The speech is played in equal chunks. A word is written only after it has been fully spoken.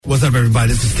What's up, everybody?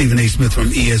 This is Stephen A. Smith from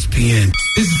ESPN.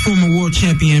 This is former world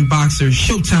champion boxer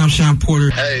Showtime Sean Porter.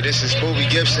 Hey, this is Bobby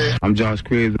Gibson. I'm Josh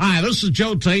Cribbs. Hi, this is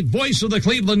Joe Tate, voice of the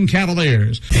Cleveland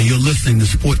Cavaliers. And you're listening to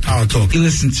Sports Power Talk. You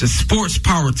listen to Sports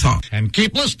Power Talk. And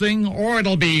keep listening, or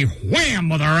it'll be wham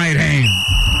with the right hand.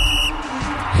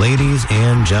 Ladies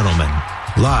and gentlemen,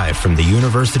 live from the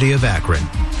University of Akron,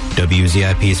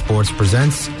 WZIP Sports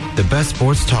presents the best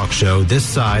sports talk show this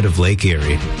side of Lake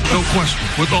Erie. No question,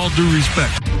 with all due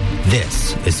respect.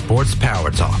 This is Sports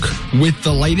Power Talk. With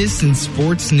the latest in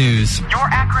sports news. Your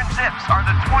Akron Zips are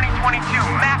the 2022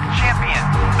 MAC champions.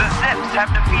 The Zips have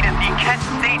defeated the Kent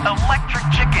State Electric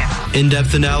Chickens.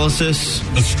 In-depth analysis.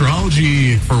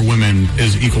 Astrology for women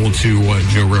is equal to what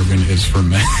Joe Rogan is for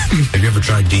men. Have you ever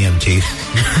tried DMT?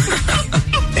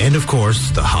 And, of course,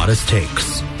 the hottest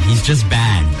takes. He's just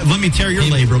bad. Let me tear your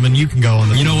labrum and you can go on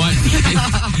the... You know what?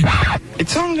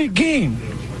 It's only a game.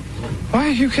 Why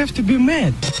you have to be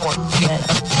mad?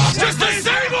 Just the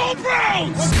same old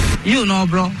Browns! You know,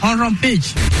 bro. Home run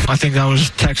pitch. I think that was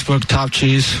textbook top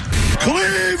cheese.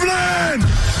 Cleveland!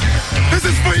 This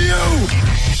is for you!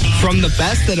 From the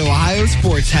best that Ohio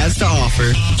sports has to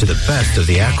offer to the best of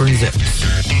the Akron Zips.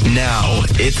 Now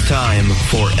it's time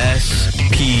for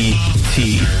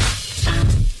SPT.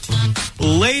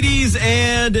 Ladies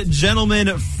and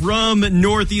gentlemen from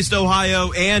Northeast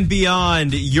Ohio and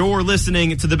beyond, you're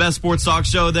listening to the best sports talk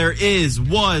show there is,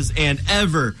 was, and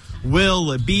ever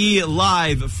will be,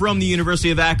 live from the University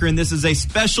of Akron. This is a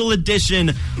special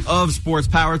edition of Sports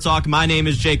Power Talk. My name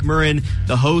is Jake Murrin,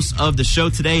 the host of the show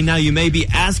today. Now, you may be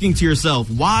asking to yourself,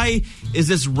 why is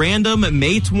this random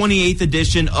May 28th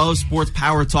edition of Sports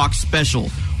Power Talk special?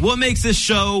 What makes this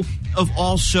show of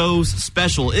all shows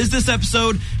special? Is this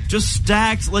episode just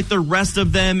stacked like the rest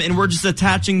of them and we're just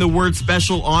attaching the word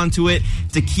special onto it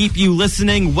to keep you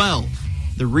listening? Well,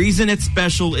 the reason it's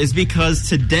special is because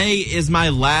today is my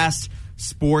last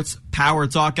Sports Power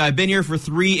Talk. I've been here for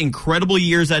 3 incredible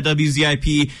years at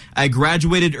WZIP. I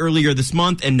graduated earlier this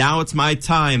month, and now it's my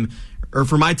time, or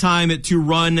for my time to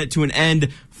run to an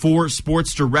end for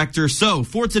sports director. So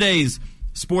for today's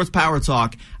Sports Power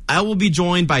Talk, I will be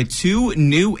joined by 2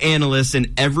 new analysts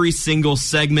in every single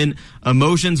segment.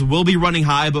 Emotions will be running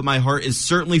high, but my heart is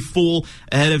certainly full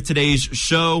ahead of today's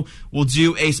show. We'll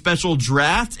do a special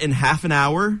draft in half an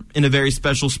hour in a very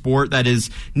special sport that is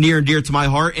near and dear to my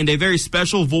heart, and a very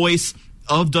special voice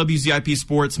of WZIP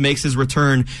Sports makes his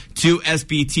return to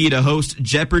SPT to host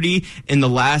Jeopardy in the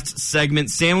last segment.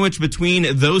 Sandwiched between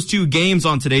those 2 games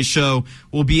on today's show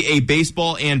will be a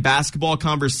baseball and basketball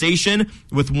conversation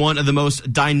with one of the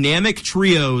most dynamic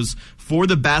trios for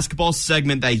the basketball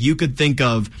segment that you could think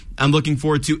of. I'm looking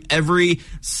forward to every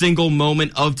single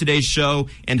moment of today's show,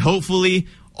 and hopefully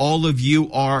all of you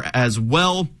are as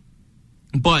well.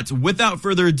 But without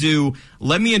further ado,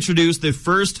 let me introduce the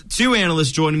first 2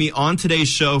 analysts joining me on today's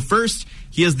show. First,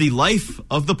 he is the life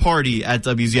of the party at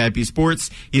WZIP Sports.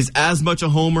 He is as much a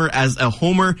homer as a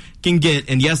homer can get.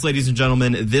 And yes, ladies and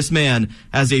gentlemen, this man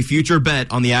has a future bet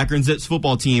on the Akron Zips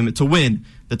football team to win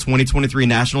the 2023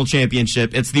 National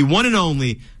Championship. It's the one and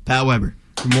only Pat Weber.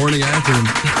 Good morning, Akron.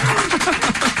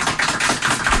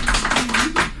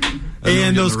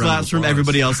 And those claps from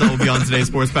everybody else that will be on today's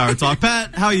Sports Power Talk.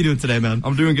 Pat, how are you doing today, man?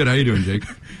 I'm doing good. How you doing, Jake?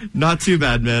 Not too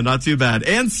bad, man. Not too bad.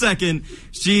 And second,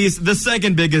 she's the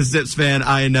second biggest Zips fan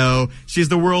I know. She's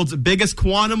the world's biggest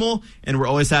Quantimal, and we're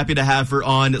always happy to have her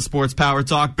on Sports Power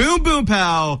Talk. Boom, boom,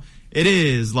 pow. It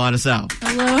is Lana Sal.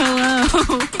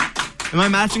 Hello. Am I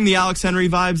matching the Alex Henry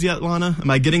vibes yet, Lana? Am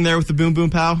I getting there with the boom, boom,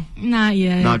 pow? Not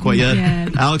yet. Not quite yet? Yeah.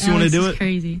 Alex, you want to do it?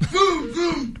 Crazy. Boom,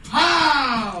 boom,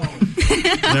 pow!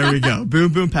 There we go.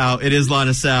 Boom, boom, pow. It is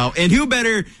Lana Sal. And who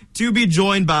better to be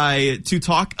joined by to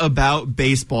talk about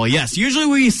baseball? Yes, usually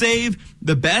we save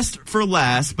the best for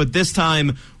last, but this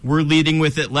time we're leading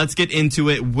with it. Let's get into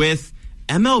it with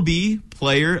MLB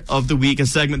Player of the Week, a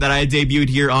segment that I debuted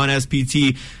here on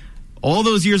SPT all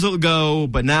those years ago,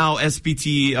 but now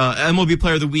SPT, MLB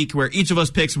Player of the Week, where each of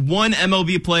us picks one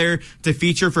MLB player to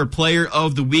feature for Player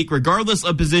of the Week, regardless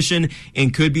of position,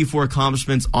 and could be for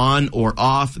accomplishments on or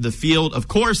off the field. Of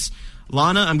course,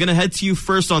 Lana, I'm going to head to you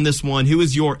first on this one. Who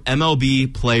is your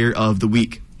MLB Player of the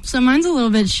Week? So mine's a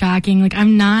little bit shocking. Like,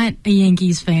 I'm not a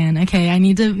Yankees fan, okay? I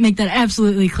need to make that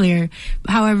absolutely clear.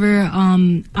 However,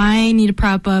 I need to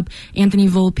prop up Anthony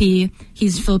Volpe.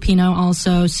 He's Filipino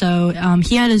also, so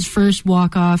he had his first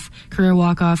career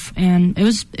walk-off, and it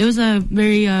was a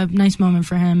very nice moment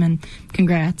for him, and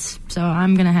congrats. So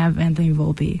I'm going to have Anthony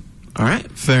Volpe. All right,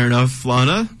 fair enough.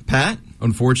 Lana, Pat?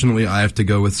 Unfortunately, I have to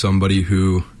go with somebody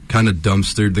who kind of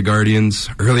dumpstered the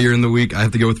Guardians earlier in the week. I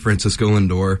have to go with Francisco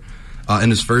Lindor. In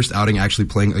his first outing actually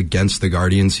playing against the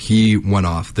Guardians, he went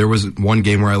off. There was one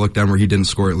game where I looked down where he didn't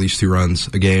score at least 2 runs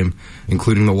a game,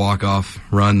 including the walk-off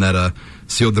run that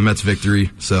sealed the Mets' victory.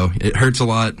 So it hurts a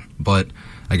lot, but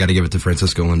I got to give it to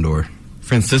Francisco Lindor.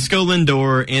 Francisco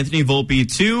Lindor, Anthony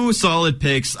Volpe, 2 solid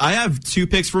picks. I have 2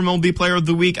 picks for MLB Player of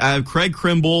the Week. I have Craig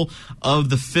Kimbrel of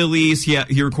the Phillies.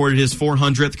 He recorded his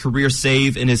 400th career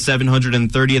save in his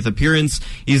 730th appearance.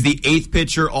 He's the 8th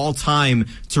pitcher all-time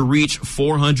to reach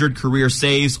 400 career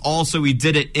saves. Also, he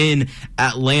did it in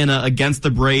Atlanta against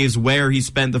the Braves, where he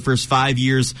spent the first 5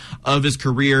 years of his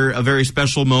career. A very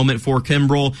special moment for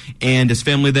Kimbrel and his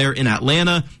family there in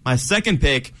Atlanta. My second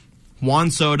pick,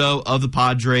 Juan Soto of the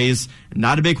Padres.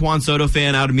 Not a big Juan Soto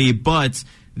fan out of me, but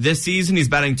this season he's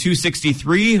batting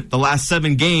 .263. The last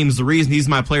 7 games, the reason he's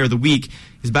my player of the week,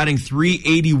 he's batting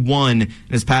 .381 in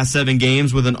his past 7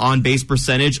 games with an on-base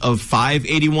percentage of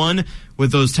 .581,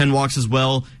 with those 10 walks as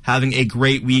well, having a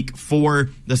great week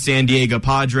for the San Diego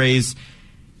Padres.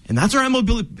 And that's our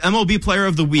MLB player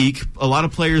of the week. A lot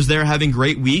of players there having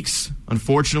great weeks.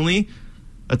 Unfortunately,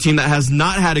 a team that has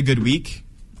not had a good week,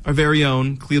 our very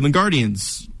own Cleveland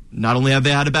Guardians. Not only have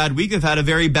they had a bad week, they've had a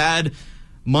very bad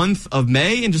month of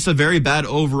May and just a very bad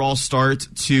overall start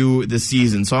to the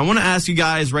season. So I want to ask you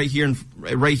guys right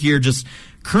here, just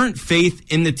current faith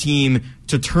in the team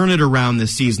to turn it around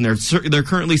this season. They're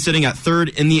currently sitting at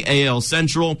 3rd in the AL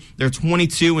Central. They're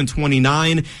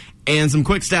 22-29. And some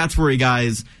quick stats for you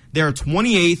guys. They're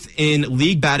 28th in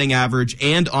league batting average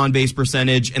and on-base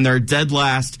percentage, and they're dead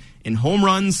last in home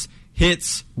runs,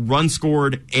 hits, runs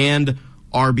scored, and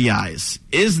RBIs.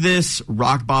 Is this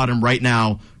rock bottom right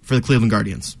now for the Cleveland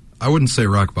Guardians? I wouldn't say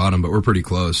rock bottom, but we're pretty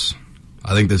close.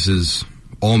 I think this is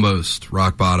almost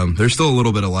rock bottom. There's still a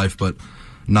little bit of life, but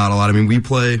not a lot. I mean, we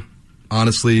play,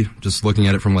 honestly, just looking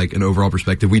at it from like an overall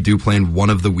perspective, we do play in one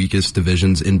of the weakest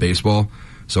divisions in baseball.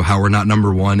 So how we're not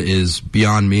number 1 is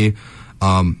beyond me.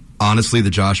 Honestly, the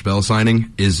Josh Bell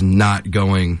signing is not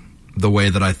going the way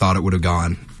that I thought it would have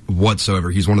gone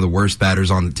whatsoever. He's one of the worst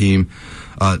batters on the team.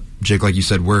 Jake, like you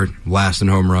said, we're last in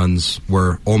home runs.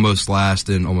 We're almost last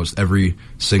in almost every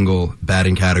single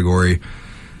batting category.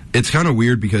 It's kind of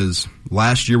weird because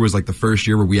last year was like the first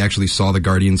year where we actually saw the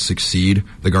Guardians succeed,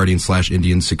 the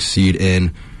Guardians/Indians succeed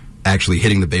in actually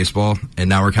hitting the baseball, and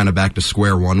now we're kind of back to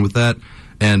square one with that.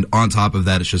 And on top of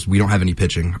that, it's just we don't have any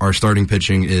pitching. Our starting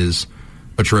pitching is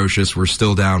atrocious. We're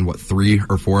still down, 3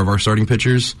 or 4 of our starting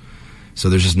pitchers. So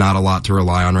there's just not a lot to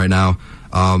rely on right now.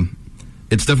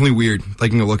 It's definitely weird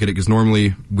taking a look at it because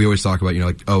normally we always talk about,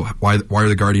 why are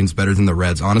the Guardians better than the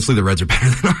Reds? Honestly, the Reds are better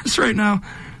than us right now.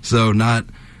 So not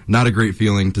a great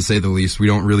feeling, to say the least. We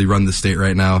don't really run the state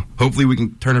right now. Hopefully we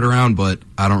can turn it around, but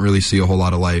I don't really see a whole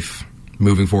lot of life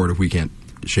moving forward if we can't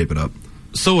shape it up.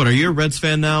 So what, are you a Reds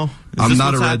fan now? I'm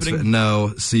not a Reds fan.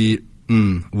 No, see,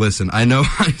 listen, I know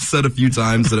I said a few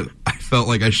times that I felt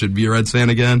like I should be a Reds fan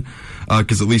again,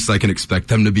 because at least I can expect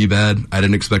them to be bad. I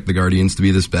didn't expect the Guardians to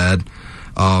be this bad.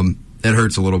 It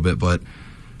hurts a little bit, but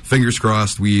fingers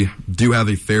crossed. We do have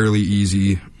a fairly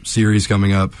easy series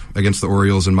coming up against the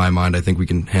Orioles. In my mind, I think we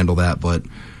can handle that, but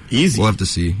easy. We'll have to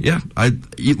see. Yeah,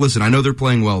 listen, I know they're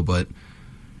playing well, but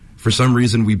for some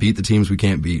reason we beat the teams we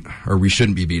can't beat, or we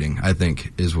shouldn't be beating, I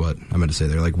think is what I meant to say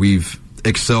there. Like, we've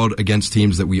excelled against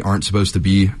teams that we aren't supposed to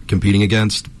be competing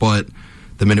against, but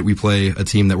the minute we play a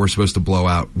team that we're supposed to blow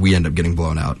out, we end up getting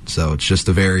blown out. So it's just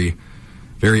a very,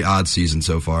 very odd season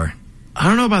so far. I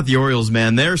don't know about the Orioles,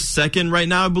 man. They're second right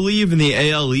now, I believe, in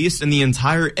the AL East, and the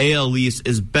entire AL East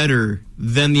is better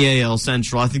than the AL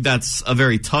Central. I think that's a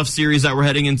very tough series that we're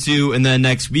heading into, and then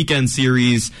next weekend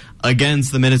series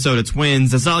against the Minnesota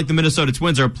Twins. It's not like the Minnesota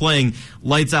Twins are playing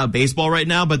lights-out baseball right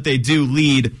now, but they do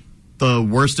lead the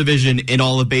worst division in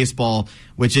all of baseball,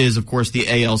 which is, of course,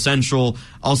 the AL Central.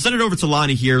 I'll send it over to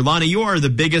Lonnie here. Lonnie, you are the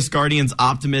biggest Guardians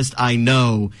optimist I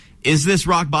know. Is this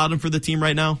rock bottom for the team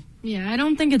right now? Yeah, I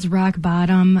don't think it's rock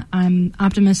bottom. I'm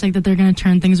optimistic that they're going to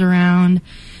turn things around.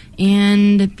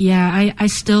 And, yeah, I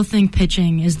still think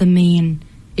pitching is the main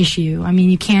issue. I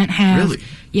mean, you can't have... Really?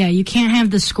 Yeah, you can't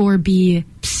have the score be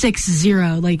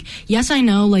 6-0. Like, yes, I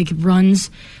know, like,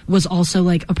 runs was also,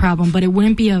 like, a problem, but it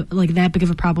wouldn't be, that big of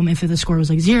a problem if the score was,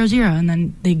 0-0, and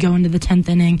then they go into the 10th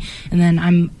inning, and then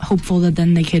I'm hopeful that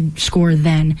then they could score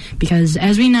then. Because,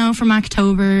 as we know from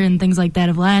October and things like that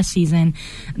of last season,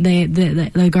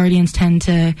 the Guardians tend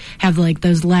to have,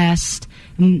 those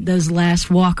last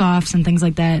walk-offs and things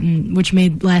like that, and which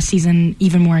made last season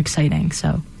even more exciting,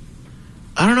 so...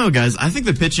 I don't know, guys. I think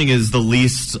the pitching is the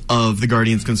least of the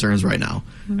Guardians' concerns right now.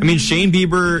 I mean, Shane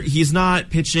Bieber, he's not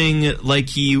pitching like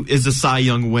he is a Cy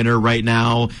Young winner right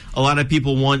now. A lot of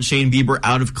people want Shane Bieber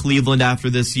out of Cleveland after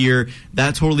this year.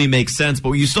 That totally makes sense.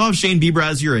 But you still have Shane Bieber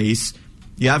as your ace.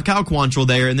 You have Cal Quantrill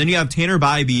there, and then you have Tanner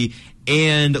Bybee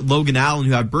and Logan Allen,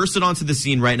 who have bursted onto the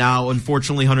scene right now.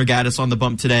 Unfortunately, Hunter Gaddis on the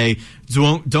bump today.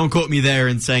 Don't quote me there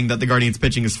in saying that the Guardians'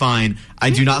 pitching is fine.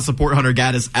 I do not support Hunter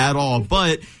Gaddis at all.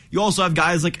 But you also have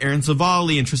guys like Aaron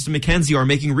Savali and Tristan McKenzie who are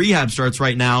making rehab starts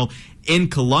right now in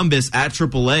Columbus at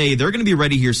AAA. They're going to be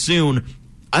ready here soon.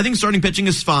 I think starting pitching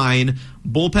is fine.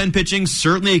 Bullpen pitching,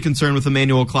 certainly a concern with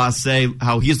Emmanuel Clase,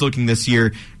 how he's looking this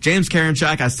year. James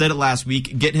Karinchak, I said it last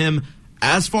week, get him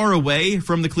as far away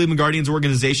from the Cleveland Guardians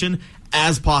organization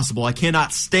as possible. I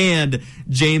cannot stand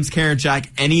James Karinchak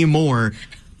anymore.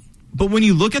 But when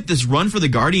you look at this run for the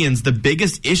Guardians, the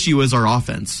biggest issue is our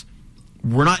offense.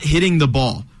 We're not hitting the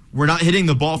ball. We're not hitting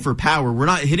the ball for power. We're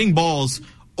not hitting balls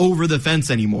over the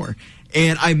fence anymore.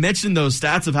 And I mentioned those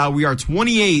stats of how we are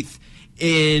 28th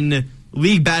in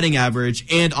league batting average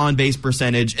and on-base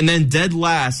percentage, and then dead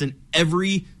last in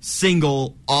every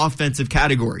single offensive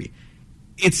category.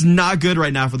 It's not good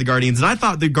right now for the Guardians. And I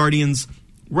thought the Guardians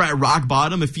were at rock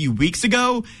bottom a few weeks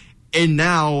ago, and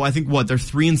now I think, they're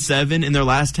 3-7 in their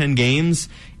last 10 games,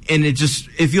 and it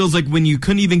feels like when you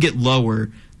couldn't even get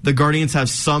lower, the Guardians have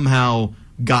somehow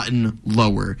gotten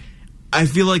lower. I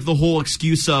feel like the whole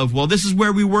excuse of, this is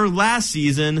where we were last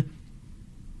season,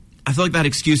 I feel like that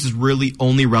excuse is really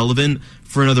only relevant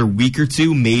for another week or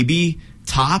two, maybe,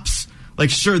 tops. Like,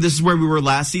 sure, this is where we were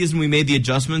last season. We made the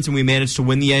adjustments, and we managed to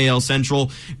win the AL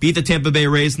Central, beat the Tampa Bay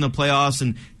Rays in the playoffs,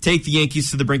 and take the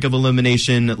Yankees to the brink of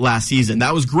elimination last season.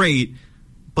 That was great,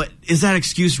 but is that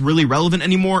excuse really relevant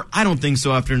anymore? I don't think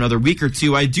so after another week or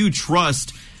two. I do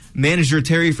trust manager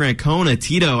Terry Francona,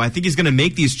 Tito. I think he's going to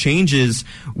make these changes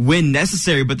when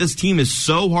necessary, but this team is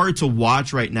so hard to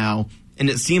watch right now, and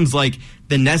it seems like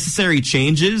the necessary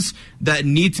changes that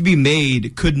need to be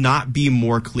made could not be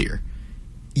more clear.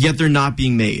 Yet they're not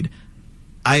being made.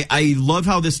 I love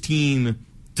how this team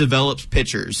develops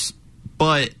pitchers,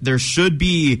 but there should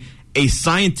be a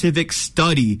scientific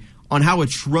study on how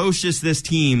atrocious this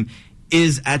team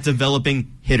is at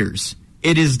developing hitters.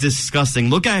 It is disgusting.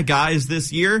 Look at guys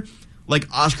this year like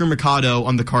Oscar Mercado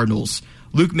on the Cardinals,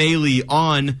 Luke Maile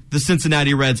on the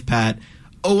Cincinnati Reds, Pat,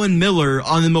 Owen Miller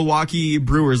on the Milwaukee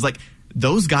Brewers. Like,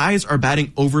 those guys are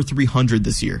batting over 300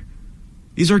 this year.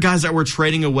 These are guys that we're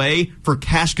trading away for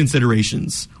cash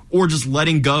considerations or just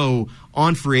letting go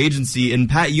on free agency. And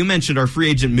Pat, you mentioned our free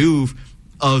agent move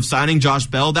of signing Josh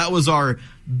Bell. That was our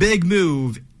big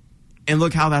move. And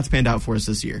look how that's panned out for us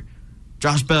this year.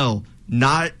 Josh Bell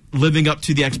not living up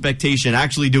to the expectation,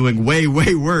 actually doing way,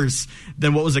 way worse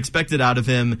than what was expected out of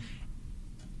him.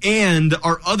 And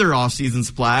our other offseason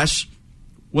splash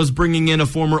was bringing in a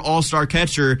former all-star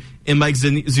catcher in Mike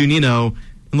Zunino.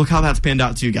 And look how that's panned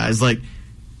out too, guys. Like,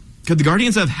 could the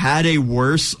Guardians have had a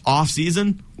worse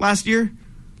offseason last year?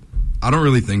 I don't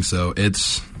really think so.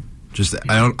 It's just,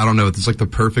 I don't know. It's like the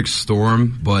perfect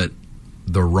storm, but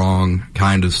the wrong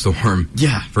kind of storm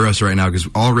for us right now. Because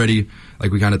already,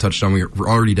 like we kind of touched on, we're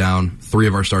already down 3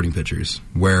 of our starting pitchers,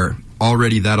 where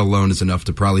already that alone is enough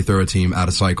to probably throw a team out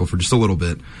of cycle for just a little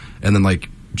bit. And then, like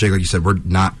Jake, like you said, we're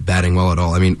not batting well at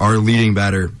all. I mean, our leading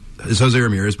batter is Jose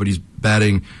Ramirez, but he's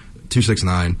batting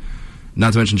 .269.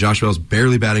 Not to mention Josh Bell's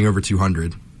barely batting over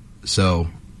 200. So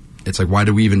it's like, why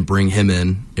did we even bring him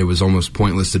in? It was almost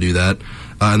pointless to do that.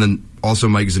 And then also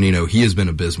Mike Zunino, he has been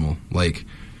abysmal. Like,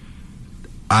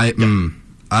 I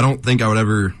don't think I would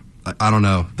ever. I don't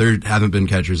know. There haven't been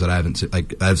catchers that I haven't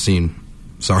I've seen.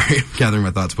 Sorry, gathering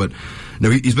my thoughts, but no,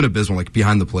 he's been abysmal. Like,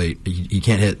 behind the plate, he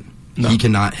can't hit. No. He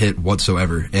cannot hit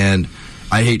whatsoever, and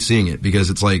I hate seeing it because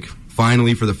it's like,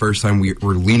 finally, for the first time,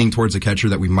 we're leaning towards a catcher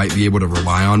that we might be able to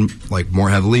rely on, like, more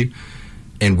heavily,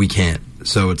 and we can't.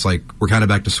 So it's like we're kind of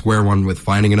back to square one with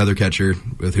finding another catcher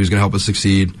with who's going to help us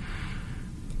succeed.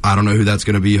 I don't know who that's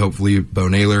going to be. Hopefully, Bo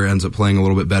Naylor ends up playing a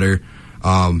little bit better,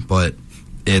 but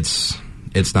it's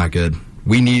not good.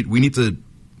 We need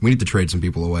to trade some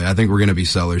people away. I think we're going to be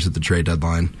sellers at the trade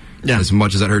deadline. Yeah. As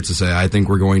much as that hurts to say, I think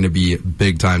we're going to be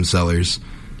big-time sellers.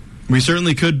 We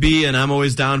certainly could be, and I'm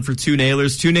always down for 2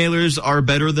 nailers. 2 nailers are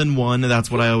better than 1. That's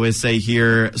what I always say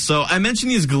here. So I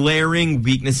mentioned these glaring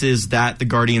weaknesses that the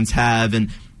Guardians have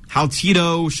and how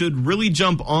Tito should really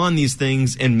jump on these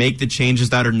things and make the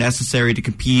changes that are necessary to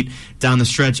compete down the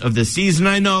stretch of this season.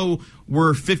 I know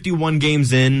we're 51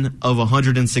 games in of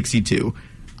 162.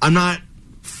 I'm not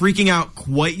freaking out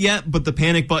quite yet, but the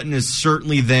panic button is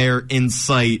certainly there in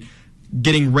sight,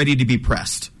 getting ready to be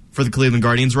pressed for the Cleveland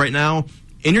Guardians right now.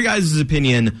 in your guys'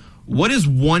 opinion, what is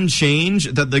one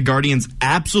change that the Guardians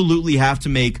absolutely have to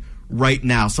make right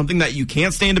now? Something that you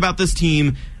can't stand about this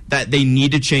team that they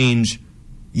need to change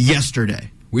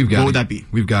yesterday. What would that be?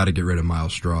 We've got to get rid of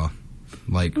Miles Straw.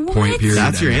 Like, What? point period.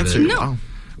 That's your answer? No. Wow.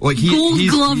 Like Gold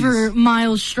Glover,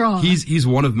 Miles Straw. He's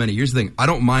one of many. Here's the thing. I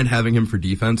don't mind having him for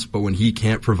defense, but when he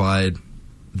can't provide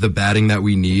the batting that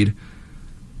we need,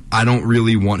 I don't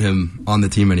really want him on the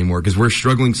team anymore because we're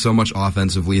struggling so much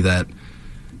offensively that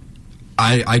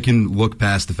I can look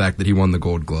past the fact that he won the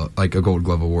Gold Glove, like a Gold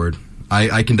Glove award.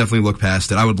 I can definitely look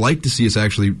past it. I would like to see us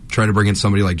actually try to bring in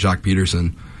somebody like Jock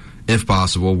Peterson, if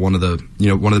possible, one of the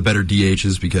better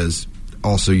DHs, because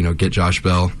also, get Josh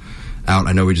Bell out.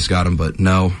 I know we just got him, but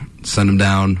no, send him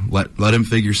down. Let him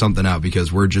figure something out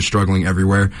because we're just struggling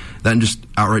everywhere. That and just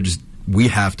outright, we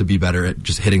have to be better at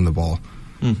just hitting the ball.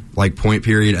 Like, point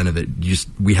period, end of it.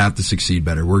 We have to succeed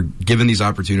better. We're given these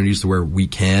opportunities to where we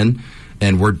can,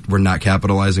 and we're not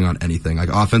capitalizing on anything. Like,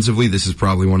 offensively, this is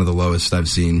probably one of the lowest I've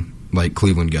seen like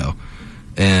Cleveland go.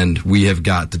 And we have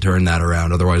got to turn that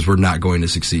around, otherwise we're not going to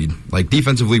succeed. Like,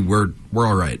 defensively, we're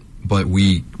all right, but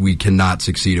we cannot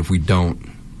succeed if we don't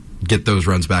get those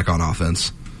runs back on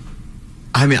offense.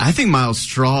 I mean, I think Miles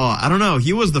Straw, I don't know,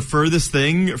 he was the furthest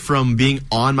thing from being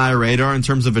on my radar in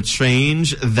terms of a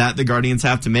change that the Guardians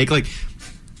have to make. Like,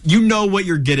 you know what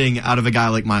you're getting out of a guy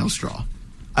like Miles Straw.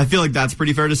 I feel like that's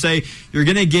pretty fair to say. You're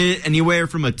going to get anywhere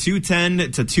from a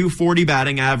 210 to 240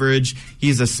 batting average.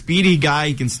 He's a speedy guy.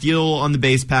 He can steal on the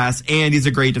base pass, and he's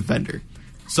a great defender.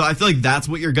 So I feel like that's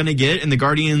what you're going to get, and the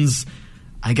Guardians,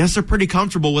 I guess, are pretty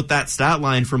comfortable with that stat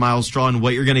line for Miles Straw and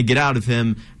what you're going to get out of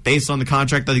him based on the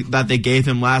contract that they gave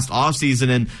him last offseason.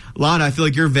 And, Lana, I feel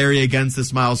like you're very against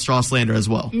this Miles Straw slander as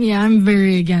well. Yeah, I'm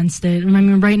very against it. I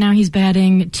mean, right now he's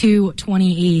batting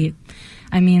 .228.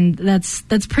 I mean, that's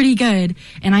pretty good.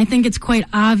 And I think it's quite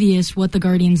obvious what the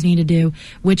Guardians need to do,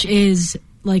 which is,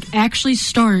 like, actually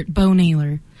start Bo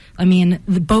Naylor. I mean,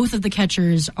 both of the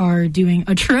catchers are doing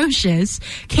atrocious.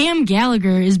 Cam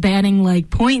Gallagher is batting like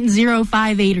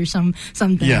 .058 or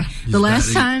something. Yeah. The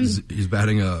last time he's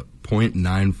batting a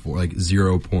 .94, like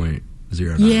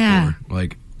 0.094. Yeah.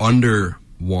 Like under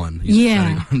 1. He's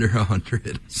batting under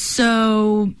 100.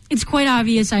 So it's quite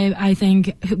obvious, I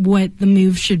think, what the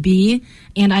move should be.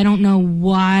 And I don't know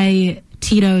why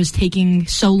Tito's taking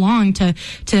so long to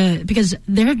because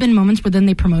there have been moments where then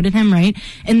they promoted him, right?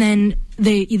 And then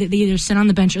they either sit on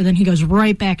the bench or then he goes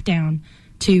right back down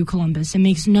to Columbus. It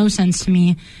makes no sense to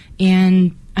me.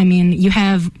 And I mean, you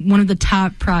have one of the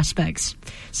top prospects.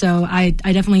 So I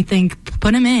definitely think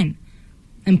put him in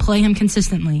and play him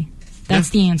consistently. That's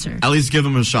the answer. At least give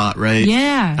him a shot, right?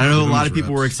 Yeah. I know a lot of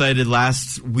people were excited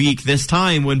last week, this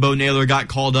time, when Bo Naylor got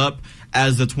called up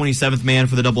as the 27th man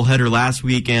for the doubleheader last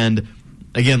week. And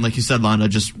again, like you said, Lana,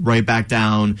 just right back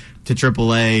down to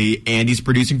AAA, and he's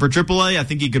producing for AAA. I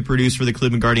think he could produce for the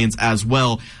Cleveland Guardians as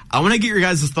well. I want to get your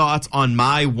guys' thoughts on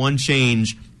my one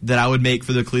change that I would make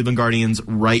for the Cleveland Guardians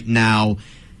right now.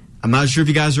 I'm not sure if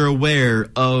you guys are aware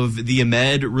of the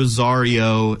Ahmed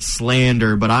Rosario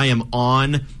slander, but I am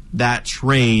on that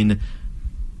train.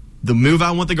 The move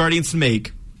I want the Guardians to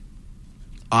make: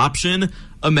 option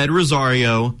Ahmed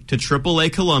Rosario to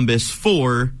AAA Columbus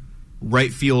for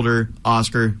right fielder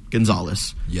Oscar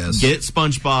Gonzalez. Yes. Get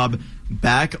SpongeBob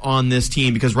back on this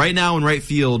team, because right now in right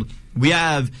field we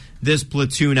have this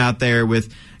platoon out there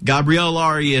with Gabriel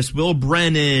Arias, Will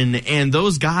Brennan, and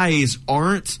those guys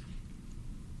aren't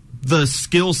the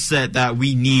skill set that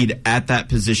we need at that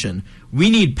position. We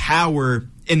need power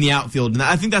in the outfield. And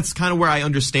I think that's kind of where I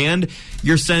understand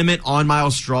your sentiment on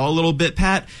Miles Straw a little bit,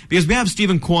 Pat, because we have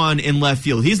Stephen Kwan in left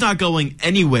field. He's not going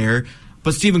anywhere,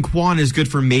 but Stephen Kwan is good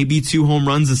for maybe 2 home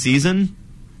runs a season.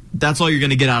 That's all you're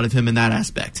going to get out of him in that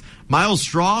aspect. Miles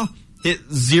Straw hit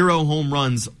 0 home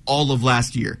runs all of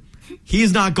last year.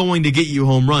 He's not going to get you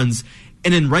home runs.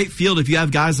 And in right field, if you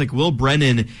have guys like Will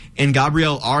Brennan and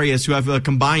Gabriel Arias who have a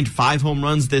combined 5 home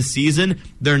runs this season,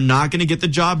 they're not going to get the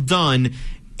job done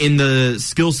in the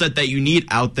skill set that you need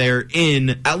out there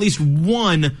in at least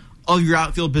one of your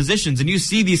outfield positions. And you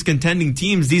see these contending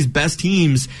teams, these best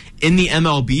teams in the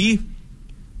MLB,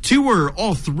 2 or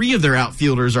all 3 of their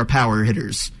outfielders are power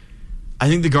hitters. I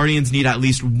think the Guardians need at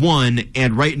least one,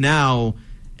 and right now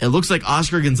it looks like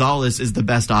Oscar Gonzalez is the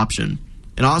best option.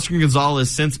 And Oscar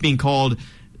Gonzalez, since being called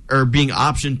or being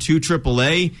optioned to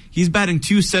AAA, he's batting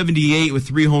 .278 with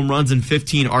 3 home runs and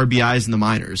 15 RBIs in the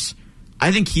minors.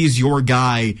 I think he's your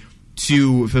guy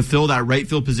to fulfill that right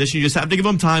field position. You just have to give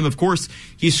him time. Of course,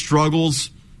 he struggles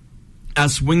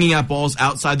at swinging at balls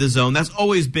outside the zone. That's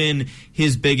always been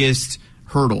his biggest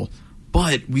hurdle.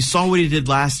 But we saw what he did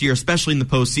last year, especially in the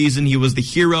postseason. He was the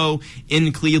hero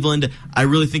in Cleveland. I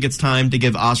really think it's time to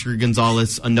give Oscar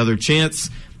Gonzalez another chance.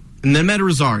 And then Amed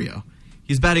Rosario.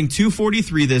 He's batting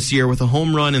 .243 this year with a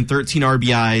home run and 13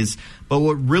 RBIs. But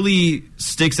what really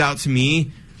sticks out to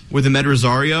me with Amed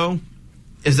Rosario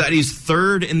is that he's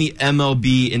third in the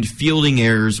MLB in fielding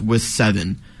errors with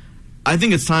 7. I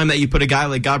think it's time that you put a guy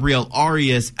like Gabriel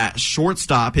Arias at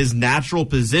shortstop, his natural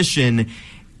position,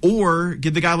 or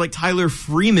give the guy like Tyler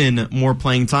Freeman more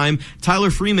playing time. Tyler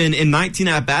Freeman, in 19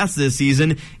 at-bats this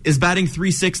season, is batting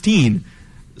 .316.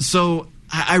 So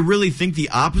I really think the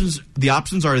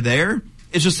options are there.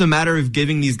 It's just a matter of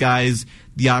giving these guys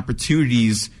the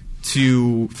opportunities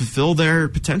to fulfill their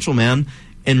potential, man,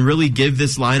 and really give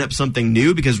this lineup something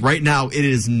new, because right now it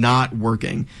is not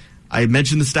working. I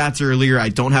mentioned the stats earlier. I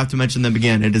don't have to mention them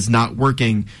again. It is not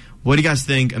working. What do you guys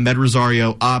think? Amed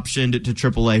Rosario optioned to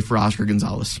AAA for Oscar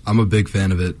Gonzalez. I'm a big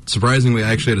fan of it. Surprisingly,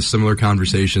 I actually had a similar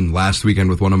conversation last weekend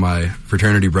with one of my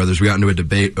fraternity brothers. We got into a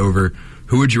debate over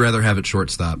who would you rather have at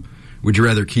shortstop. Would you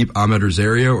rather keep Amed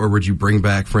Rosario, or would you bring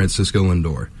back Francisco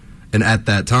Lindor? And at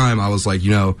that time, I was like,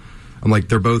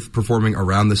 they're both performing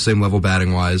around the same level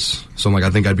batting-wise. So I'm like, I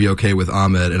think I'd be okay with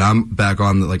Amed. And I'm back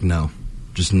on, no.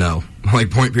 Just no.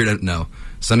 Point period, no.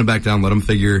 Send him back down, let him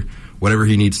figure whatever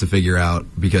he needs to figure out,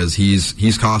 because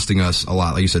he's costing us a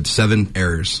lot. Like you said, 7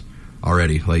 errors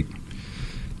already.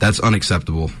 That's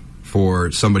unacceptable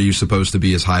for somebody who's supposed to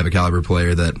be as high of a caliber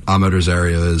player that Amed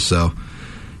Rosario is. So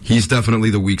he's definitely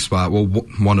the weak spot. Well,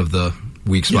 one of the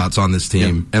weak spots on this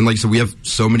team. Yeah. And like I said, we have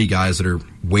so many guys that are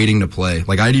waiting to play.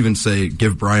 I'd even say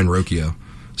give Brian Rocchio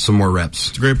some more reps.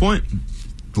 It's a great point.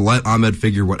 Let Amed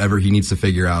figure whatever he needs to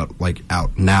figure out,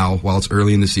 out now while it's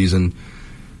early in the season.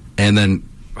 And then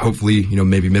hopefully,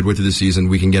 maybe midway through the season,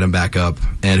 we can get him back up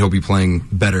and he'll be playing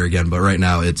better again. But right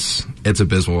now, it's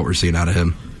abysmal what we're seeing out of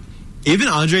him. Even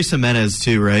Andres Gimenez,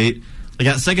 too, right?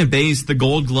 At second base, the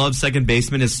Gold Glove second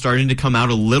baseman is starting to come out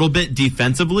a little bit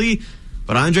defensively,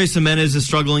 but Andres Gimenez is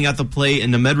struggling at the plate,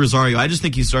 and Amed Rosario, I just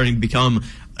think he's starting to become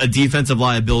a defensive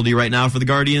liability right now for the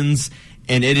Guardians,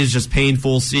 and it is just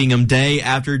painful seeing him day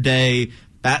after day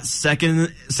bat second in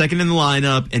the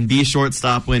lineup and be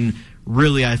shortstop, when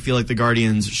really I feel like the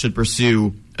Guardians should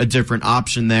pursue a different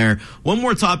option there. One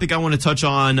more topic I want to touch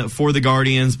on for the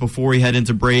Guardians before we head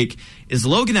into break is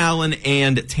Logan Allen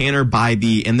and Tanner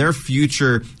Bybee and their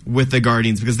future with the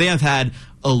Guardians, because they have had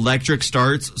electric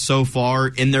starts so far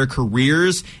in their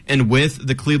careers and with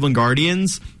the Cleveland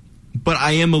Guardians. But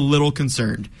I am a little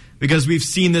concerned because we've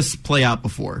seen this play out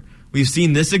before. We've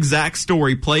seen this exact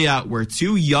story play out where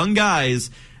 2 young guys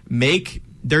make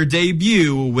their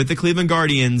debut with the Cleveland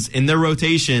Guardians in their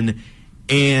rotation,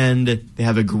 and they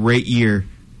have a great year,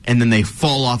 and then they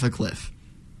fall off a cliff.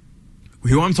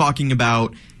 Who I'm talking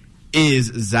about is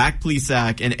Zach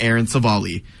Plesac and Aaron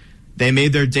Civale. They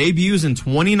made their debuts in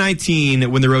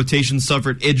 2019 when the rotation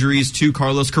suffered injuries to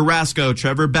Carlos Carrasco,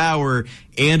 Trevor Bauer,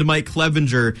 and Mike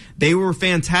Clevenger. They were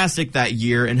fantastic that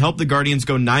year and helped the Guardians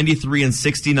go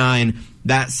 93-69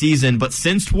 that season. But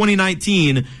since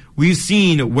 2019, we've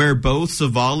seen where both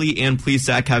Civale and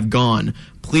Plesac have gone.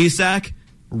 Plesac,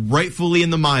 rightfully in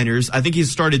the minors. I think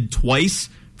he's started twice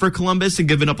for Columbus and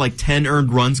given up 10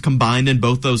 earned runs combined in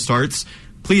both those starts.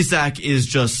 Plesac is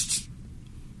just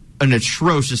an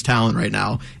atrocious talent right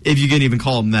now, if you can even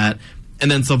call him that.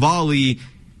 And then Civale,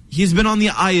 he's been on the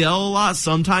IL a lot.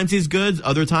 Sometimes he's good.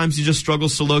 Other times he just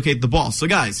struggles to locate the ball. So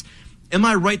guys, am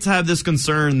I right to have this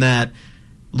concern that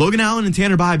Logan Allen and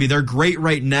Tanner Bybee, they're great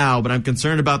right now, but I'm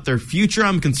concerned about their future.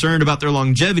 I'm concerned about their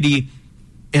longevity.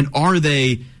 And are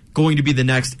they going to be the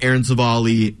next Aaron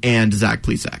Civale and Zach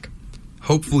Plesac?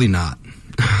 Hopefully not.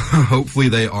 Hopefully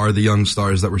they are the young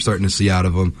stars that we're starting to see out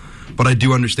of them. But I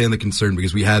do understand the concern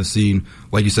because we have seen,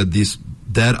 like you said, this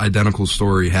dead identical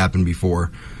story happen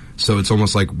before. So it's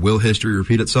almost like, will history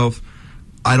repeat itself?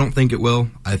 I don't think it will.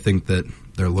 I think that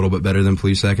they're a little bit better than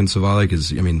Plesac and Civale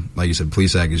because, like you said,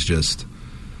 Plesac is just,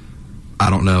 I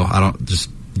don't know. I don't just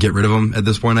get rid of him at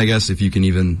this point, I guess, if you can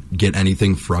even get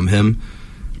anything from him.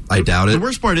 I doubt it. The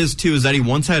worst part is, too, is that he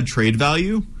once had trade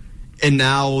value, and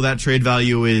now that trade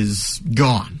value is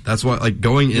gone. That's why,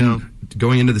 going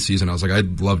into the season, I was like,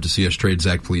 I'd love to see us trade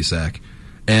Zach Plesac.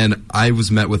 And I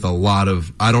was met with a lot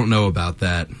of, I don't know about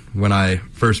that when I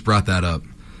first brought that up.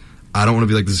 I don't want to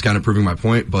be like, this is kind of proving my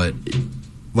point, but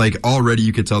already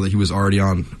you could tell that he was already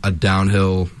on a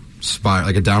downhill spiral,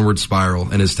 a downward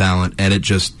spiral in his talent, and it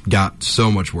just got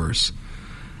so much worse.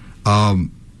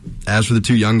 As for the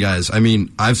 2 young guys,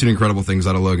 I've seen incredible things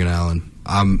out of Logan Allen.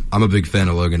 I'm a big fan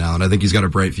of Logan Allen. I think he's got a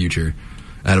bright future.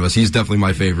 ahead of us. He's definitely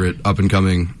my favorite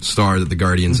up-and-coming star that the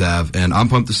Guardians have, and I'm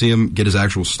pumped to see him get his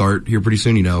actual start here pretty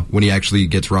soon, when he actually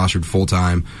gets rostered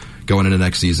full-time going into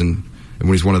next season, and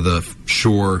when he's one of the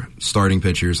sure starting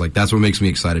pitchers. That's what makes me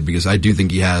excited, because I do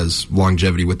think he has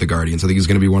longevity with the Guardians. I think he's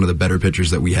going to be one of the better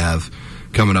pitchers that we have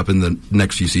coming up in the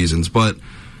next few seasons, but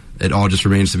it all just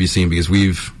remains to be seen, because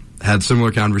we've had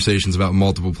similar conversations about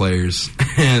multiple players,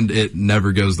 and it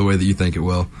never goes the way that you think it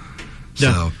will.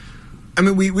 Yeah. So, I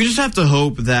mean, we just have to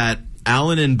hope that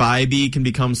Allen and Bybee can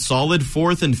become solid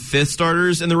 4th and 5th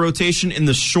starters in the rotation in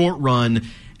the short run,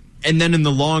 and then in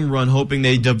the long run, hoping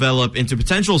they develop into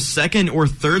potential 2nd or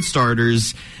 3rd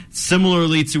starters,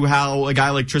 similarly to how a guy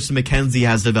like Tristan McKenzie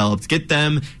has developed. Get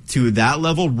them to that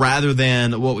level rather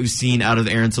than what we've seen out of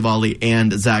Aaron Savali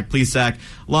and Zach Plesac.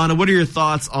 Lana, what are your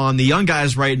thoughts on the young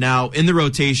guys right now in the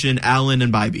rotation, Allen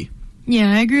and Bybee?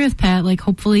 Yeah, I agree with Pat.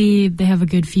 Hopefully they have a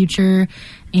good future,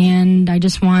 and I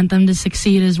just want them to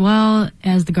succeed as well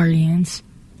as the Guardians.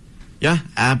 Yeah,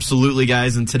 absolutely,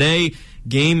 guys. And today,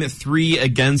 Game 3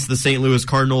 against the St. Louis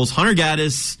Cardinals. Hunter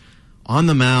Gaddis on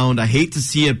the mound. I hate to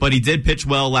see it, but he did pitch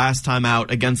well last time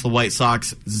out against the White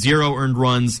Sox. 0 earned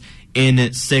runs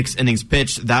in 6 innings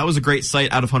pitched. That was a great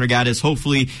sight out of Hunter Gaddis.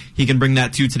 Hopefully he can bring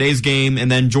that to today's game. And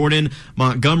then Jordan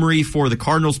Montgomery for the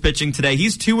Cardinals pitching today.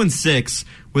 He's 2-6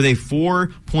 with a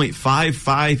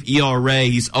 4.55 ERA.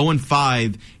 He's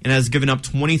 0-5 and has given up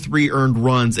 23 earned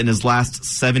runs in his last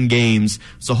 7 games.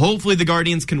 So hopefully the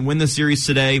Guardians can win the series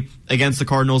today against the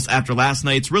Cardinals after last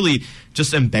night's really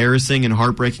just embarrassing and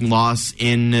heartbreaking loss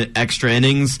in extra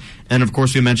innings. And of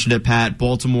course we mentioned it, Pat,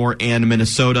 Baltimore and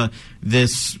Minnesota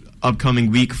this upcoming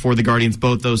week for the Guardians,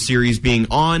 both those series being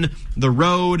on the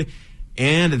road.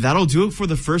 And that'll do it for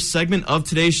the first segment of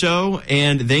today's show.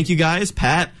 And thank you guys,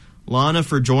 Pat, Lana,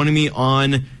 for joining me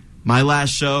on my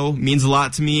last show. It means a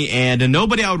lot to me, and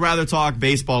nobody I would rather talk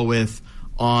baseball with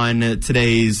on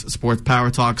today's Sports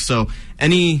Power Talk. So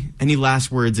any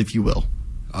last words, if you will?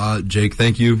 Jake,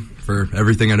 thank you for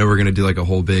everything. I know we're going to do a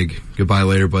whole big goodbye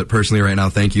later, but personally right now,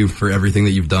 thank you for everything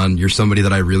that you've done. You're somebody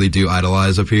that I really do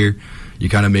idolize up here. You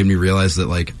kind of made me realize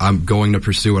that I'm going to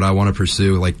pursue what I want to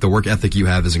pursue. The work ethic you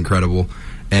have is incredible,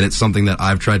 and it's something that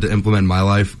I've tried to implement in my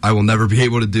life. I will never be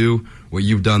able to do what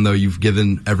you've done, though. You've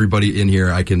given everybody in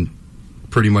here, I can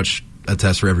pretty much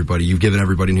attest for everybody, you've given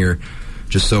everybody in here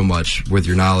just so much with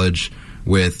your knowledge,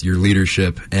 with your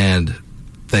leadership, and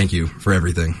thank you for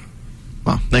everything.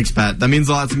 Well, thanks, Pat. That means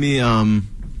a lot to me.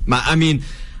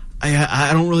 I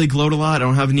don't really gloat a lot. I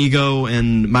don't have an ego,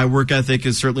 and my work ethic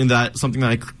is certainly something that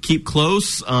I keep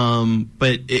close.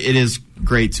 But it is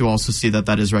great to also see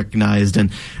that is recognized,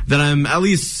 and that I'm at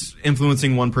least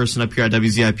influencing one person up here at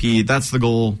WZIP. That's the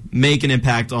goal: make an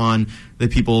impact on the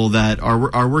people that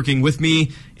are working with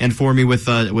me and for me with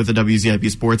the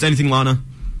WZIP Sports. Anything, Lana?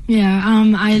 Yeah,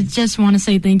 I just want to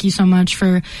say thank you so much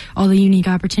for all the unique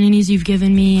opportunities you've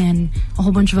given me and a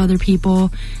whole bunch of other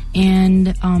people.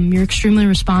 And you're extremely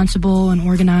responsible and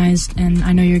organized, and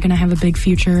I know you're going to have a big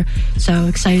future. So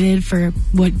excited for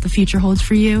what the future holds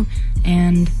for you,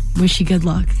 and wish you good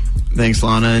luck. Thanks,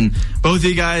 Lana. And both of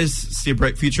you guys, see a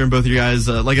bright future in both of you guys.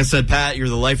 Like I said, Pat, you're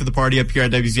the life of the party up here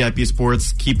at WZIP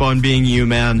Sports. Keep on being you,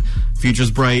 man.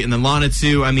 Future's bright. And then Lana,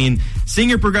 too. I mean, seeing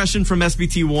your progression from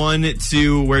SBT 1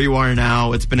 to where you are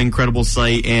now, it's been an incredible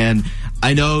sight. And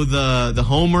I know the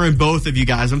homer in both of you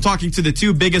guys. I'm talking to the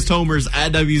 2 biggest homers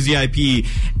at WZIP.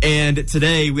 And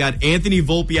today we had Anthony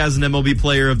Volpe as an MLB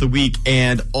Player of the Week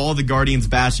and all the Guardians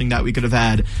bashing that we could have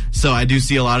had. So I do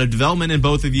see a lot of development in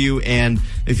both of you, and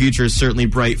the future is certainly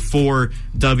bright for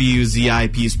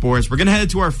WZIP Sports. We're going to head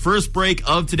to our first break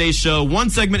of today's show. 1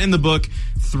 segment in the book,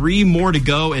 3 more to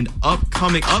go, and up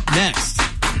next.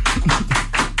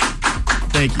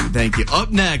 Thank you. Up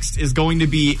next is going to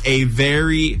be a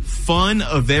very fun,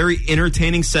 a very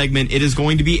entertaining segment. It is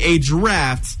going to be a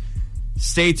draft.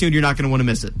 Stay tuned. You're not going to want to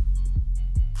miss it.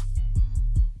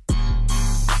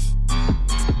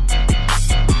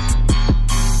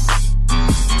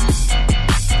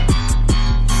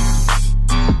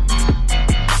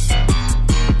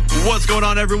 What's going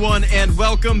on, everyone, and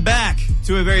welcome back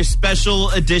to a very special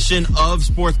edition of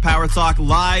Sports Power Talk,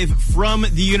 live from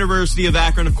the University of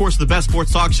Akron. Of course, the best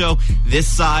sports talk show this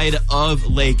side of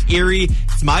Lake Erie.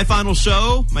 It's my final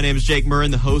show. My name is Jake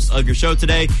Murrin, the host of your show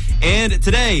today. And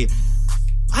today,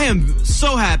 I am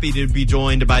so happy to be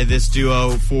joined by this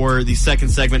duo for the second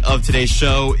segment of today's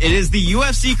show. It is the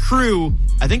UFC crew,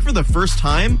 I think for the first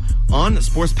time on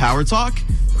Sports Power Talk.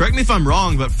 Correct me if I'm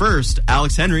wrong, but first,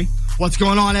 Alex Henry. What's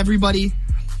going on, everybody?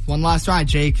 One last ride,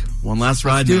 Jake. One last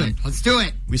ride. Let's do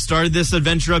it. We started this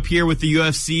adventure up here with the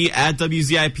UFC at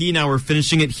WZIP. Now we're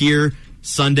finishing it here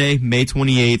Sunday, May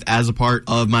 28th, as a part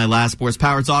of my Last Sports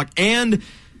Power Talk and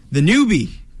the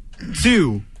newbie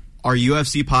to our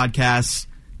UFC podcast,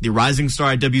 the rising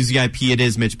star at WZIP. It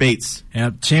is Mitch Bates.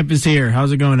 Yep, Champ is here.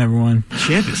 How's it going, everyone?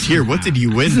 Champ is here. What did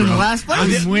you win, bro?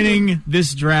 I'm winning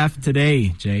this draft today,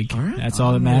 Jake. All right. That's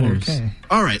all that matters. Okay.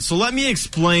 All right, so let me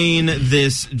explain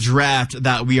this draft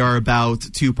that we are about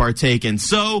to partake in.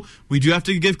 So we do have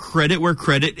to give credit where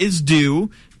credit is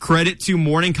due. Credit to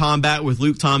Morning Combat with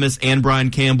Luke Thomas and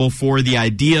Brian Campbell for the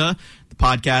idea. The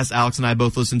podcast, Alex and I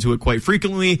both listen to it quite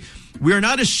frequently. We are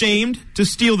not ashamed to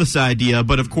steal this idea,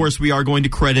 but of course we are going to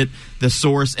credit the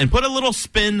source and put a little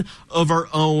spin of our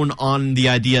own on the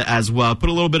idea as well. Put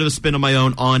a little bit of a spin of my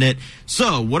own on it.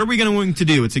 So what are we going to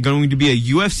do? It's going to be a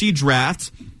UFC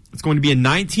draft. It's going to be a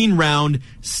 19-round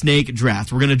snake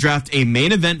draft. We're going to draft a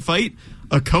main event fight,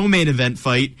 a co-main event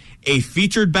fight, a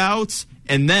featured bout,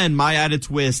 and then my added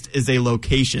twist is a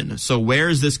location. So where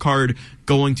is this card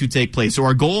going to take place? So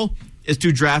our goal is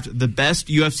to draft the best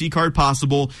UFC card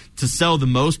possible, to sell the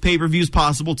most pay-per-views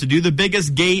possible, to do the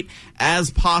biggest gate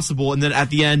as possible, and then at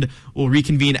the end, we'll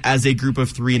reconvene as a group of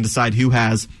 3 and decide who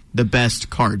has the best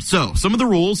card. So some of the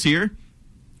rules here.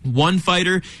 One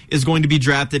fighter is going to be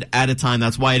drafted at a time.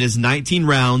 That's why it is 19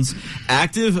 rounds.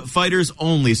 Active fighters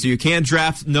only. So you can't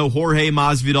draft no Jorge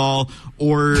Masvidal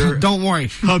or don't worry,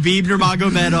 Khabib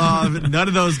Nurmagomedov. None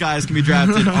of those guys can be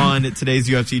drafted on today's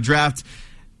UFC draft.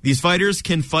 These fighters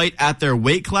can fight at their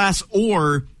weight class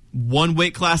or one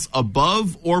weight class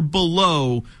above or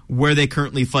below where they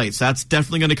currently fight. So that's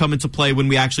definitely going to come into play when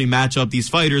we actually match up these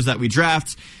fighters that we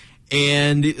draft.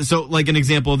 And so, like, an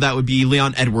example of that would be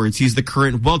Leon Edwards. He's the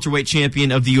current welterweight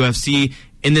champion of the UFC.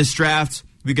 In this draft,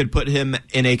 we could put him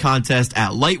in a contest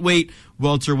at lightweight,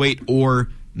 welterweight, or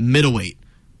middleweight.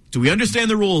 Do we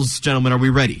understand the rules, gentlemen? Are we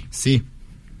ready? See.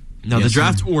 Now, yes,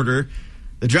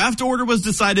 the draft order was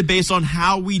decided based on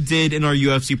how we did in our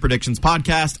UFC Predictions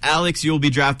podcast. Alex, you'll be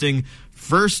drafting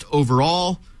first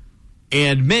overall.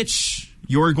 And Mitch,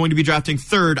 you're going to be drafting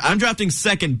third. I'm drafting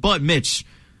second, but Mitch,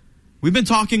 we've been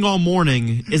talking all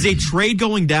morning. Is a trade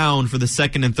going down for the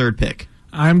second and third pick?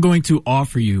 I'm going to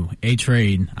offer you a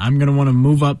trade. I'm going to want to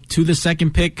move up to the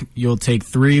second pick. You'll take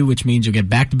 3, which means you'll get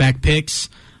back-to-back picks.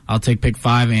 I'll take pick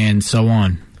 5 and so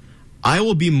on. I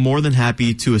will be more than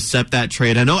happy to accept that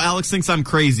trade. I know Alex thinks I'm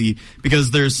crazy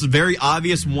because there's very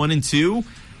obvious 1 and 2,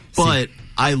 but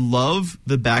I love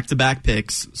the back-to-back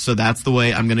picks, so that's the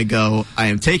way I'm going to go. I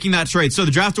am taking that trade. So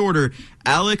the draft order,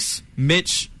 Alex,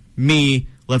 Mitch, me.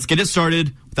 Let's get it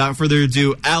started. Without further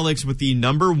ado, Alex, with the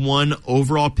number 1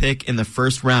 overall pick in the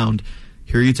first round,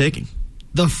 who are you taking?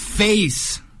 The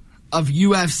face of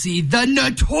UFC, the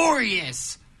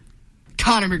notorious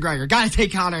Conor McGregor. Gotta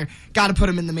take Conor. Gotta put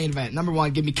him in the main event. Number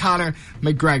 1, give me Conor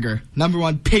McGregor. Number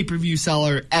 1 pay-per-view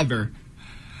seller ever.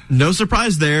 No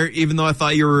surprise there, even though I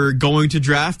thought you were going to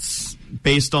drafts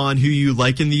based on who you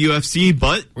like in the UFC,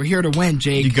 but we're here to win,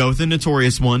 Jake. You go with the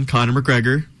notorious one, Conor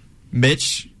McGregor.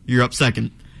 Mitch, you're up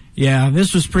second. Yeah,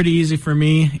 this was pretty easy for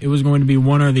me. It was going to be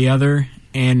one or the other,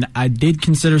 and I did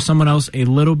consider someone else a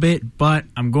little bit, but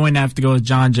I'm going to have to go with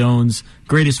Jon Jones,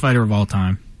 greatest fighter of all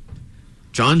time.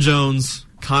 Jon Jones,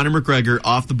 Conor McGregor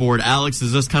off the board. Alex,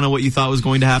 is this kind of what you thought was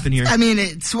going to happen here? I mean,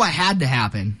 it's what had to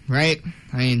happen, right?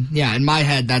 I mean, yeah, in my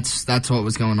head, that's what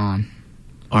was going on.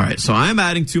 All right, so I'm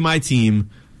adding to my team,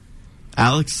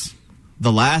 Alex,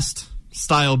 the last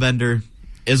style bender,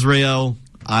 Israel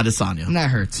Adesanya. And that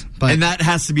hurts. And that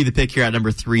has to be the pick here at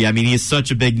number 3. I mean, he's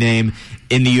such a big name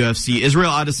in the UFC.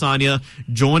 Israel Adesanya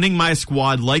joining my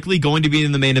squad, likely going to be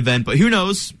in the main event, but who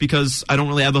knows, because I don't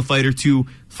really have a fighter to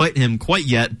fight him quite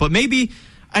yet. But maybe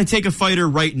I take a fighter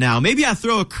right now. Maybe I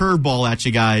throw a curveball at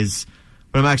you guys,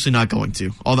 but I'm actually not going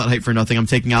to. All that hype for nothing. I'm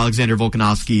taking Alexander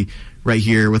Volkanovski right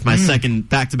here with my second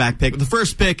back-to-back pick. With the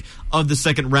first pick of the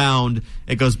second round,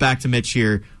 it goes back to Mitch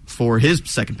here for his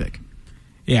second pick.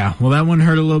 Yeah, well, that one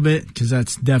hurt a little bit because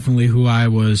that's definitely who I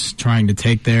was trying to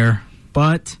take there.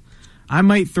 But I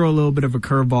might throw a little bit of a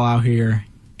curveball out here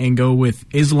and go with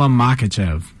Islam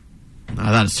Makhachev.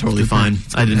 That is totally fine.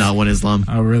 I did not want Islam.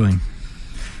 Oh, really?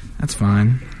 That's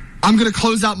fine. I'm going to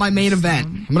close out my main event.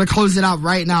 I'm going to close it out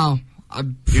right now.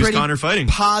 I'm pretty Conor fighting?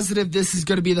 Positive this is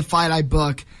going to be the fight I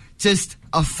book. Just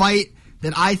a fight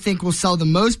that I think will sell the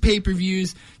most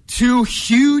pay-per-views. 2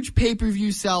 huge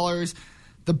pay-per-view sellers.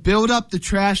 The build-up, the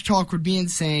trash talk would be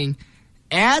insane.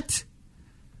 At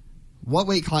what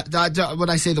weight class? Would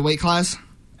I say the weight class?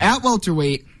 At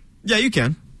welterweight. Yeah, you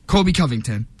can. Colby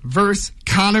Covington versus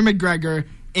Conor McGregor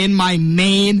in my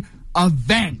main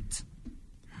event.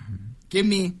 Give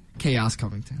me Chaos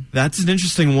Covington. That's an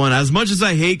interesting one. As much as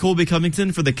I hate Colby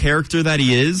Covington for the character that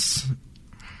he is,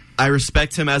 I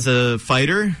respect him as a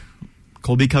fighter.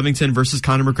 Colby Covington versus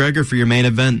Conor McGregor for your main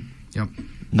event. Yep.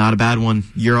 Not a bad one.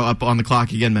 You're up on the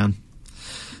clock again, man.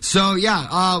 So, yeah,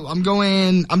 I'm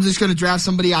just going to draft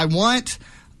somebody I want.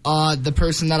 The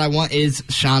person that I want is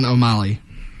Sean O'Malley.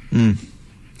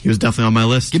 He was definitely on my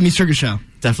list. Give me Sugar Show.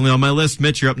 Definitely on my list.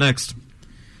 Mitch, you're up next.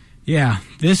 Yeah,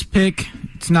 this pick,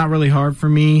 it's not really hard for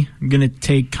me. I'm going to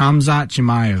take Khamzat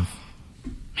Chimaev.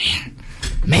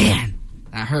 Man,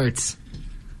 that hurts.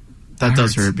 That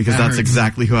does hurt because that's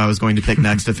exactly who I was going to pick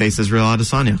next to face Israel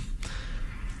Adesanya.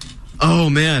 Oh,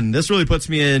 man, this really puts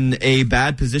me in a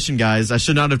bad position, guys. I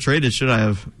should not have traded, should I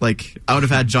have? I would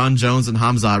have had John Jones and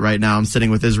Khamzat right now. I'm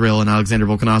sitting with Israel and Alexander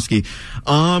Volkanovski.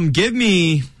 Give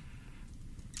me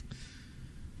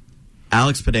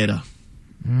Alex Pereira.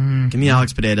 Give me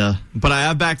Alex Pereira. But I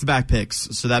have back-to-back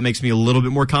picks, so that makes me a little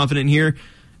bit more confident here.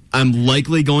 I'm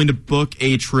likely going to book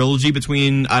a trilogy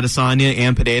between Adesanya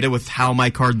and Pereira with how my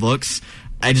card looks.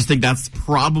 I just think that's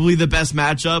probably the best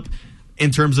matchup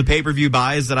in terms of pay-per-view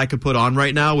buys that I could put on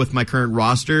right now with my current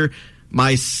roster.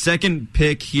 My second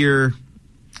pick here,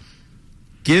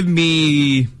 give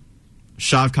me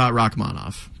Shavkat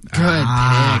Rakhmonov.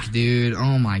 Good pick, dude.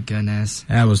 Oh my goodness.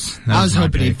 I was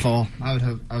hoping he'd fall.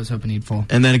 I was hoping he'd fall.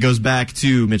 And then it goes back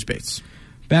to Mitch Bates.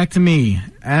 Back to me.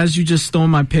 As you just stole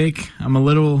my pick, I'm a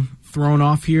little thrown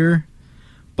off here,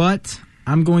 but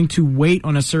I'm going to wait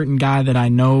on a certain guy that I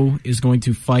know is going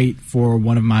to fight for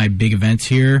one of my big events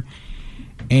here,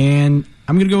 and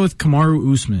I'm going to go with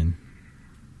Kamaru Usman.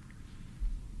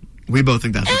 We both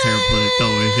think that's a terrible pick,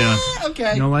 don't we? Yeah.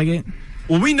 Okay. You don't like it?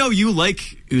 Well, we know you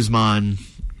like Usman.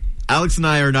 Alex and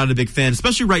I are not a big fan,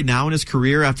 especially right now in his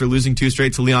career after losing 2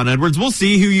 straight to Leon Edwards. We'll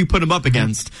see who you put him up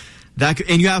against.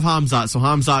 And you have Khamzat, so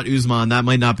Khamzat, Usman, that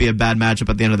might not be a bad matchup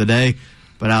at the end of the day.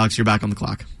 But Alex, you're back on the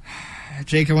clock.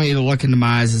 Jake, I want you to look into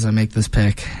my eyes as I make this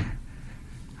pick.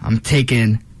 I'm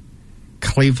taking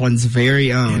Cleveland's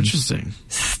very own. Interesting.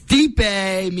 Stipe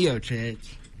Miocic.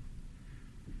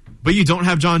 But you don't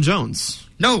have John Jones.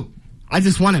 No, I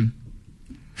just want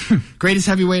him. Greatest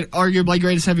heavyweight, arguably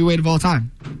greatest heavyweight of all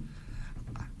time.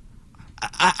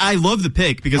 I love the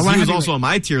pick because he was also on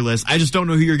my tier list. I just don't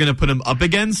know who you're going to put him up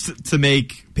against to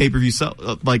make pay-per-view sell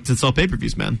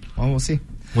pay-per-views, man. Well, we'll see.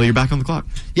 Well, you're back on the clock.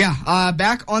 Yeah,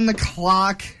 back on the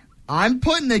clock. I'm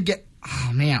putting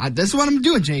oh man, this is what I'm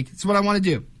doing, Jake. This is what I want to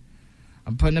do.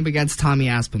 I'm putting him against Tommy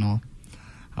Aspinall.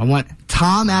 I want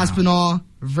Tom Aspinall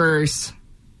versus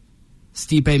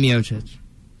Stipe Miocic.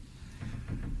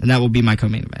 And that will be my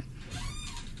co-main event.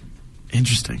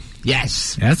 Interesting.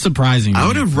 Yes. That's surprising. I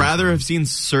would have rather have seen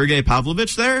Sergey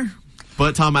Pavlovich there,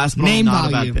 but Tom Aspinall, not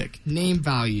a bad pick. Name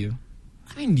value.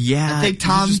 I mean, yeah. I think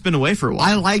Tom's just been away for a while.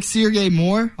 I like Sergey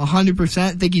more, 100%.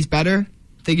 I think he's better.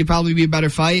 I think it'd probably be a better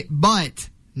fight. But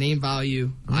name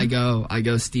value, I go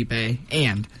Stipe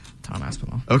and Tom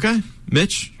Aspinall. Okay.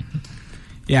 Mitch?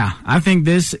 Yeah, I think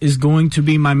this is going to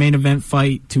be my main event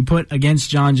fight to put against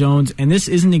John Jones. And this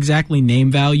isn't exactly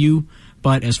name value,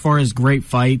 but as far as great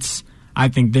fights, I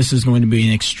think this is going to be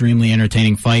an extremely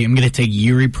entertaining fight. I'm going to take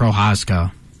Yuri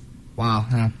Prochazka. Wow.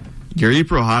 Yeah. Yuri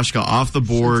Prochazka off the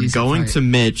board, going to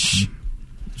Mitch,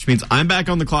 which means I'm back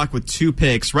on the clock with 2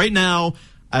 picks. Right now,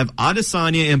 I have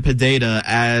Adesanya and Pereira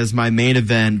as my main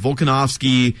event.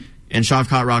 Volkanovski and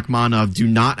Shavkat Rakhmonov do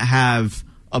not have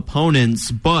opponents,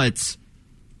 but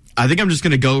I think I'm just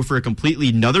going to go for a completely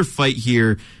another fight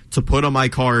here to put on my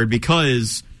card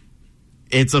because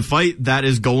it's a fight that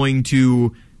is going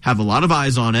to have a lot of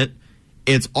eyes on it.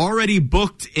 It's already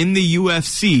booked in the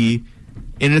UFC,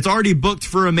 and it's already booked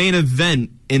for a main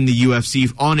event in the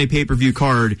UFC on a pay-per-view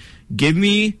card. Give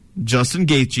me Justin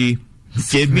Gaethje.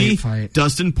 Give me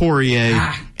Dustin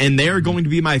Poirier. And they are going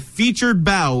to be my featured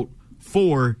bout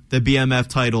for the BMF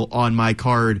title on my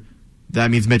card. That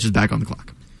means Mitch is back on the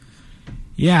clock.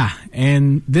 Yeah,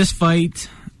 and this fight,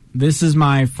 this is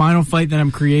my final fight that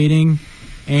I'm creating,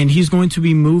 and he's going to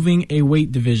be moving a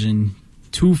weight division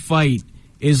to fight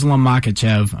Islam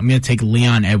Makhachev. I'm going to take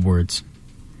Leon Edwards.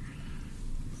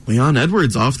 Leon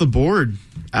Edwards off the board.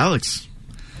 Alex.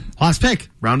 Last pick.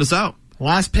 Round us out.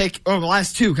 Last pick. Oh,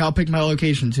 last 2. I'll pick my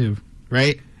location too,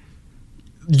 right?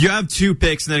 You have 2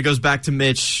 picks, and then it goes back to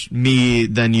Mitch, me,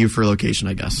 then you for location,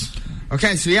 I guess.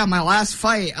 Okay, so yeah, my last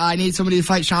fight, I need somebody to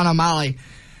fight Sean O'Malley.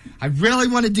 I really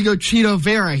wanted to go Chito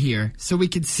Vera here so we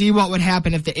could see what would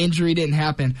happen if the injury didn't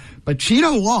happen. But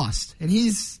Chito lost, and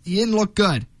he didn't look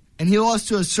good. And he lost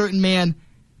to a certain man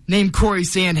named Corey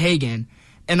Sandhagen.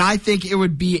 And I think it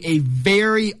would be a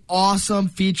very awesome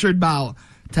featured bout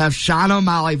to have Sean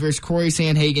O'Malley versus Corey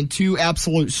Sandhagen, 2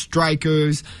 absolute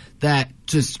strikers that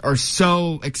just are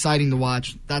so exciting to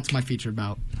watch. That's my featured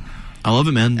bout. I love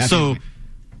it, man. So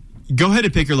Go ahead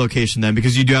and pick your location then,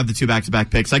 because you do have the 2 back-to-back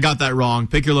picks. I got that wrong.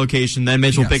 Pick your location, then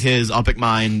Mitch will pick his, I'll pick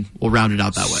mine. We'll round it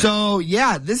out that way. So,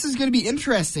 yeah, this is going to be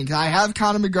interesting, because I have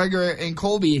Conor McGregor and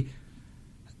Colby.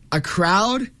 A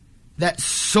crowd that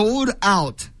sold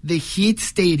out the Heat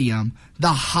Stadium, the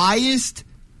highest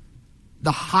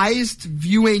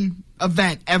viewing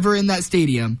event ever in that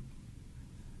stadium.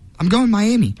 I'm going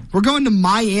Miami. We're going to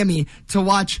Miami to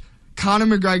watch Conor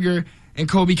McGregor and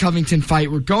Colby Covington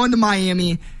fight. We're going to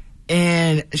Miami,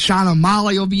 and Sean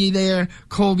O'Malley will be there.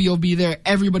 Colby will be there.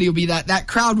 Everybody will be there. That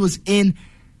crowd was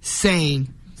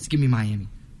insane. Just give me Miami.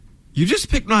 You just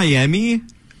picked Miami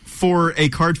for a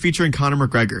card featuring Conor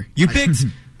McGregor. You picked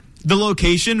the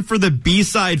location for the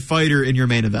B-side fighter in your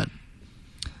main event.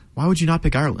 Why would you not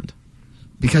pick Ireland?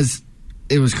 Because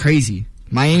it was crazy.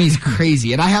 Miami's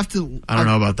crazy. And I have to... I don't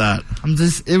know about that.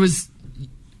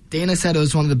 Dana said it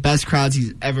was one of the best crowds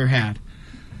he's ever had.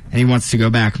 And he wants to go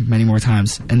back many more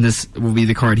times. And this will be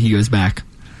the card he goes back.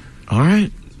 All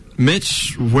right.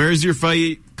 Mitch, where's your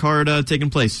fight card taking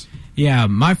place? Yeah,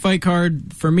 my fight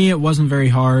card, for me, it wasn't very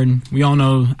hard. We all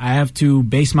know I have to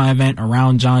base my event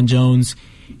around Jon Jones.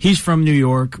 He's from New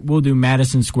York. We'll do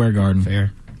Madison Square Garden.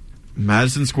 Fair.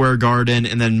 Madison Square Garden.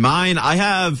 And then mine,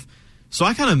 so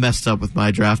I kind of messed up with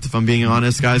my draft, if I'm being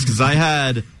honest, guys, because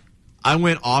I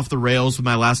went off the rails with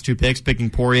my last 2 picks, picking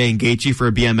Poirier and Gaethje for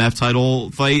a BMF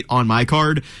title fight on my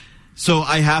card. So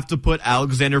I have to put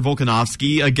Alexander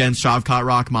Volkanovski against Shavkat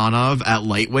Rakhmonov at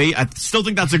lightweight. I still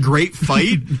think that's a great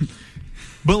fight,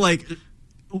 but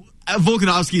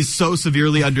Volkanovski is so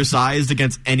severely undersized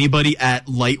against anybody at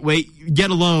lightweight, get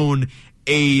alone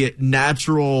a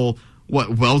natural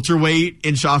welterweight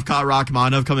in Shavkat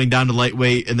Rakhmonov coming down to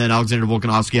lightweight, and then Alexander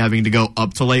Volkanovski having to go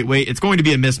up to lightweight. It's going to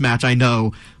be a mismatch, I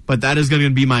know, but that is going to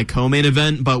be my co-main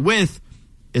event. But with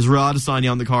Israel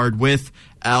Adesanya on the card, with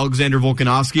Alexander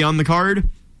Volkanovski on the card,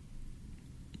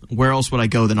 where else would I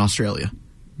go than Australia?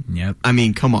 Yep. I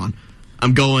mean, come on.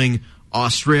 I'm going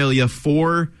Australia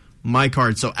for my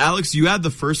card. So, Alex, you had the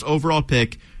first overall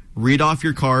pick. Read off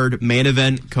your card, main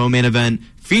event, co-main event,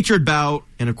 featured bout,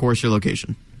 and, of course, your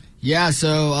location. Yeah,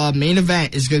 so main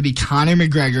event is going to be Conor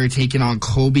McGregor taking on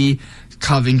Colby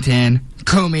Covington.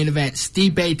 Co-main event,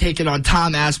 Stipe taking on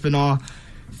Tom Aspinall.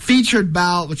 Featured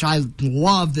bout, which I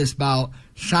love this bout,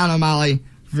 Sean O'Malley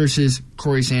versus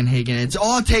Corey Sandhagen. It's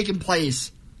all taking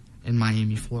place in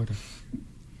Miami, Florida.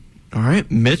 All right,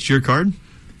 Mitch, your card?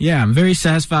 Yeah, I'm very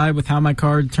satisfied with how my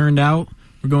card turned out.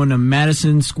 We're going to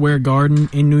Madison Square Garden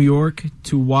in New York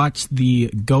to watch the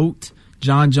GOAT,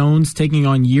 Jon Jones, taking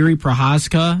on Yuri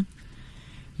Prochazka.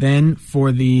 Then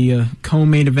for the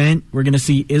co-main event, we're going to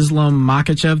see Islam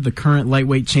Makhachev, the current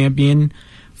lightweight champion,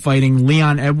 fighting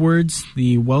Leon Edwards,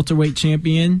 the welterweight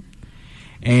champion.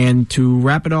 And to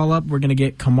wrap it all up, we're going to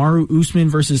get Kamaru Usman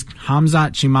versus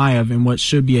Khamzat Chimaev in what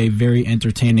should be a very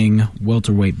entertaining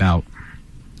welterweight bout.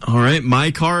 All right,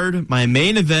 my card, my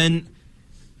main event,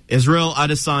 Israel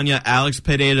Adesanya, Alex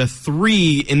Pereira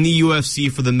 3 in the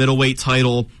UFC for the middleweight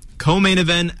title. Co-main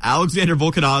event, Alexander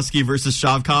Volkanovski versus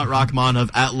Shavkat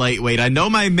Rakhmonov at lightweight. I know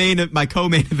my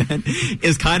co-main event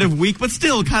is kind of weak, but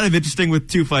still kind of interesting with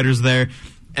 2 fighters there.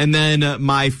 And then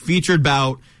my featured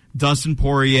bout, Dustin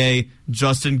Poirier,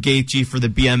 Justin Gaethje for the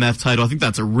BMF title. I think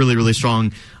that's a really, really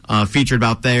strong featured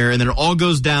bout there. And then it all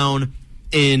goes down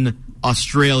in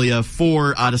Australia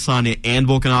for Adesanya and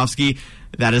Volkanovski.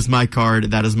 That is my card.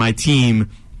 That is my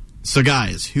team. So,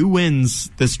 guys, who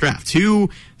wins this draft? Who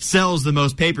sells the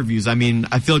most pay-per-views? I mean,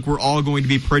 I feel like we're all going to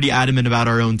be pretty adamant about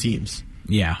our own teams.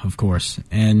 Yeah, of course.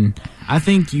 And I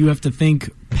think you have to think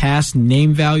past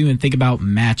name value and think about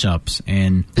matchups.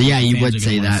 And yeah, you would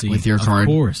say that with your card.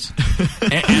 Of course.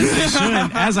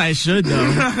 As I should, though.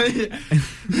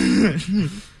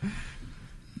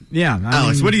 Yeah.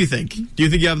 Alex, what do you think? Do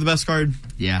you think you have the best card?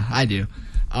 Yeah, I do.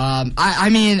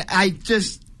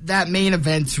 That main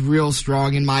event's real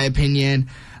strong in my opinion.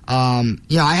 I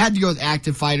had to go with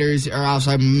active fighters, or else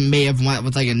I may have went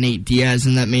with like a Nate Diaz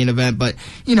in that main event. But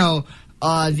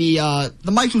the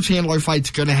Michael Chandler fight's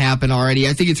going to happen already.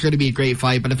 I think it's going to be a great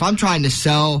fight. But if I'm trying to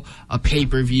sell a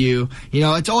pay-per-view,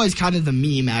 it's always kind of the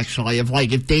meme actually of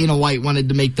like if Dana White wanted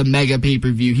to make the mega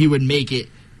pay-per-view, he would make it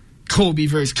Colby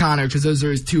versus Conor because those are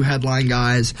his 2 headline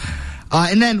guys.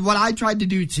 And then what I tried to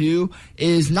do, too,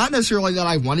 is not necessarily that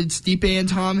I wanted Stipe and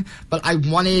Tom, but I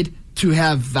wanted to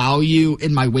have value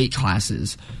in my weight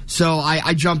classes. So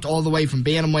I jumped all the way from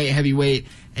bantamweight, heavyweight,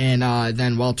 and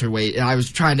then welterweight. And I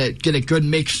was trying to get a good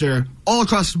mixture all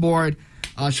across the board.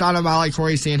 Sean O'Malley,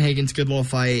 Corey Sandhagen's good little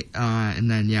fight.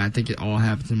 And then, I think it all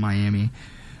happens in Miami.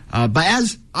 But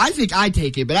as I think I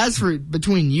take it, but as for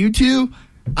between you two,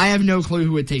 I have no clue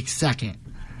who would take second.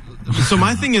 So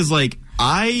my thing is, like,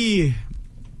 I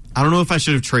don't know if I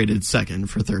should have traded second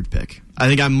for third pick. I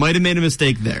think I might have made a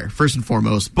mistake there, first and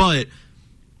foremost. But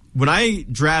when I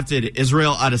drafted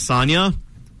Israel Adesanya,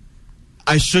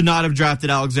 I should not have drafted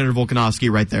Alexander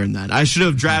Volkanovski right there and then. I should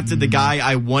have drafted the guy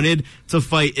I wanted to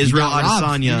fight Israel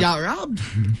Adesanya. You got robbed.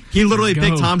 He literally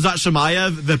picked Khamzat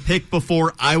Chimaev, the pick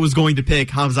before I was going to pick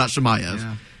Khamzat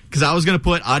Chimaev. Because I was going to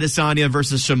put Adesanya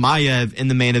versus Chimaev in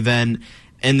the main event,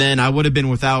 and then I would have been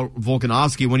without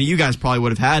Volkanovski. One of you guys probably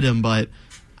would have had him, but,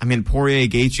 I mean,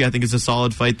 Poirier-Gaethje, I think, is a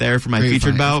solid fight there for my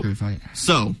featured bout.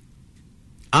 So,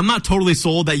 I'm not totally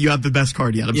sold that you have the best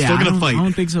card yet. I'm still going to fight. I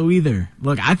don't think so either.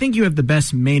 Look, I think you have the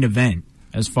best main event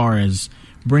as far as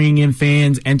bringing in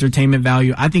fans, entertainment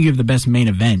value. I think you have the best main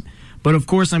event. But, of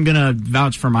course, I'm going to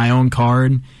vouch for my own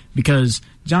card because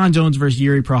John Jones versus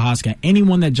Yuri Prochazka,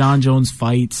 anyone that John Jones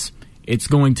fights, it's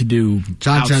going to do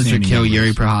John Jones would kill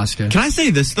Yuri Prochazka. Can I say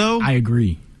this, though? I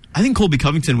agree. I think Colby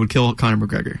Covington would kill Conor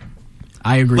McGregor.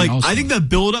 I agree. Like, also. I think the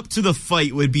build-up to the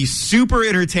fight would be super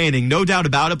entertaining, no doubt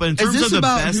about it. But in terms is this of the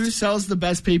about best, who sells the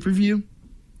best pay-per-view?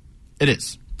 It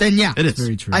is. Then yeah, it is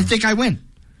very true. I think I win.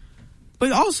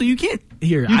 But also, you can't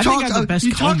hear. You I talk, think I have the best.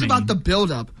 You talk about the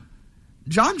build-up.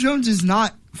 John Jones is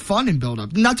not fun in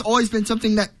build-up, and that's always been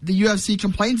something that the UFC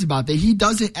complains about. That he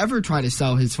doesn't ever try to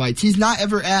sell his fights. He's not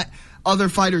ever at other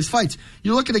fighters' fights.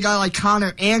 You look at a guy like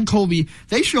Conor and Colby;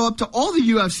 they show up to all the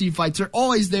UFC fights. They're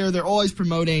always there. They're always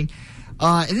promoting.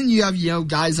 And then you have,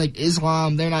 guys like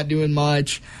Islam. They're not doing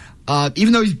much,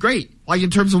 even though he's great. Like,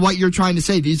 in terms of what you're trying to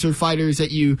say, these are fighters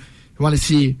that you want to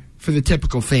see for the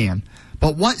typical fan.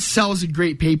 But what sells a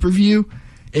great pay-per-view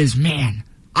is, man,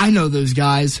 I know those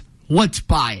guys. Let's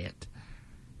buy it.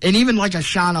 And even like a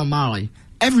Sean O'Malley.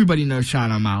 Everybody knows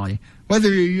Sean O'Malley,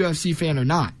 whether you're a UFC fan or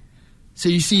not. So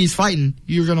you see he's fighting,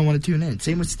 you're going to want to tune in.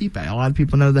 Same with Stipe. A lot of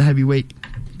people know the heavyweight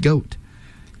GOAT.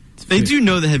 They do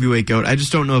know the heavyweight GOAT. I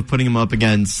just don't know if putting him up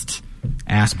against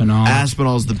Aspinall.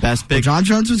 Aspinall's the best pick. Well, John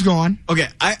Jones is gone. Okay,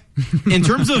 in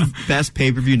terms of best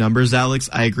pay-per-view numbers, Alex,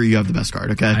 I agree you have the best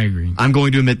card, okay? I agree. I'm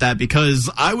going to admit that because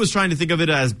I was trying to think of it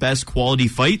as best quality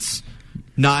fights,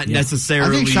 not necessarily...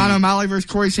 I think Sean O'Malley versus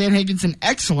Corey Sandhagen's an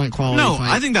excellent quality fight.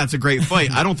 No, I think that's a great fight.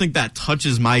 I don't think that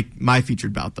touches my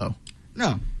featured bout, though.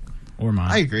 No. Or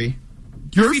mine. I agree.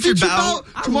 Your featured bout?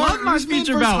 I love my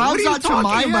featured bout. What are you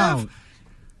talking about?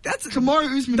 That's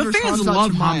Kamaru Usman. The fans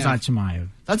love Khamzat Chimaev.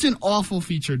 That's an awful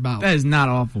featured bout. That is not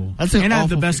awful. That's an and I have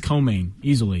awful the best co-main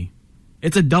easily.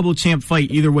 It's a double champ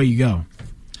fight either way you go.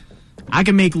 I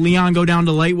can make Leon go down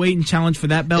to lightweight and challenge for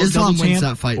that belt. Islam double wins champ,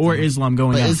 that fight, or though. Islam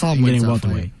going But out Islam and wins getting that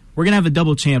welterweight. fight. We're gonna have a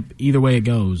double champ either way it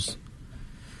goes.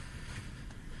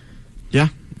 Yeah,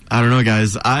 I don't know,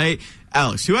 guys.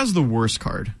 Alex, who has the worst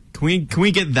card? Can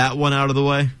we get that one out of the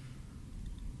way?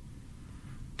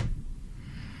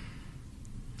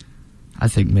 I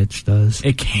think Mitch does.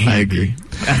 It can. I agree.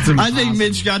 That's I think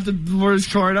Mitch got the worst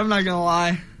card. I'm not gonna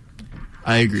lie.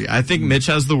 I agree. I think Mitch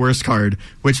has the worst card,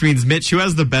 which means Mitch, who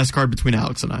has the best card between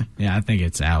Alex and I? Yeah, I think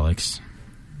it's Alex.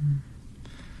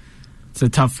 It's a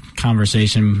tough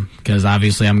conversation because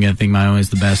obviously I'm going to think my own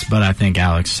is the best, but I think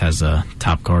Alex has a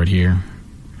top card here.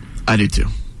 I do too.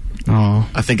 Oh,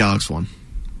 I think Alex won.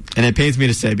 And it pains me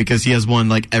to say because he has won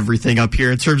like everything up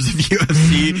here in terms of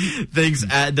UFC things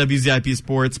at WZIP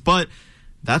Sports. But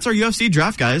that's our UFC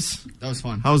draft, guys. that was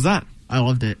fun. How was that? I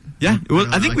loved it. Yeah,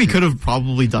 I think we liked could have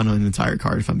probably done an entire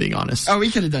card, if I'm being honest. Oh, we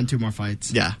could have done 2 more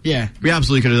fights. Yeah. Yeah. We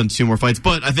absolutely could have done 2 more fights,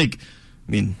 but I think,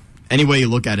 any way you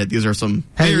look at it, these are some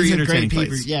very entertaining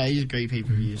fights. Yeah, these are great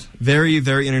pay-per-views. Very,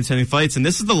 very entertaining fights, and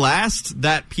this is the last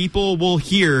that people will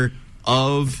hear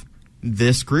of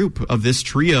this group, of this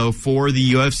trio for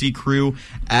the UFC crew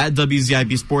at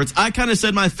WZIP Sports. I kind of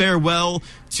said my farewell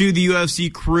to the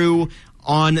UFC crew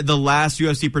on the last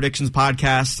UFC Predictions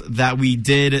podcast that we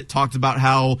did. Talked about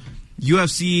how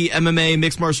UFC, MMA,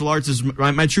 mixed martial arts is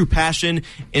my true passion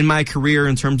in my career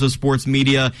in terms of sports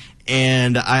media,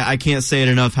 and I can't say it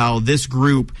enough how this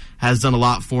group has done a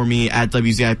lot for me at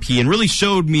WZIP and really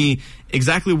showed me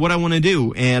exactly what I want to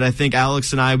do. And I think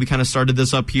Alex and I, we kind of started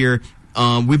this up here.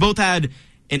 We both had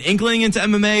an inkling into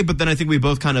MMA, but then I think we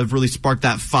both kind of really sparked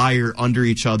that fire under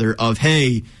each other of,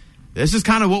 hey, this is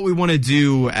kind of what we want to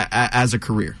do as a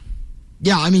career.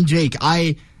 Yeah, I mean, Jake,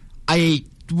 I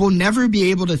will never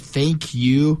be able to thank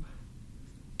you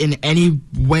in any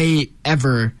way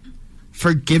ever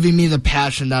for giving me the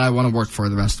passion that I want to work for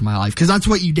the rest of my life. Because that's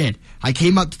what you did. I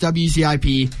came up to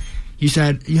WZIP. You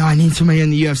said, I need somebody in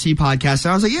the UFC podcast.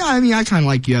 And I was like, yeah, I kind of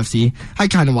like UFC. I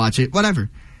kind of watch it, whatever.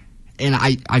 And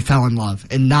I fell in love.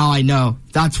 And now I know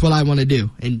that's what I want to do.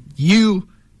 And you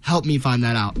helped me find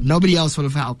that out. Nobody else would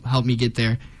have helped me get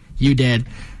there. You did.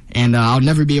 And I'll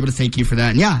never be able to thank you for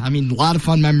that. And yeah, I mean, a lot of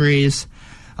fun memories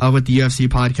with the UFC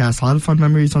podcast, a lot of fun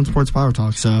memories on Sports Power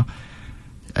Talk. So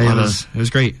it was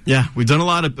great. Yeah, we've done a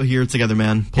lot of here together,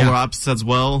 man. Polar opposites as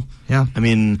well. Yeah. I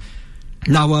mean,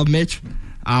 Mitch.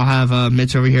 I'll have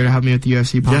Mitch over here to help me with the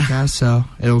UFC podcast, so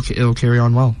it'll carry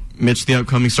on well. Mitch, the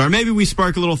upcoming star. Maybe we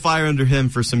spark a little fire under him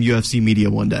for some UFC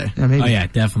media one day. Yeah, maybe. Oh, yeah,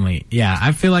 definitely. Yeah,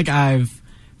 I feel like I've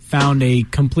found a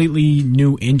completely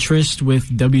new interest with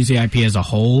WZIP as a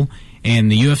whole.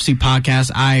 And the UFC podcast,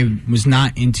 I was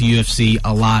not into UFC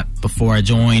a lot before I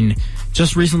joined.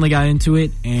 Just recently got into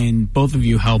it, and both of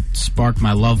you helped spark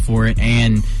my love for it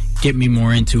and get me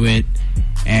more into it.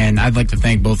 And I'd like to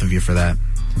thank both of you for that.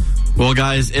 Well,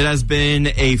 guys, it has been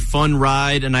a fun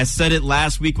ride, and I said it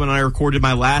last week when I recorded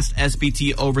my last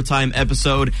SBT Overtime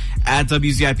episode at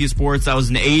WZIP Sports. That was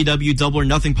an AEW Double or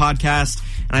Nothing podcast,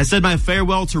 and I said my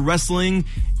farewell to wrestling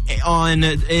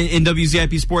in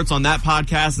WZIP Sports on that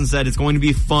podcast and said it's going to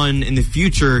be fun in the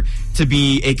future to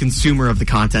be a consumer of the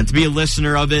content, to be a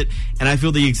listener of it, and I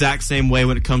feel the exact same way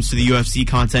when it comes to the UFC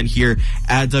content here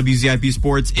at WZIP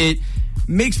Sports. It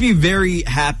makes me very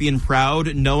happy and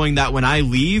proud knowing that when I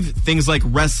leave, things like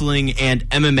wrestling and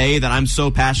MMA that I'm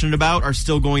so passionate about are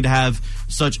still going to have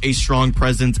such a strong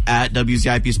presence at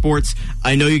WZIP Sports.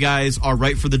 I know you guys are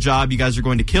right for the job. You guys are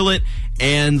going to kill it.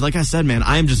 And like I said, man,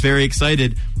 I am just very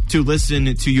excited to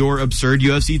listen to your absurd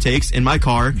UFC takes in my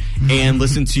car and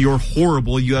listen to your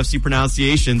horrible UFC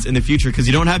pronunciations in the future, because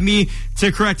you don't have me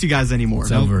to correct you guys anymore.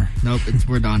 It's over. Nope,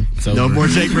 we're done. No more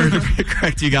Jake Murray to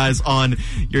correct you guys on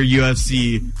your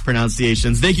UFC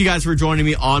pronunciations. Thank you guys for joining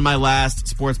me on my last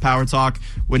Sports Power Talk.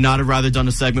 Would not have rather done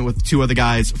a segment with two other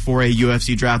guys for a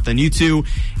UFC draft than you two.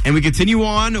 And we continue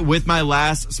on with my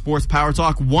last Sports Power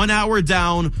Talk. 1 hour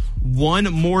down, one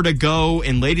more to go.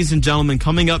 And ladies and gentlemen,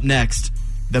 coming up next,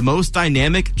 the most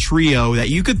dynamic trio that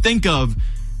you could think of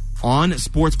on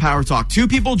Sports Power Talk. Two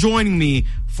people joining me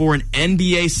for an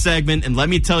NBA segment. And let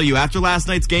me tell you, after last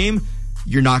night's game,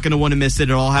 you're not going to want to miss it.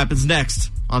 It all happens next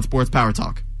on Sports Power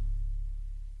Talk.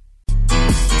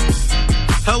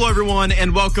 Hello, everyone,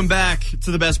 and welcome back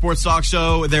to the best sports talk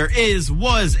show there is,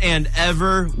 was, and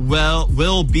ever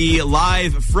will be,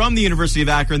 live from the University of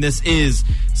Akron. This is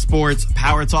Sports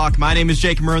Power Talk. My name is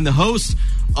Jake Murren, the host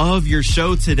of your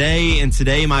show today, and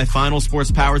today my final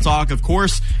Sports Power Talk. Of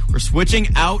course, we're switching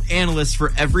out analysts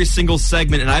for every single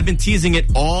segment, and I've been teasing it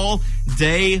all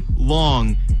day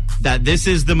long that this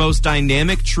is the most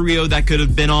dynamic trio that could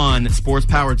have been on Sports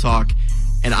Power Talk.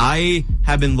 And I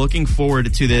have been looking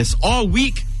forward to this all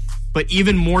week, but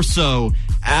even more so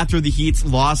after the Heat's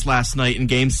loss last night in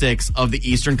Game 6 of the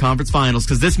Eastern Conference Finals,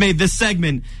 because this made this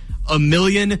segment a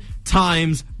million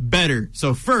times better.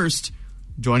 So first,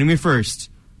 joining me first,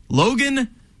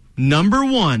 Logan number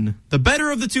one, the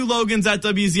better of the two Logans at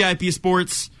WZIP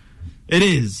Sports. It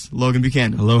is Logan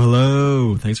Buchanan.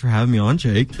 Hello. Thanks for having me on,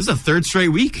 Jake. This is a third straight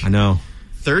week. I know.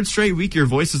 Third straight week your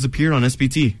voice has appeared on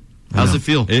SBT. How's it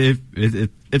feel?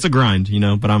 It's a grind,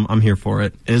 but I'm here for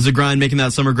it. It is a grind. Making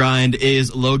that summer grind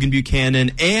is Logan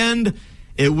Buchanan, and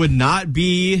it would not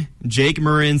be Jake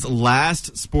Murren's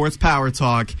last Sports Power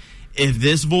Talk if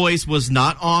this voice was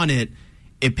not on it.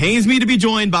 It pains me to be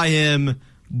joined by him,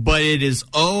 but it is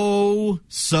oh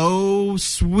so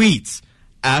sweet.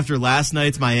 After last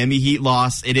night's Miami Heat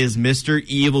loss, it is Mr.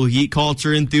 Evil Heat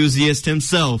culture enthusiast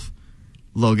himself,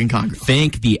 Logan Congreve.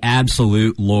 Thank the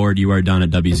absolute Lord you are done at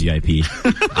WZIP.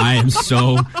 I am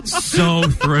so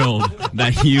thrilled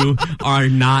that you are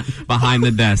not behind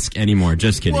the desk anymore.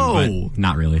 Just kidding, but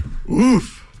not really.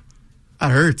 Oof. That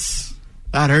hurts.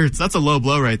 That's a low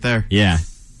blow right there. Yeah.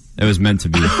 It was meant to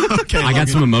be. Okay, I got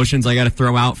some emotions I got to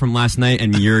throw out from last night,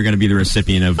 and you're going to be the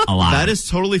recipient of a lot. That is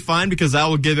totally fine, because I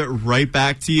will give it right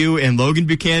back to you. And Logan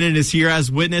Buchanan is here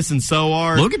as witness, and so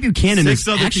are Logan Buchanan is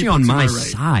actually on my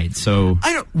side. So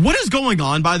I don't. What is going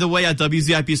on, by the way, at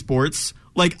WZIP Sports?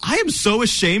 Like, I am so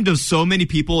ashamed of so many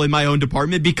people in my own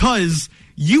department, because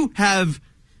you have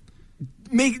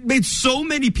made so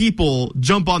many people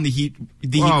jump on the Heat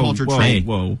culture train.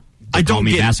 Whoa. I don't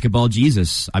get basketball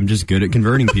Jesus. I'm just good at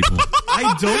converting people.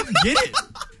 I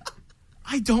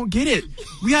don't get it.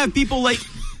 We have people like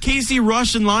Casey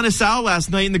Rush and Lana Sal last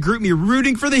night in the group me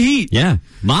rooting for the Heat. Yeah.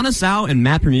 Lana Sal and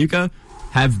Matt Permuka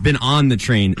have been on the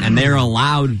train, and they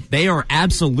are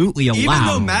absolutely allowed. Even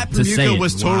though Matt Permuka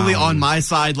was totally on my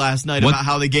side last night about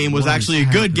how the game was actually a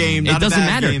good game, not a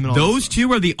bad game. It doesn't matter. Those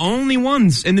two are the only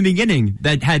ones in the beginning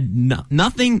that had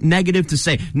nothing negative to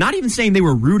say. Not even saying they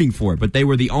were rooting for it, but they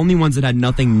were the only ones that had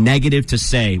nothing negative to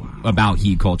say about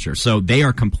Heat culture. So they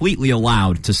are completely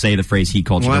allowed to say the phrase Heat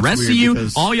culture. The rest of you,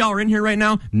 all y'all are in here right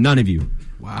now, none of you.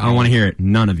 Wow. I don't want to hear it.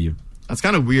 None of you. That's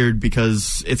kind of weird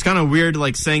because it's kind of weird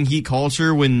like saying Heat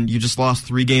culture when you just lost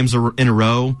 3 games in a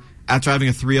row after having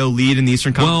a 3-0 lead in the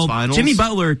Eastern Conference Finals. Jimmy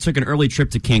Butler took an early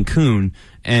trip to Cancun,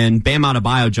 and Bam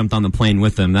Adebayo jumped on the plane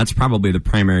with him. That's probably the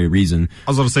primary reason.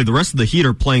 I was going to say, the rest of the Heat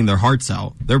are playing their hearts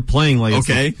out. They're playing like it's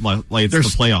the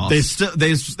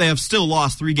playoffs. They have still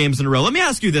lost 3 games in a row. Let me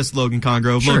ask you this, Logan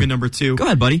Congrove, Logan number 2. Go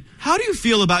ahead, buddy. How do you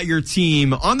feel about your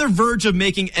team on the verge of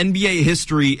making NBA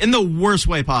history in the worst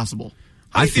way possible?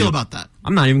 How do you feel about that?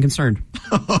 I'm not even concerned.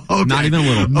 Okay. Not even a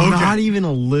little. Okay. Not even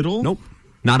a little? Nope.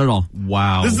 Not at all.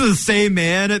 Wow. This is the same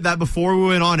man that before we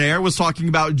went on air was talking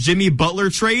about Jimmy Butler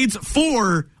trades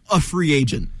for a free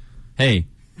agent. Hey,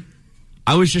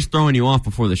 I was just throwing you off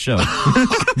before the show.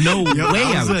 No way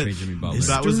I would trade Jimmy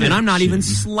Butler. And I'm not even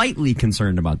slightly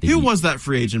concerned about the Who Heat. was that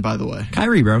free agent, by the way?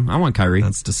 Kyrie, bro. I want Kyrie.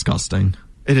 That's disgusting.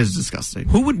 It is disgusting.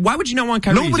 Why would you not want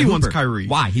Kyrie? Nobody wants Kyrie.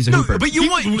 Why? He's a hooper. But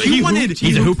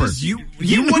He's a hooper.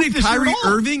 You wanted Kyrie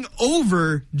Irving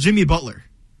over Jimmy Butler.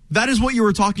 That is what you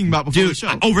were talking about before the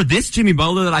show. Over this Jimmy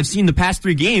Butler that I've seen the past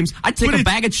 3 games, I'd take a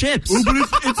bag of chips. But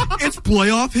it's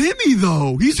playoff Himmy,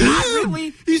 though. He's not him.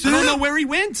 really. He's I don't him. know where he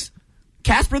went.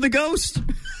 Casper the Ghost.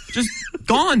 Just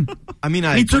gone. I mean,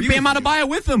 he took Bam Adebayo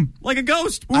with him like a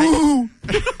ghost. Ooh.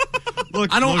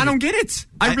 Look, I don't get it.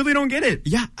 I really don't get it.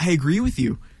 Yeah, I agree with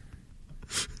you.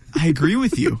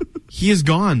 He is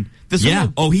gone.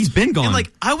 He's been gone. And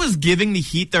like, I was giving the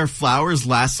Heat their flowers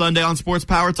last Sunday on Sports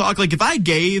Power Talk. Like, if I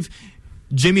gave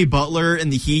Jimmy Butler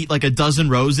and the Heat like a dozen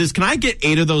roses, can I get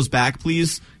 8 of those back,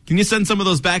 please? Can you send some of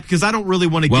those back? Because I don't really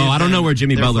want to give I don't know where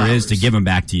Jimmy Butler is to give them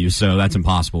back to you, so that's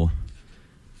impossible.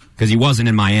 Because he wasn't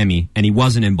in Miami, and he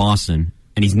wasn't in Boston,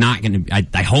 and he's not going to...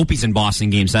 I hope he's in Boston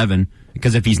Game 7,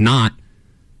 because if he's not,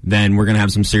 then we're going to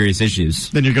have some serious issues.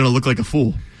 Then you're going to look like a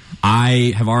fool.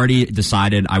 I have already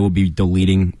decided I will be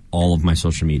deleting all of my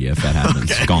social media if that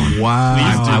happens. Okay. Gone. Wow.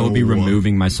 I will be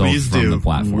removing myself from the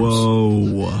platforms.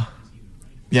 Whoa.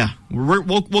 Yeah,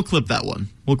 we'll clip that one.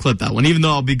 We'll clip that one. Even though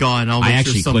I'll be gone, I'll make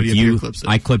sure somebody up here clips it.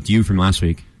 I clipped you from last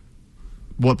week.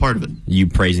 What part of it? You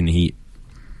praising the Heat.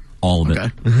 All of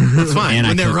it. That's fine.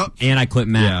 And I clipped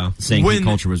Matt saying Heat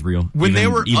culture was real.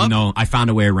 Even though I found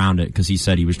a way around it because he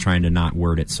said he was trying to not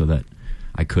word it so that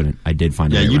I couldn't. I did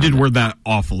find a way around it. Yeah, you did word that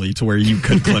awfully to where you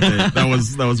could clip it. That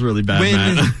was really bad,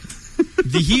 Matt.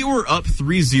 The Heat were up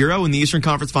 3-0 in the Eastern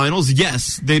Conference Finals.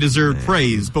 Yes, they deserve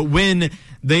praise. But when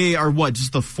they are,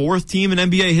 just the 4th team in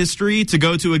NBA history to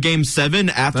go to a Game 7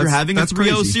 after having a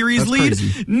 3-0 series lead?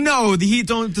 Crazy. No, the Heat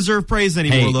don't deserve praise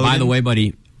anymore, Logan. By the way,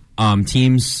 buddy,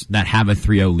 teams that have a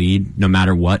 3-0 lead, no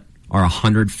matter what, are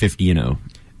 150-0.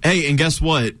 Hey, and guess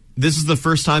what? This is the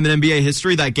first time in NBA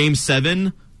history that Game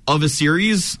 7 of a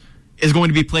series is going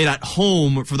to be played at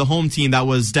home for the home team that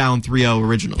was down 3-0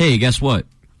 originally. Hey, guess what?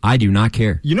 I do not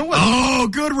care. You know what? Oh,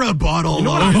 good rebuttal. You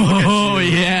know what?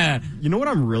 Yeah. You know what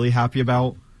I'm really happy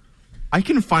about? I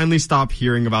can finally stop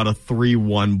hearing about a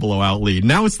 3-1 blowout lead.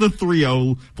 Now it's the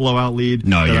 3-0 blowout lead.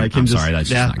 No, I'm sorry. That's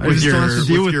just not good. With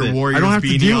your Warriors, I don't have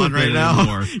to deal with it right now.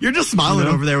 Anymore. You're just smiling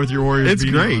over there with your Warriors. It's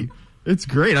great. It's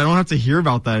great. I don't have to hear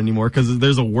about that anymore because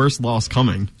there's a worse loss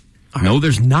coming. No,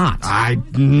 there's not.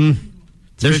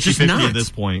 There's just not at this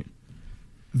point.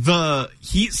 The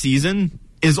Heat season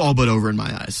is all but over in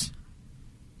my eyes.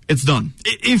 It's done.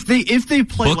 If they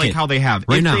play book like it. how they have,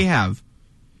 right if now. they have.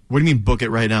 What do you mean book it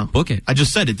right now? Book it. I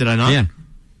just said it, did I not? Yeah.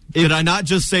 Did I not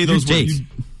just say those words?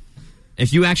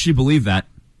 If you actually believe that,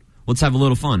 let's have a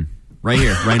little fun. Right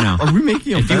here, right now. Are we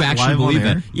making a If bet you actually live on believe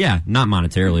air? that. Yeah, not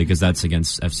monetarily, because that's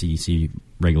against FCC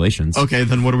regulations. Okay,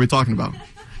 then what are we talking about?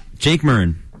 Jake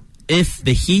Murren, if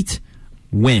the Heat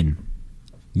win,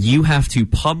 you have to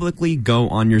publicly go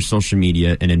on your social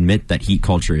media and admit that Heat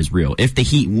culture is real. If the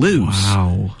Heat lose,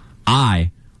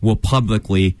 I will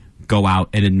publicly go out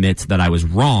and admit that I was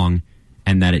wrong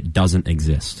and that it doesn't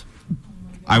exist.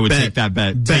 I would take that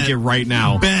bet. Take it right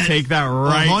now. Take that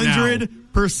right now.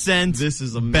 100%. This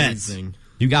is amazing.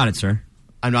 You got it, sir.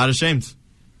 I'm not ashamed.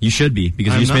 You should be,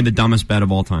 because you just made the dumbest bet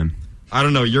of all time. I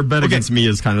don't know. Your bet against me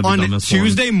is kind of the dumbest one. On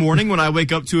Tuesday morning when I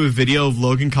wake up to a video of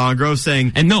Logan Congrove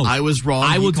saying, and no, I was wrong.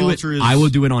 I will do it. I will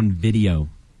do it on video.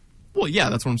 Well, yeah,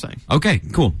 that's what I'm saying. Okay,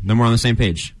 cool. Then we're on the same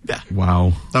page. Yeah.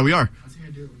 Wow. That we are.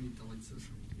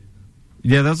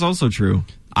 Yeah, that's also true.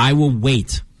 I will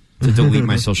wait to delete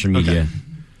my social media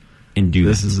and do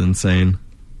this. Is insane.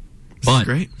 But this is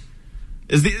great.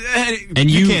 Is the and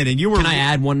can I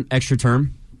add one extra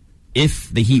term? If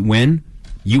the Heat win,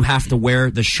 you have to wear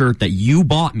the shirt that you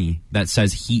bought me that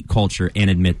says Heat culture and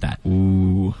admit that.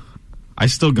 Ooh. I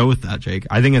still go with that, Jake.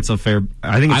 I think it's fair.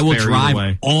 I will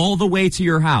drive all the way to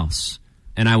your house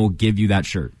and I will give you that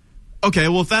shirt. Okay,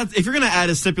 well, if you're going to add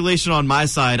a stipulation on my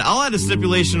side, I'll add a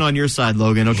stipulation on your side,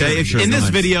 Logan, okay? Sure, in this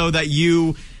video that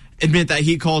you admit that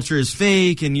heat culture is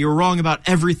fake and you're wrong about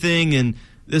everything and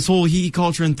this whole heat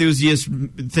culture enthusiast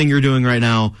thing you're doing right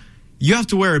now, you have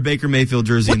to wear a Baker Mayfield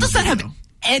jersey. What does that have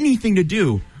anything to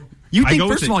do? You think,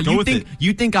 first of all,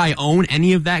 you think I own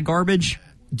any of that garbage?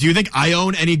 Do you think I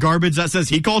own any garbage that says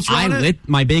heat culture on it? I lit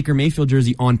my Baker Mayfield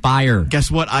jersey on fire.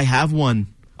 Guess what? I have one.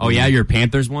 Oh, yeah? Your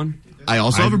Panthers one? I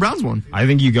also have a Browns one. I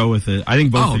think you go with it. I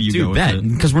think both of you go with it.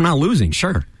 Because we're not losing.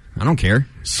 Sure. I don't care.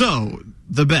 So,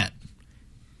 the bet.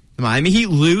 The Miami Heat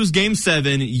lose Game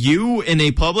 7. You, in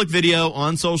a public video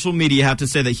on social media, have to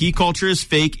say that heat culture is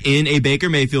fake in a Baker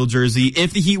Mayfield jersey.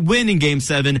 If the Heat win in Game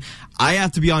 7, I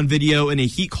have to be on video in a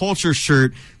heat culture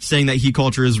shirt saying that heat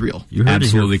culture is real. You heard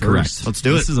absolutely it here correct. First. Let's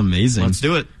do it. This is amazing. Let's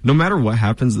do it. No matter what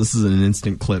happens, this is an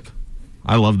instant clip.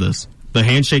 I love this. The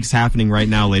handshake's happening right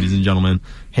now, ladies and gentlemen.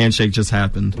 Handshake just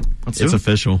happened. It's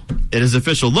official. It is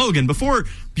official. Logan, Logan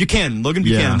Buchanan,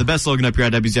 the best Logan up here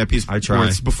at WZIP Sports. I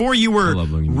try. Before you were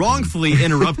wrongfully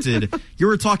interrupted, you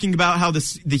were talking about how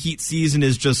the Heat season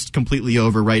is just completely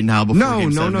over right now. No. You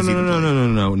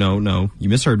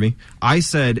misheard me. I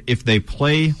said if they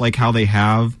play like how they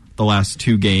have the last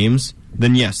 2 games,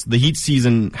 then yes, the Heat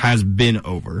season has been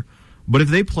over. But if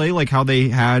they play like how they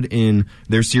had in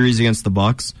their series against the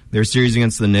Bucks, their series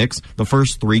against the Knicks, the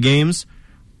first 3 games,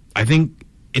 I think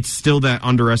it's still that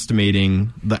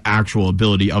underestimating the actual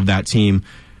ability of that team.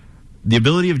 The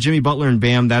ability of Jimmy Butler and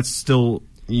Bam, that's still,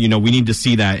 we need to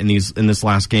see that in this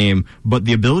last game. But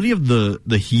the ability of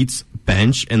the Heat's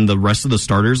bench and the rest of the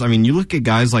starters, I mean, you look at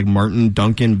guys like Martin,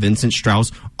 Duncan, Vincent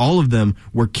Strauss, all of them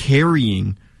were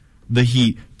carrying the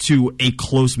Heat to a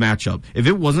close matchup. If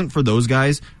it wasn't for those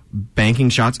guys banking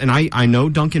shots, and I know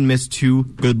Duncan missed 2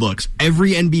 good looks.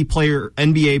 Every NBA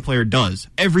player does.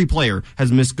 Every player has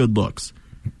missed good looks.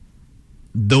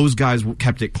 Those guys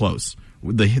kept it close.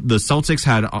 The Celtics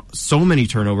had so many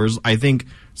turnovers. I think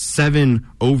 7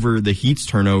 over the Heat's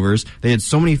turnovers. They had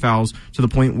so many fouls to the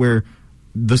point where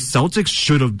the Celtics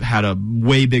should have had a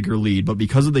way bigger lead, but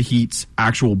because of the Heat's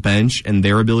actual bench and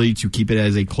their ability to keep it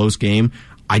as a close game,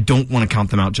 I don't want to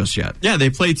count them out just yet. Yeah, they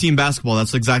play team basketball.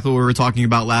 That's exactly what we were talking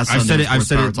about last Sunday. I've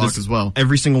said it as well.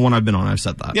 Every single one I've been on, I've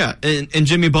said that. Yeah, and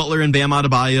Jimmy Butler and Bam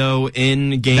Adebayo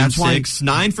in Game 6,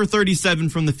 9 for 37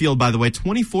 from the field, by the way,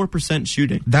 24%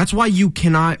 shooting. That's why you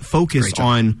cannot focus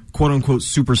on quote-unquote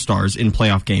superstars in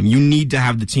playoff game. You need to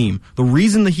have the team. The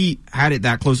reason the Heat had it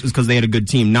that close is because they had a good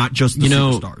team, not just the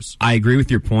superstars. I agree with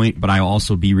your point, but I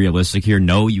also be realistic here.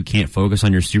 No, you can't focus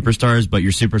on your superstars, but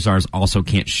your superstars also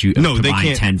can't shoot. No, they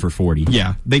can't. 10 for 40.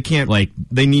 Yeah, they can't.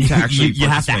 They need to actually. you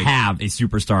have to have a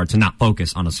superstar to not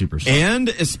focus on a superstar. And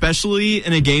especially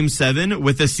in a Game 7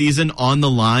 with the season on the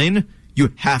line,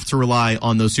 you have to rely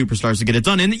on those superstars to get it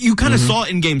done. And you kind of saw it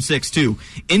in Game 6, too.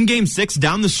 In Game 6,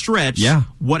 down the stretch,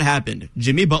 what happened?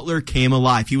 Jimmy Butler came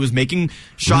alive. He was making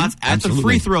shots at the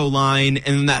free throw line,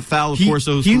 and then that foul, of course,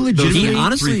 those three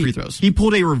free throws. He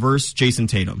pulled a reverse Jason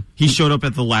Tatum. He showed up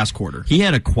at the last quarter. He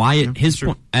had a quiet,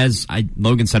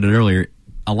 Logan said it earlier,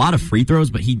 a lot of free throws,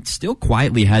 but he still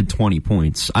quietly had 20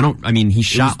 points. He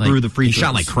shot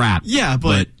like crap. Yeah,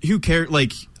 but who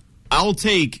cares? I'll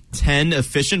take 10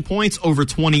 efficient points over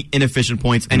 20 inefficient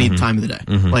points any time of the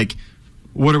day.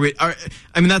 What are we?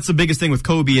 That's the biggest thing with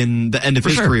Kobe in the end of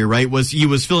his career, right? Was he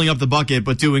was filling up the bucket,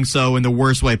 but doing so in the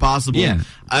worst way possible. Yeah.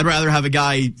 I'd rather have a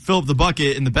guy fill up the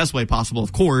bucket in the best way possible,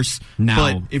 of course.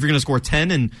 But if you're going to score 10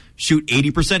 and shoot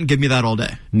 80%, give me that all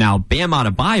day. Now, Bam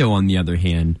Adebayo, on the other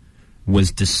hand,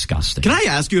 was disgusting. Can I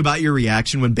ask you about your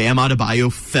reaction when Bam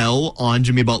Adebayo fell on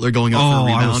Jimmy Butler going up for a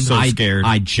rebound? I was so scared.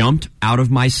 I jumped out of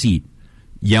my seat,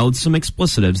 yelled some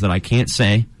explicitives that I can't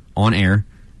say on air,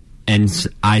 and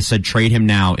I said, "Trade him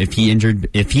now. If he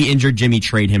injured Jimmy,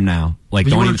 trade him now." Do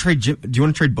you want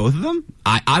to trade both of them?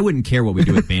 I wouldn't care what we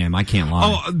do with Bam. I can't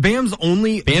lie.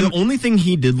 The only thing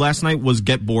he did last night was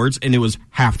get boards, and it was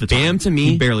half the time. Bam to me,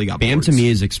 he barely got boards. Bam to me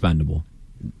is expendable.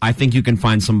 I think you can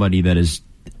find somebody that is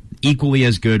equally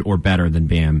as good or better than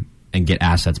Bam and get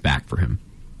assets back for him.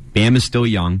 Bam is still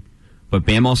young, but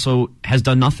Bam also has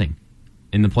done nothing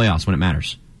in the playoffs when it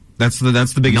matters. That's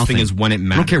the biggest thing is when it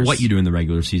matters. I don't care what you do in the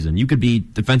regular season. You could be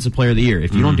Defensive Player of the Year.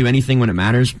 If you don't do anything when it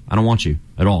matters, I don't want you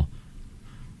at all.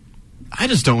 I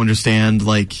just don't understand,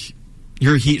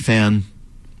 you're a Heat fan,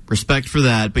 respect for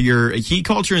that, but you're a Heat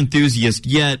culture enthusiast,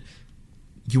 yet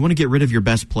you want to get rid of your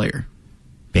best player.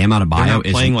 Bam Adebayo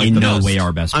is in no way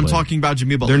our best player. I'm talking about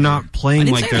Jimmy Butler. They're not playing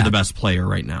like they're the best player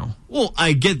right now. Well,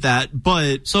 I get that,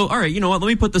 but... So, all right, you know what? Let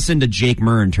me put this into Jake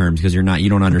Murren terms, because you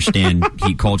don't understand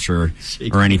Heat culture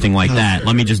or anything like that.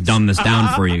 Let me just dumb this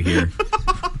down for you here.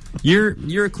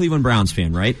 You're a Cleveland Browns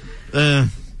fan, right?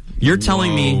 You're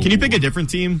telling me. Can you pick a different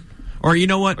team? Or you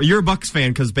know what? Or you're a Bucs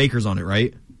fan because Baker's on it,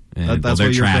 right? That's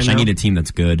they're trash. I need a team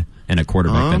that's good and a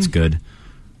quarterback that's good.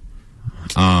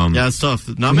 Yeah, it's tough.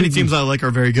 Not many teams I like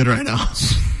are very good right now.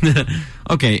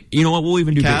 Okay, you know what? We'll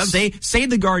even do Cavs? this. Say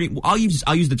the Guardian. I'll use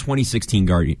the 2016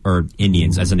 Guardian or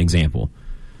Indians as an example.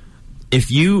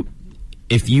 If you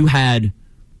had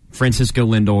Francisco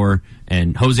Lindor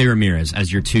and Jose Ramirez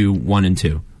as your 2, 1, and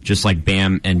 2, just like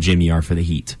Bam and Jimmy are for the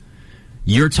Heat,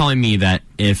 you're telling me that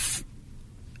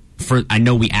I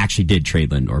know we actually did trade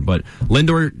Lindor, but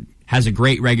Lindor has a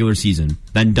great regular season,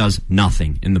 then does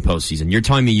nothing in the postseason. You're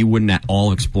telling me you wouldn't at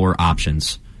all explore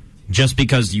options just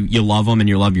because you love them and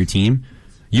you love your team?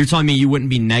 You're telling me you wouldn't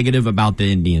be negative about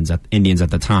the Indians at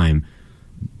the time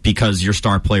because your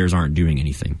star players aren't doing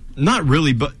anything? Not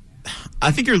really, but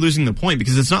I think you're losing the point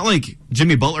because it's not like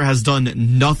Jimmy Butler has done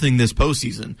nothing this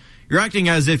postseason. You're acting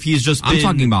as if he's just been... I'm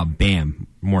talking about Bam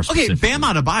more specifically. Okay, Bam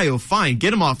Adebayo, fine.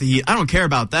 Get him off the Heat. I don't care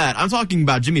about that. I'm talking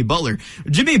about Jimmy Butler.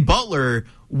 Jimmy Butler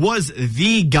was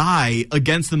the guy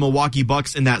against the Milwaukee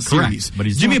Bucks in that series. But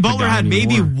he's Jimmy not the Butler guy had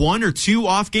maybe anymore. 1 or 2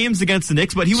 off games against the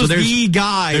Knicks, but he was the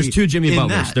guy. There's 2 Jimmy in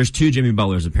Butlers. that. There's 2 Jimmy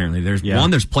Butlers, apparently. There's one,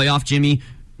 there's playoff Jimmy.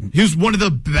 Who's one of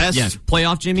the best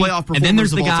playoff Jimmy. playoff performers and then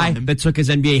there's the of all guy time. that took his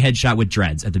NBA headshot with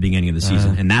dreads at the beginning of the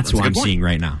season. And that's who a I'm good point. seeing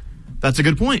right now. That's a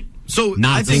good point. So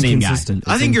Not the same guy.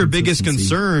 I think your biggest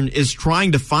concern is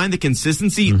trying to find the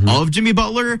consistency of Jimmy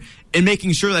Butler and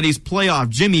making sure that he's playoff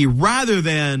Jimmy rather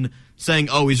than saying,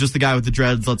 oh, he's just the guy with the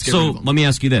dreads, let's get rid of him. Let me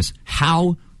ask you this.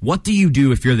 What do you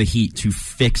do if you're the Heat to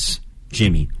fix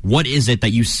Jimmy? What is it that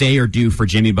you say or do for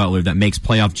Jimmy Butler that makes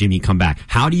playoff Jimmy come back?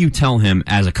 How do you tell him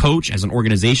as a coach, as an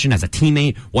organization, as a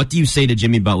teammate, what do you say to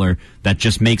Jimmy Butler that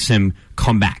just makes him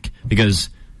come back? Because,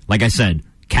 like I said,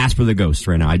 Casper the Ghost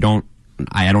right now. I don't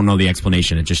know the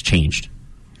explanation. It just changed.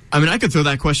 I mean, I could throw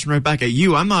that question right back at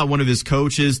you. I'm not one of his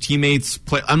coaches, teammates.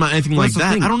 I'm not anything like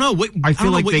that. I don't know. I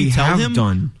feel like they have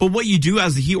done. But what you do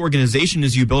as the Heat organization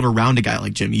is you build around a guy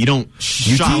like Jimmy. You don't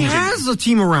shop He him. has a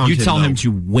team around You tell him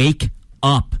to wake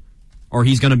up, or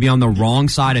he's going to be on the wrong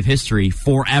side of history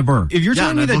forever. If you're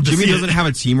telling me that Jimmy doesn't have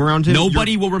a team around him,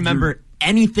 nobody will remember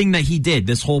anything that he did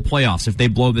this whole playoffs if they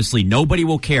blow this lead. Nobody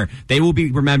will care. They will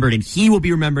be remembered, and he will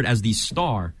be remembered as the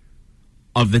star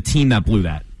of the team that blew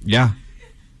that. Yeah.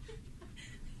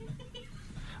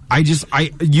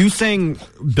 You saying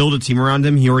build a team around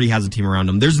him, he already has a team around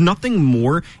him. There's nothing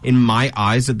more in my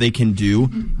eyes that they can do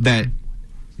that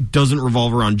doesn't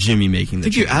revolve around Jimmy making the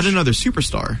change. You add another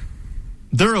superstar.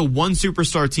 They're a 1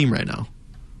 superstar team right now.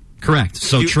 Correct.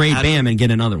 So trade Bam and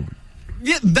get another one.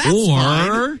 Yeah, that's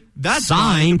fine. That's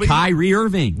sign fine, Kyrie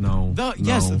Irving.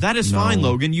 Yes, that is fine,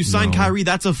 Logan. You sign Kyrie.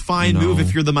 That's a fine move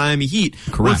if you're the Miami Heat.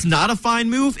 Correct. What's not a fine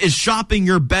move is shopping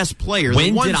your best player.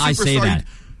 When did I say that?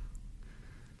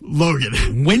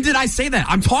 Logan. When did I say that?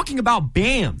 I'm talking about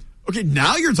Bam. Okay,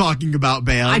 now you're talking about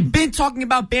Bam. I've been talking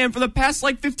about Bam for the past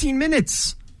 15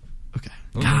 minutes. Okay.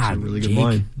 God, really good Jake.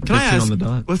 line. Can I ask? On the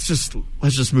dot. Let's just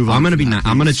move on. I'm gonna from be. that,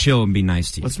 I'm gonna please. chill and be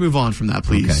nice to you. Let's move on from that,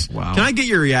 please. Okay. Wow. Can I get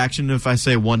your reaction if I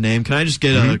say one name? Can I just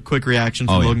get a quick reaction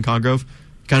from Logan Congrove?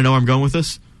 Kind of know where I'm going with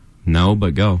this? No,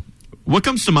 but go. What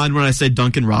comes to mind when I say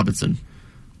Duncan Robinson?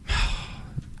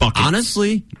 Buckets.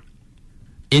 Honestly,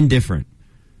 indifferent.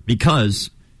 Because,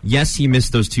 yes, he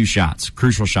missed those 2 shots,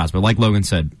 crucial shots. But like Logan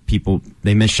said,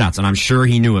 they miss shots. And I'm sure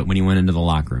he knew it when he went into the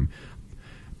locker room.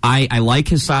 I like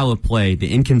his style of play.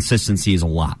 The inconsistency is a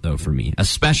lot, though, for me.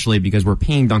 Especially because we're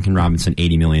paying Duncan Robinson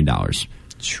 $80 million.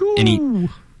 And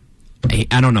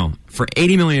I don't know. For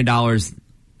 $80 million,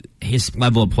 his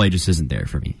level of play just isn't there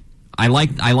for me. I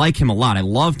like him a lot. I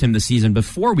loved him the season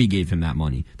before we gave him that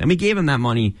money. Then we gave him that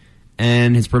money,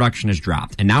 and his production has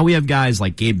dropped. And now we have guys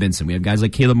like Gabe Vincent. We have guys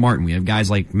like Caleb Martin. We have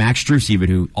guys like Max Strus, even,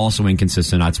 who also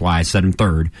inconsistent. That's why I said him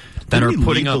third. That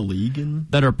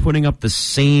are putting up the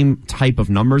same type of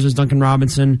numbers as Duncan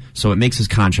Robinson. So it makes his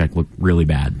contract look really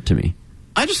bad to me.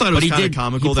 I just thought it was kind of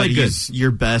comical that he's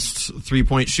your best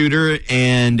 3-point shooter,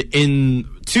 and in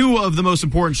 2 of the most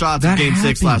important shots of Game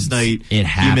 6 last night, he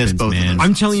missed both of them.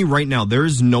 I'm telling you right now, there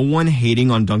is no one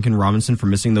hating on Duncan Robinson for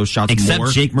missing those shots Except more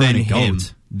Jake than Murray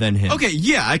him. Okay,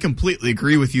 yeah, I completely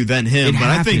agree with you than him, but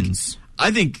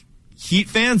I think Heat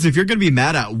fans, if you're going to be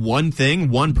mad at one thing,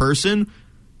 one person,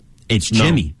 it's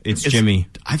Jimmy. It's Jimmy.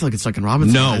 I feel like it's Duncan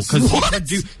Robinson. No,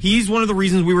 because he's one of the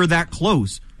reasons we were that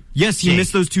close. Yes, he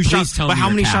missed those 2 shots, but how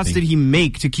many shots did he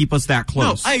make to keep us that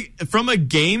close? No, from a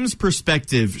game's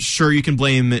perspective, sure, you can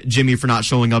blame Jimmy for not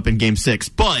showing up in Game 6,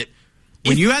 but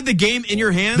When you had the game in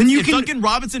your hands, if Duncan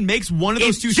Robinson makes one of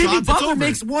those two Jimmy shots, Butler it's over.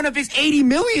 makes one of his 80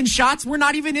 million shots, we're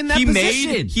not even in that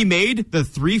position. He made the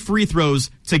 3 free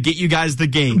throws to get you guys the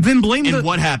game. Then blame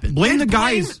what happened? Blame the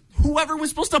guys. Whoever was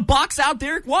supposed to box out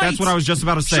Derek White. That's what I was just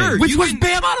about to say. Sure, which was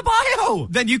Bam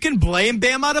Adebayo. Then you can blame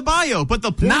Bam Adebayo. But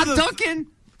the point not Duncan.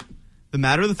 The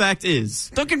matter of the fact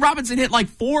is, Duncan Robinson hit like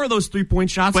 4 of those 3-point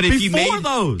shots but if he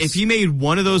made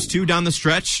one of those 2 down the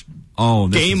stretch,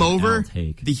 game over.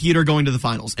 The Heat are going to the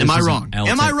finals. Am I wrong?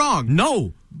 Am I wrong?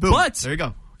 No. Boom. But there you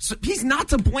go. So he's not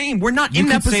to blame. We're not in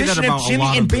that position if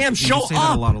Jimmy and Bam show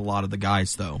up. A lot of the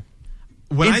guys, though.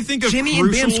 When if I think of Jimmy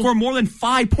and Bam score more than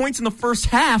 5 points in the first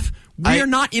half, we are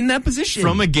not in that position.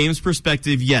 From a game's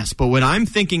perspective, yes. But when I'm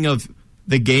thinking of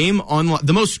the game on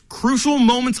the most crucial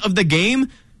moments of the game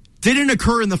didn't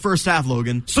occur in the first half,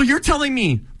 Logan. So you're telling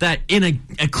me that in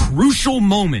a crucial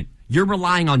moment, you're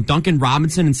relying on Duncan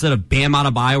Robinson instead of Bam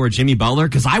Adebayo or Jimmy Butler?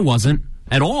 Because I wasn't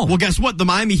at all. Well, guess what? The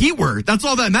Miami Heat were. That's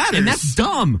all that matters. And that's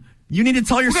dumb. You need to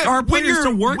tell your star players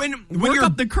to work you're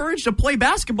up the courage to play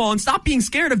basketball and stop being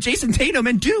scared of Jason Tatum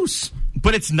and Deuce.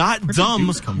 But it's not dumb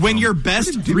when your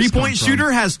best 3-point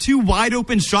shooter has 2 wide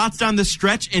open shots down the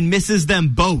stretch and misses them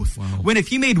both. Wow. When if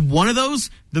he made one of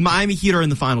those, the Miami Heat are in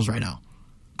the finals right now.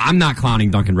 I'm not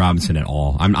clowning Duncan Robinson at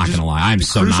all. I'm not going to lie. I'm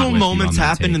so not with you on that Crucial moments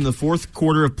happen in the fourth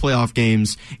quarter of playoff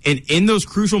games, and in those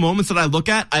crucial moments that I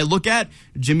look at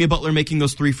Jimmy Butler making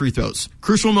those 3 free throws.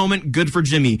 Crucial moment, good for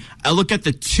Jimmy. I look at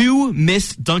the 2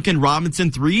 missed Duncan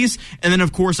Robinson threes, and then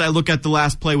of course I look at the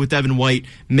last play with Devin White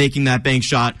making that bank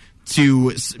shot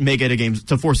to make it a game,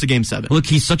 to force a game 7. Look,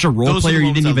 he's such a role player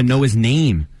you didn't even know his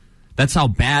name. That's how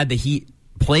bad the Heat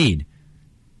played.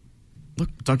 Look,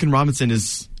 Duncan Robinson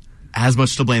is as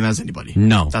much to blame as anybody.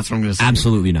 No. That's what I'm going to say.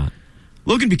 Absolutely not.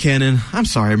 Logan Buchanan, I'm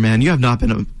sorry, man. You have not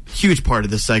been a huge part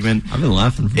of this segment. I've been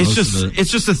laughing for most of it.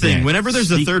 It's just a thing. Yeah. Whenever there's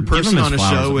a third person on a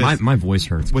show with my voice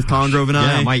hurts. With Colin Grove and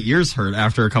I. Yeah, my ears hurt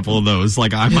after a couple of those.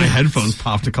 Like, my headphones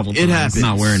popped a couple times. It happens.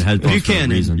 I'm not wearing headphones for a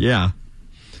reason. Yeah.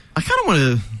 I kind of want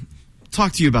to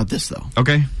talk to you about this, though.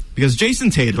 Okay. Because Jason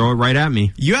Tatum. Throw it right at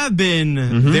me. You have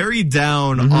been very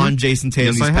down on Jason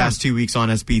Tatum these past 2 weeks on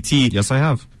SBT. Yes, I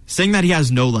have. Saying that he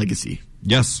has no legacy.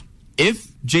 Yes. If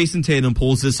Jason Tatum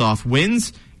pulls this off,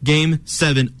 wins Game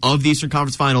 7 of the Eastern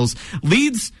Conference Finals,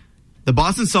 leads the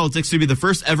Boston Celtics to be the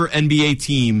first ever NBA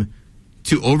team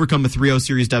to overcome a 3-0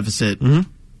 series deficit.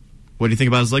 What do you think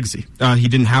about his legacy? He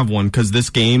didn't have one because this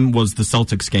game was the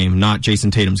Celtics game, not Jason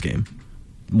Tatum's game.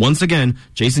 Once again,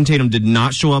 Jason Tatum did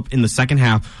not show up in the second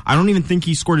half. I don't even think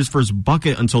he scored his first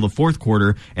bucket until the fourth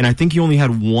quarter, and I think he only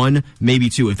had 1, maybe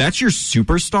 2. If that's your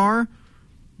superstar,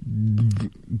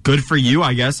 good for you,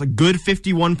 I guess. A good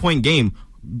 51-point game.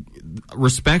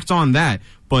 Respect on that.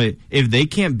 But if they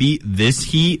can't beat this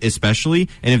Heat, especially,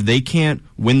 and if they can't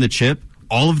win the chip,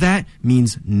 all of that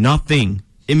means nothing.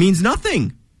 It means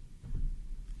nothing.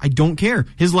 I don't care.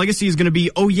 His legacy is going to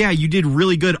be, oh yeah, you did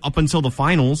really good up until the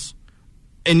finals.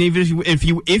 And even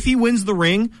if he wins the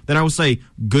ring, then I will say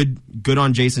good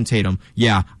on Jason Tatum.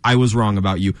 Yeah, I was wrong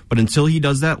about you. But until he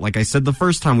does that, like I said the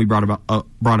first time we brought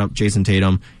up Jason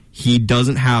Tatum, he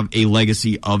doesn't have a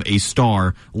legacy of a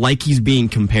star like he's being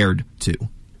compared to.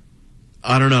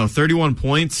 I don't know. 31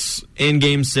 points in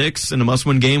Game 6 in a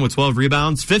must-win game with 12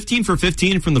 rebounds. 15 for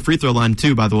 15 from the free throw line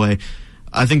too, by the way.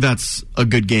 I think that's a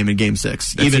good game in Game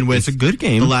 6, even with it's a good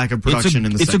game. The lack of production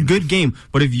in the second. It's a good game,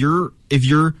 but if you're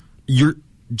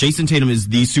Jason Tatum is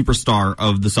the superstar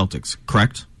of the Celtics,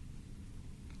 correct?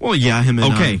 Well, yeah, him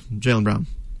and Jaylen Brown.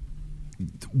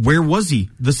 Where was he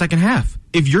the second half?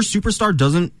 If your superstar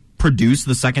doesn't produce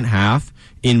the second half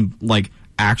in like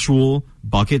actual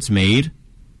buckets made,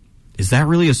 is that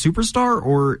really a superstar,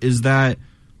 or is that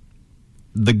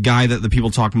the guy that the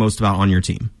people talk most about on your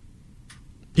team?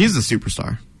 He's a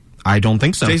superstar. I don't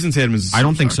think so. Jason Tatum is a superstar. I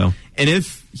don't think so. And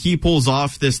if he pulls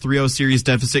off this 3-0 series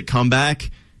deficit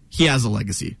comeback, he has a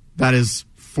legacy. That is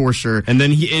for sure. And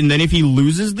then if he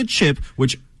loses the chip,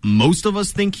 which most of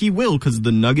us think he will because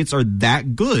the Nuggets are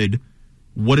that good,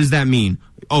 what does that mean?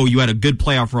 Oh, you had a good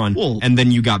playoff run, and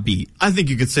then you got beat. I think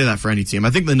you could say that for any team. I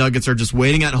think the Nuggets are just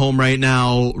waiting at home right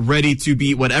now, ready to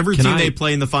beat whatever team they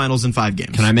play in the finals in 5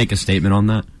 games. Can I make a statement on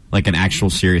that? Like an actual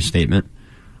serious statement?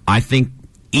 I think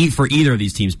for either of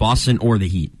these teams, Boston or the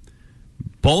Heat,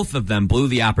 both of them blew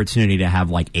the opportunity to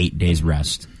have like 8 days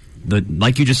rest.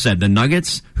 Like you just said, the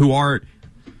Nuggets, who are...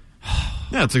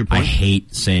 Yeah, that's a good point. I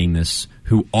hate saying this.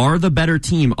 Who are the better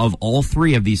team of all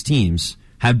 3 of these teams,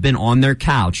 have been on their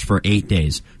couch for 8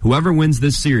 days. Whoever wins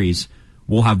this series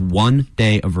will have 1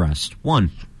 day of rest. 1.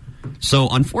 So,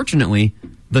 unfortunately,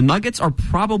 the Nuggets are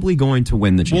probably going to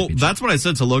win the championship. Well, that's what I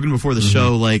said to Logan before the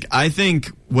show. Like, I think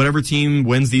whatever team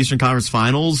wins the Eastern Conference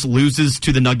Finals loses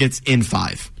to the Nuggets in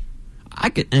 5. I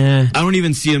don't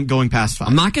even see them going past 5.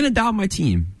 I'm not going to doubt my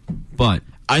team, but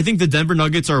I think the Denver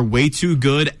Nuggets are way too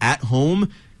good at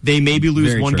home. They maybe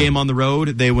lose one game on the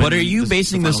road. They win. But are you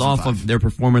basing this off of their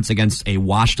performance against a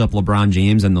washed-up LeBron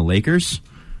James and the Lakers?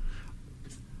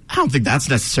 I don't think that's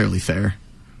necessarily fair.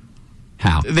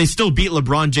 How? They still beat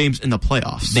LeBron James in the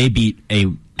playoffs. They beat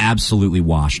a absolutely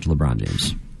washed LeBron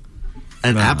James.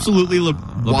 And absolutely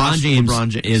LeBron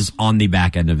James is on the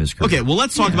back end of his career. Okay, well,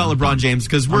 let's talk about LeBron James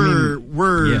because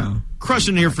we're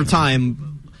crushing here for time.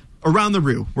 Around the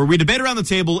Roo, where we debate around the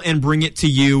table and bring it to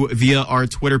you via our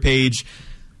Twitter page.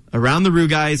 Around the Roo,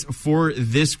 guys, for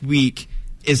this week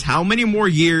is how many more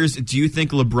years do you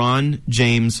think LeBron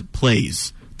James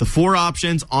plays? The 4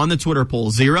 options on the Twitter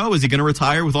poll. 0, is he going to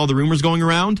retire with all the rumors going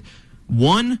around?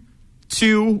 1,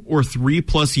 2, or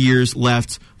 3+ years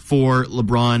left for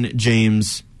LeBron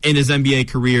James in his NBA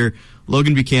career.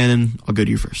 Logan Buchanan, I'll go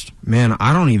to you first. Man,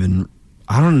 I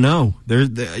don't know.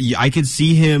 I could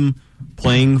see him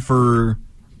playing for,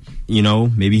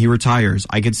 maybe he retires.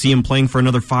 I could see him playing for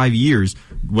another 5 years.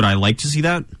 Would I like to see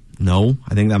that? No.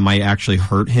 I think that might actually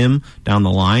hurt him down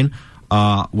the line.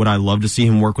 Would I love to see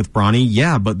him work with Bronny?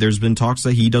 Yeah, but there's been talks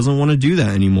that he doesn't want to do that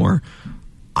anymore.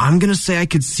 I'm going to say I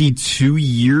could see 2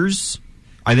 years.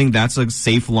 I think that's a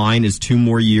safe line, is 2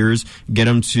 more years. Get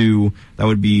him to, that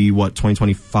would be,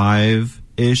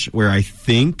 2025-ish, where I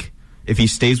think if he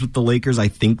stays with the Lakers, I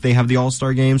think they have the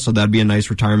All-Star game, so that'd be a nice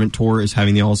retirement tour, is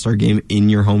having the All-Star game in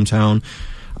your hometown.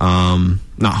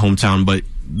 Not hometown, but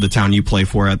the town you play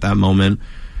for at that moment.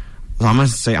 So I'm going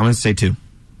to say 2.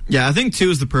 Yeah, I think 2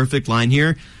 is the perfect line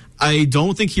here. I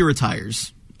don't think he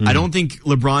retires. I don't think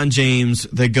LeBron James,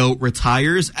 the GOAT,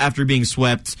 retires after being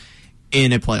swept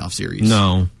in a playoff series.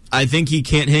 No. I think he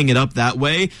can't hang it up that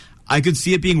way. I could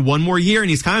see it being 1 more year, and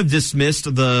he's kind of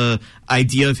dismissed the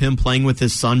idea of him playing with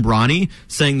his son, Bronny,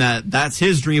 saying that that's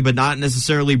his dream, but not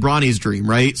necessarily Bronny's dream,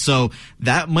 right? So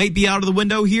that might be out of the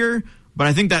window here, but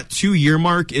I think that 2-year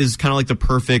mark is kind of like the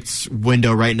perfect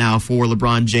window right now for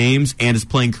LeBron James and his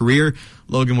playing career.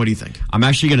 Logan, what do you think? I'm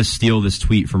actually going to steal this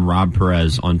tweet from Rob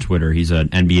Perez on Twitter. He's an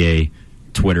NBA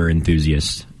Twitter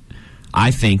enthusiast.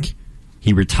 I think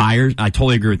he retires. I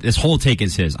totally agree with this. Whole take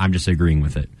is his. I'm just agreeing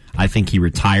with it. I think he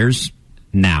retires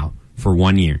now for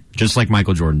 1 year, just like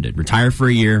Michael Jordan did. Retire for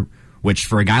a year, which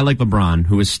for a guy like LeBron,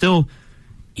 who is still,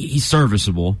 he's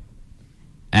serviceable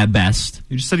at best.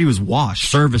 You just said he was washed.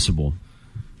 Serviceable.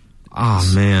 Oh,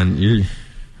 man.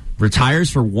 Retires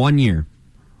for 1 year.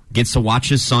 Gets to watch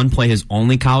his son play his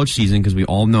only college season because we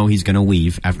all know he's going to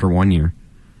leave after 1 year.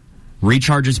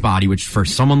 Recharge his body, which for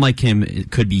someone like him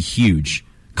it could be huge.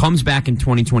 Comes back in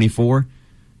 2024.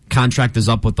 Contract is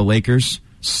up with the Lakers.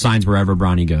 Signs wherever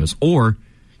Bronny goes. Or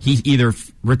he either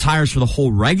retires for the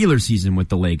whole regular season with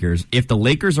the Lakers. If the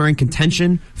Lakers are in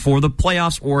contention for the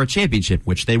playoffs or a championship,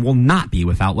 which they will not be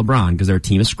without LeBron because they're a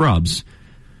team of scrubs,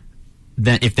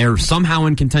 that if they're somehow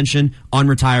in contention,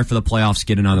 unretire for the playoffs,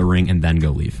 get another ring, and then go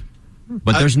leave.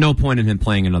 But there's no point in him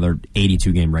playing another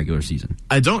 82-game regular season.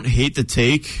 I don't hate the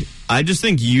take. I just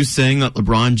think you saying that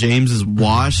LeBron James is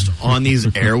washed on these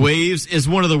airwaves is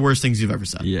one of the worst things you've ever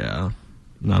said. Yeah.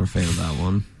 Not a fan of that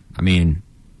one. I mean,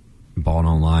 ball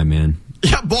don't lie, man.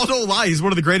 Yeah, ball don't lie. He's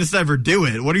one of the greatest to ever do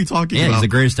it. What are you talking about? Yeah, he's the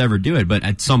greatest to ever do it, but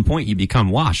at some point you become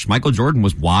washed. Michael Jordan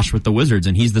was washed with the Wizards,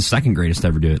 and he's the second greatest to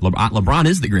ever do it. LeBron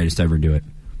is the greatest to ever do it.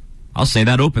 I'll say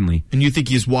that openly. And you think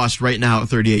he's washed right now at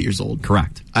 38 years old?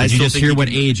 Correct. Did you just hear what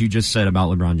age you just said about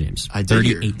LeBron James? I did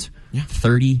 38. Yeah.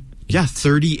 38. Yeah,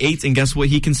 38, and guess what?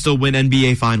 He can still win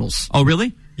NBA Finals. Oh,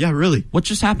 really? Yeah, really. What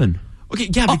just happened? Okay,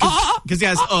 yeah, because he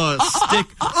has a stick.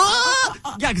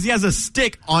 Yeah, because he has a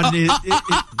stick on his...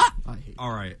 All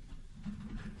right.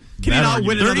 Can he not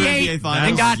win another NBA Finals?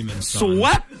 And got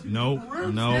swept? No.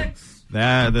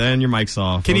 Then your mic's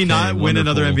off. Can he not win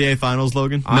another NBA Finals,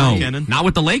 Logan? No, not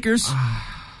with the Lakers.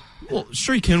 Well,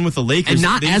 sure he can with the Lakers. And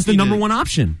not as the number one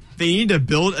option. They need to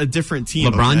build a different team.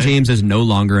 LeBron James is no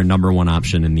longer a number one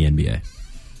option in the NBA.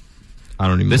 I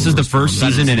don't even know. This is the first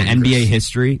season in NBA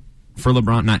history for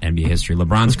LeBron, not NBA history,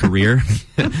 LeBron's career.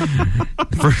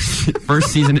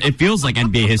 first season, it feels like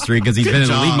NBA history because he's been in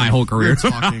the league my whole career.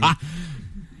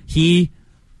 He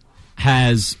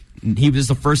was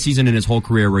the first season in his whole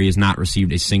career where he has not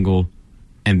received a single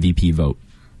MVP vote.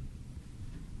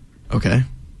 Okay.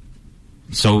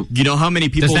 So you know how many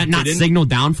people does that not signal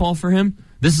downfall for him?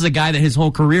 This is a guy that his whole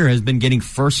career has been getting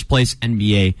first place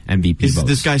NBA MVP votes. Is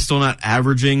this guy still not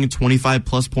averaging 25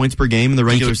 plus points per game in the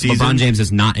regular season? LeBron James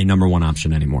is not a number one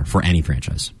option anymore for any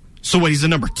franchise. So what? He's a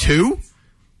number 2?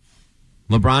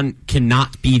 LeBron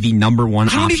cannot be the number one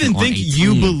option. I don't even on think a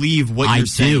you team. believe what you're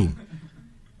saying.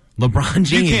 Do. LeBron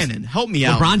James. Buchanan, help me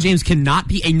out. LeBron James cannot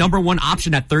be a number one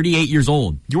option at 38 years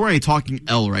old. You're already talking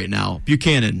L right now.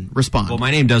 Buchanan, respond. Well,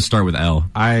 my name does start with L.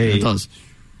 It does.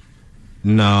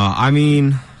 No, I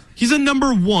mean... He's a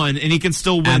number one, and he can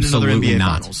still win another NBA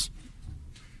Finals.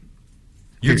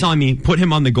 You're telling me put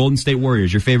him on the Golden State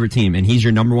Warriors, your favorite team, and he's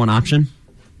your number one option?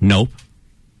 Nope.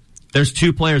 There's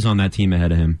 2 players on that team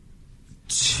ahead of him.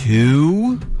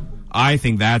 2? I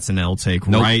think that's an L take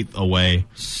right away.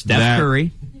 Steph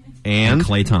Curry and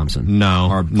Klay Thompson. No.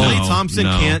 Klay Thompson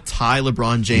can't tie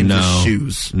LeBron James'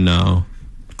 shoes. No.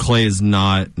 Klay is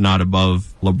not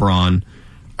above LeBron.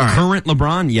 Right. Current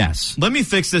LeBron, yes. Let me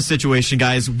fix this situation,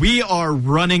 guys. We are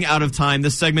running out of time.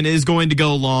 This segment is going to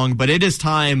go long, but it is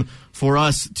time for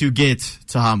us to get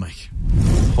to Hot Mic.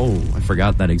 Oh, I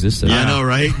forgot that existed. Yeah. I know,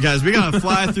 right? Guys, we got to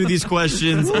fly through these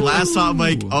questions. Last Hot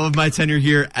Mic of my tenure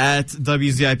here at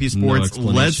WZIP Sports.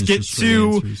 Let's get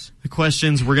to the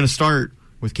questions. We're going to start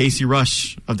with Casey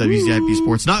Rush of WZIP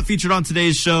Sports. Not featured on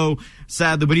today's show,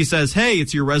 sadly, but he says, hey,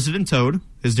 it's your resident toad.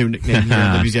 His new nickname here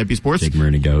at WZIP Sports. Big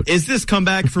Marina Goat. Is this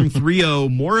comeback from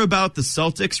 3-0 more about the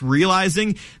Celtics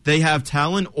realizing they have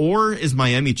talent, or is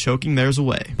Miami choking theirs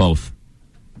away? Both.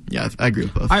 Yeah, I agree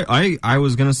with both. I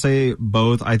was going to say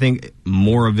both. I think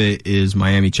more of it is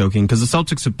Miami choking because the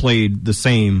Celtics have played the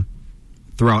same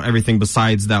throughout everything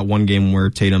besides that one game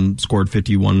where Tatum scored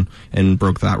 51 and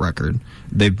broke that record.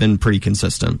 They've been pretty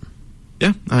consistent.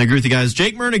 Yeah, I agree with you guys.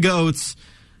 Jake Marina Goats.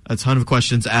 A ton of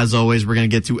questions, as always. We're going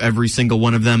to get to every single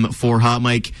one of them for Hot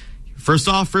Mic. First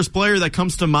off, first player that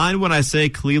comes to mind when I say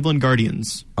Cleveland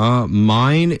Guardians.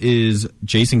 Mine is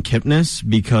Jason Kipnis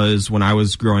because when I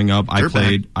was growing up, I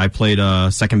played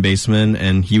second baseman,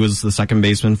 and he was the second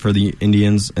baseman for the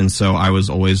Indians, and so I was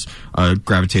always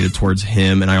gravitated towards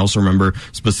him. And I also remember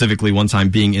specifically one time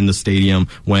being in the stadium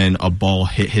when a ball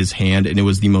hit his hand, and it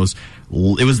was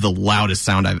the loudest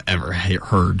sound I've ever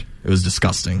heard. It was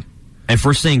disgusting. If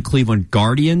we're saying Cleveland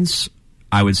Guardians,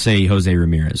 I would say Jose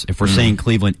Ramirez. If we're saying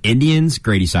Cleveland Indians,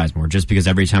 Grady Sizemore, just because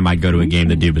every time I'd go to a game,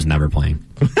 the dude was never playing.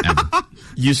 Ever.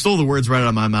 You stole the words right out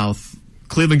of my mouth.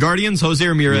 Cleveland Guardians, Jose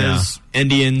Ramirez. Yeah.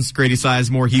 Indians, Grady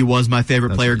Sizemore. He was my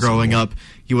favorite player growing up.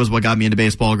 He was what got me into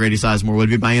baseball. Grady Sizemore would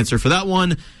be my answer for that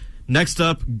one. Next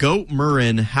up, Goat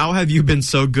Murrin. How have you been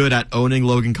so good at owning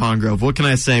Logan Congrove? What can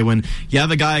I say? When you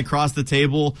have a guy across the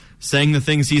table saying the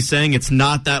things he's saying, it's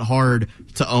not that hard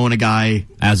to own a guy.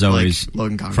 As always, like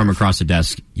Logan Congrove. From across the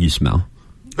desk, you smell.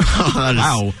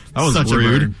 Wow, that was such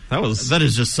rude. A burn. That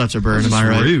is just such a burn. Am I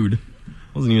right? Rude.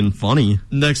 Wasn't even funny.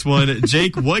 Next one,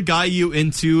 Jake. What got you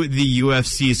into the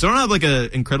UFC? So I don't have like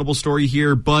an incredible story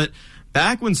here, but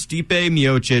back when Stipe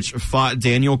Miocic fought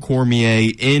Daniel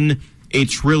Cormier in a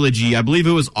trilogy, I believe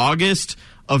it was August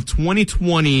of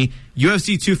 2020,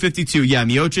 UFC 252. Yeah,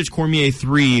 Miocic Cormier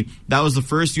 3. That was the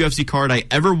first UFC card I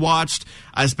ever watched.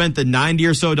 I spent the $90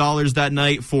 or so that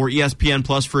night for ESPN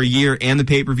Plus for a year and the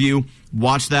pay-per-view.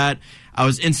 Watched that. I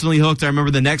was instantly hooked. I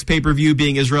remember the next pay-per-view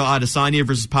being Israel Adesanya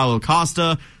versus Paulo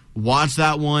Costa. Watched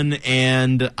that one,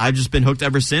 and I've just been hooked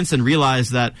ever since and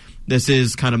realized that this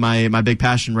is kind of my big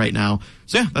passion right now.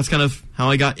 So yeah, that's kind of how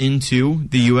I got into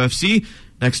the UFC.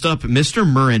 Next up, Mr.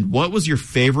 Murrin, what was your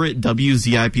favorite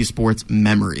WZIP Sports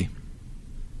memory?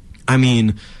 I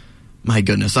mean, my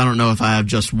goodness, I don't know if I have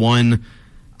just one.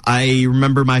 I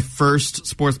remember my first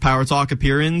Sports Power Talk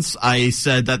appearance. I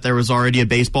said that there was already a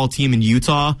baseball team in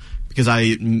Utah because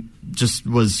I just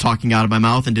was talking out of my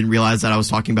mouth and didn't realize that I was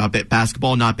talking about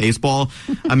basketball, not baseball.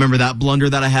 I remember that blunder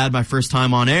that I had my first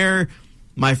time on air.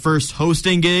 My first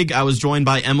hosting gig, I was joined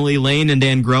by Emily Lane and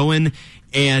Dan Groen,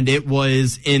 and it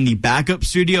was in the backup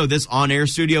studio. This on-air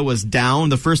studio was down.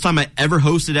 The first time I ever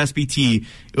hosted SBT,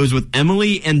 it was with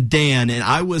Emily and Dan, and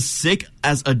I was sick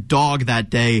as a dog that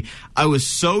day. I was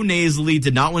so nasally,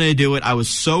 did not want to do it. I was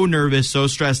so nervous, so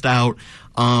stressed out,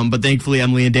 but thankfully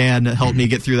Emily and Dan helped me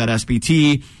get through that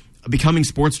SBT. Becoming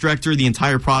sports director, the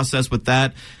entire process with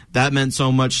that meant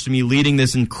so much to me. Leading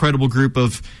this incredible group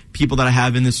of people that I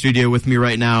have in the studio with me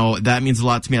right now, that means a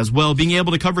lot to me as well. Being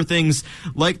able to cover things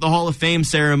like the Hall of Fame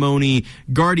ceremony,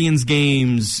 Guardians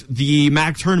games, the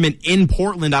MAC tournament in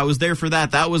Portland. I was there for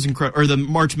that. That was incredible. Or the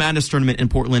March Madness tournament in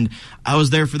Portland. I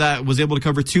was there for that. Was able to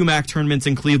cover 2 MAC tournaments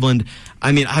in Cleveland.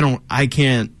 I mean, I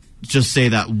can't just say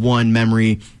that one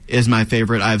memory is my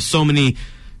favorite. I have so many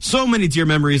dear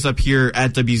memories up here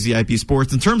at WZIP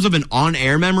Sports. In terms of an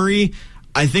on-air memory,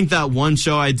 I think that one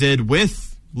show I did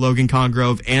with Logan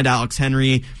Congrove and Alex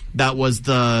Henry, that was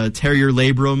the Terrier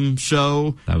Labrum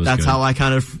show. That's good. How I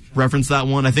kind of referenced that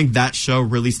one. I think that show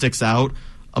really sticks out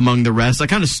among the rest. I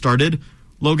kind of started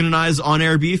Logan and I's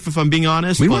on-air beef, if I'm being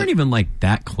honest. We weren't even like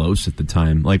that close at the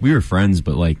time. Like, we were friends,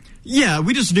 but like... Yeah,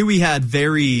 we just knew we had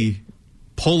very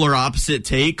polar opposite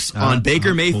takes on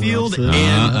Baker Mayfield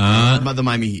and the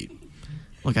Miami Heat.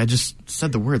 Look, I just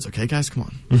said the words, okay, guys? Come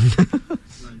on.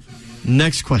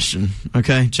 Next question,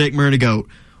 okay? Jake Murray-Goat.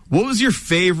 What was your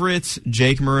favorite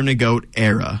Jake Murray-Goat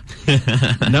era?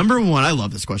 Number one, I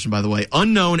love this question, by the way.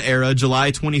 Unknown era,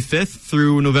 July 25th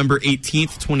through November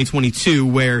 18th, 2022,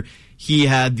 where he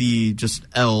had the just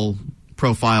L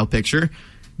profile picture.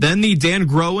 Then the Dan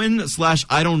Groen /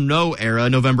 I don't know era,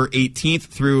 November 18th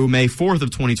through May 4th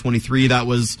of 2023. That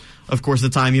was, of course, the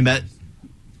time you met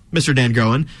Mr. Dan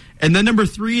Groen. And then number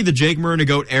 3, the Jake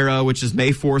Murray-Goat era, which is May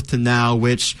 4th to now,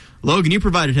 which, Logan, you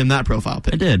provided him that profile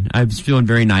pic. I did. I was feeling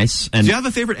very nice. And do you have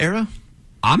a favorite era?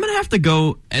 I'm going to have to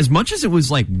go, as much as it was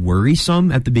like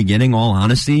worrisome at the beginning, all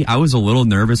honesty, I was a little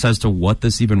nervous as to what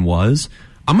this even was.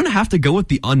 I'm going to have to go with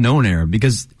the unknown era,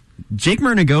 because Jake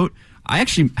Murray-Goat, I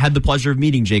actually had the pleasure of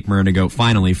meeting Jake Murray-Goat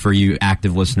finally, for you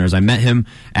active listeners. I met him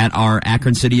at our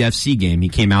Akron City FC game. He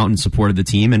came out and supported the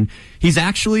team, and he's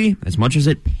actually, as much as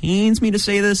it pains me to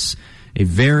say this, a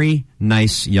very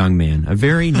nice young man, a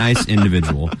very nice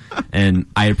individual, and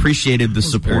I appreciated the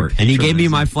support. And he gave me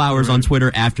my flowers on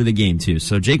Twitter after the game, too.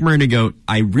 So Jake Murray-Goat,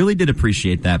 I really did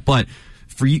appreciate that. But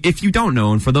for you, if you don't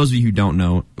know, and for those of you who don't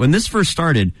know, when this first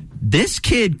started, this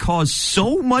kid caused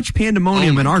so much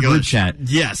pandemonium in our group chat.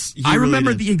 Yes. I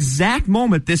remember the exact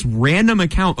moment this random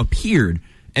account appeared,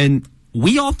 and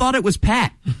we all thought it was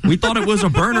Pat. We thought it was a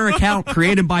burner account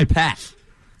created by Pat.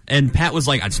 And Pat was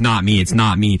like, it's not me, it's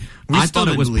not me. I thought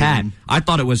it was Pat. I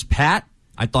thought it was Pat.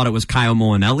 I thought it was Kyle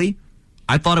Molinelli.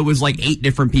 I thought it was like 8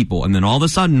 different people. And then all of a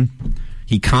sudden,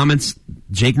 he comments,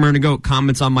 Jake Murray-Goat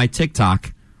comments on my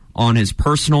TikTok on his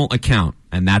personal account.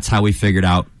 And that's how we figured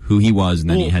out who he was, and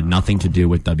then he had nothing to do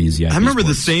with WZIP. I remember Sports.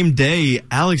 the same day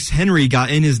Alex Henry got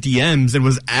in his DMs and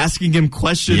was asking him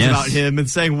questions about him and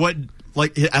saying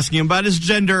asking him about his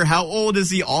gender, how old is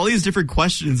he, all these different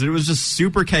questions. And it was just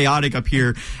super chaotic up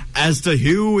here as to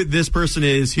who this person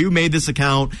is, who made this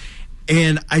account.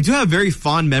 And I do have very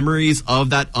fond memories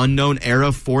of that unknown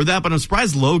era for that, but I'm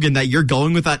surprised, Logan, that you're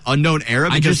going with that unknown era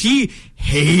because he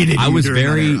hated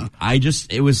you.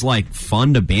 It was like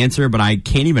fun to banter, but I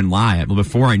can't even lie.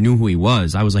 Before I knew who he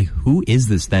was, I was like, who is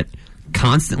this that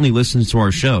constantly listens to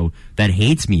our show that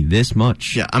hates me this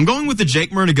much? Yeah, I'm going with the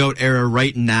Jake Murray-Goat era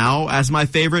right now as my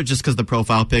favorite, just because the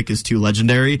profile pic is too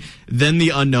legendary. Then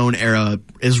the unknown era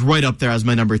is right up there as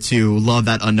my number 2. Love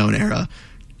that unknown era.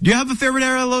 Do you have a favorite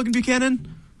era, Logan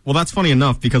Buchanan? Well, that's funny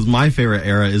enough, because my favorite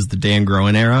era is the Dan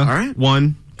Groen era. All right.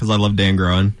 One, because I love Dan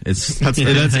Groen. That's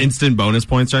instant bonus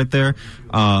points right there.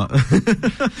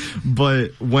 But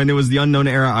when it was the unknown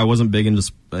era, I wasn't big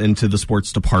into the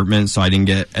sports department, so I didn't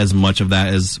get as much of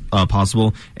that as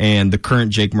possible. And the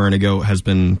current Jake Murray-Goat has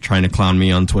been trying to clown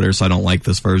me on Twitter, so I don't like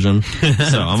this version.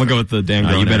 So I'm gonna go with the Dan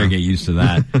Groen. You better era. get used to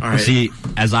that. All right. See,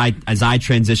 as I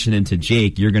transition into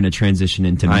Jake, you're going to transition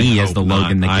into me as the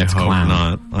Logan that gets clowned. I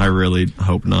hope not. I really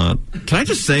hope not. Can I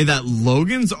just say that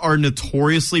Logans are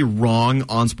notoriously wrong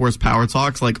on sports power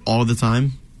talks like all the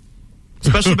time?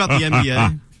 Especially about the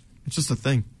NBA. It's just a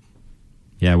thing.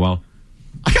 Yeah, well,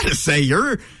 I gotta say,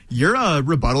 your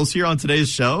rebuttals here on today's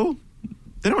show,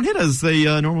 they don't hit as they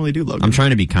normally do, Logan. I'm trying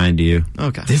to be kind to you.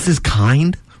 Okay. This is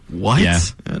kind? What? Yeah.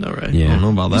 I know, right? Yeah. I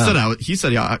don't know about that. He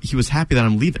said he was happy that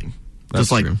I'm leaving. That's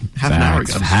just like true. half an hour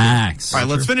ago. Facts. All right,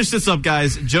 let's finish this up,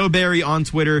 guys. Joe Barry on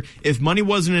Twitter. If money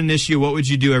wasn't an issue, what would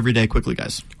you do every day? Quickly,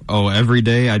 guys. Oh, every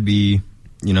day I'd be,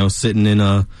 sitting in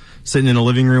a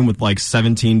living room with like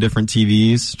 17 different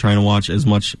TVs, trying to watch as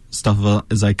much stuff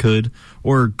as I could,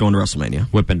 or going to WrestleMania.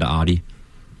 Whipping to Audi.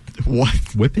 What?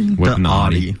 Whipping to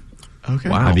Audi. Okay.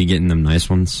 Wow. I'd be getting them nice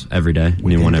ones every day.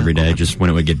 New one every day. Just when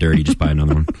it would get dirty, just buy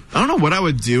another one. I don't know what I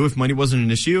would do if money wasn't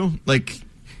an issue. Like,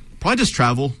 probably just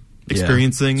travel,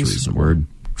 experience things,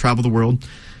 travel the world.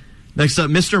 Next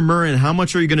up, Mr. Murrin, how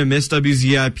much are you going to miss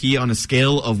WZIP on a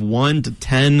scale of 1 to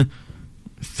 10,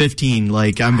 15?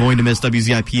 Like, I'm going to miss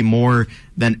WZIP more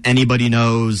than anybody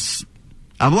knows.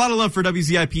 I have a lot of love for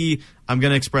WZIP. I'm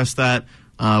going to express that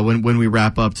when we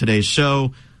wrap up today's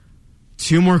show.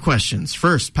 2 more questions.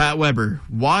 First, Pat Weber.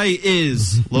 Why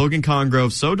is Logan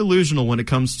Congrove so delusional when it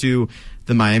comes to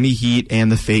the Miami Heat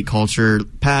and the fake culture?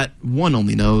 Pat, one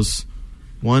only knows.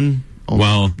 One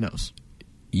only knows.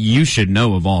 You should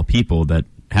know of all people that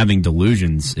having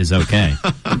delusions is okay.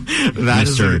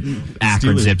 Mr.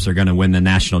 Akron Zips are going to win the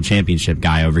national championship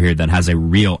guy over here that has a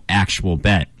real, actual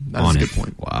bet on it. That's a good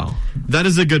point. Wow. That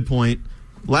is a good point.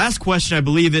 Last question, I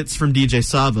believe it's from DJ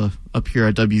Sava up here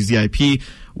at WZIP.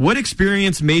 What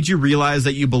experience made you realize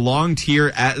that you belonged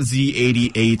here at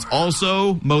Z88?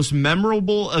 Also, most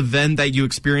memorable event that you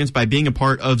experienced by being a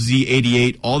part of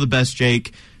Z88. All the best,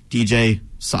 Jake. DJ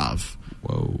Sav.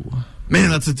 Whoa. Man,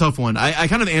 that's a tough one. I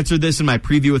kind of answered this in my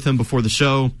preview with him before the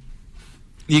show.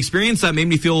 The experience that made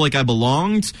me feel like I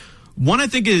belonged, one I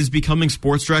think is becoming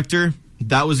sports director.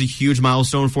 That was a huge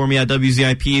milestone for me at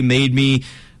WZIP. Made me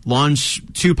launch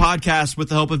 2 podcasts with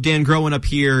the help of Dan Groen up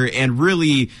here and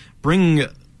really bring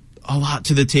a lot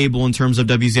to the table in terms of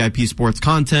WZIP sports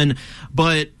content.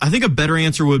 But I think a better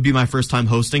answer would be my first time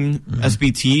hosting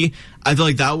SBT. I feel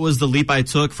like that was the leap I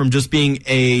took from just being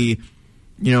a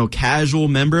casual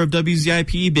member of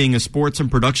WZIP, being a sports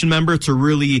and production member, to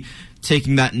really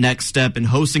taking that next step and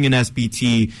hosting an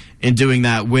SBT and doing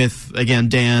that with, again,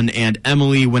 Dan and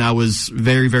Emily when I was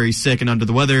very, very sick and under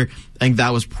the weather. I think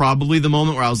that was probably the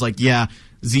moment where I was like, yeah,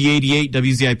 Z88,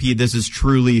 WZIP, this is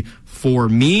truly for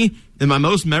me. And my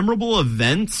most memorable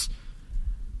event,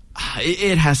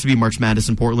 it has to be March Madness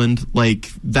in Portland. Like,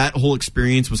 that whole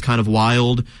experience was kind of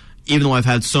wild, even though I've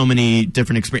had so many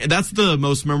different experiences. That's the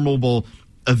most memorable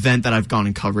event that I've gone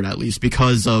and covered, at least,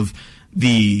 because of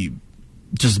the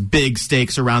just big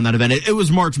stakes around that event. It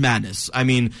was March Madness. I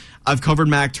mean, I've covered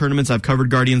MAC tournaments, I've covered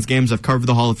Guardians games, I've covered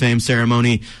the Hall of Fame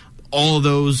ceremony. All of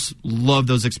those, love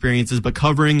those experiences. But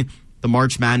covering the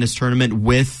March Madness tournament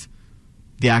with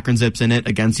the Akron Zips in it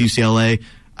against UCLA,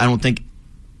 I don't think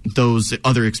those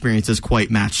other experiences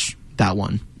quite match that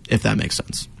one, if that makes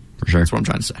sense. For sure. That's what I'm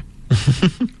trying to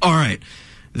say. All right.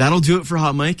 That'll do it for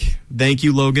Hot Mic. Thank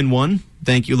you, Logan 1.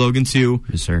 Thank you, Logan 2.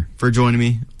 Yes, sir. For joining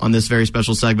me on this very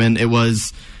special segment. It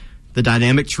was the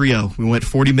dynamic trio. We went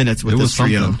 40 minutes with this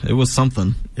trio. It was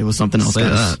something. It was something else,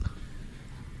 guys.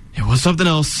 It was something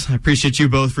else. I appreciate you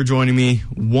both for joining me.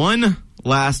 One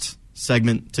last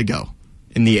segment to go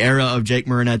in the era of Jake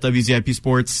Murren at WZIP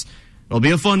Sports. It'll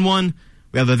be a fun one.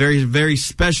 We have a very, very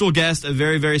special guest, a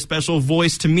very, very special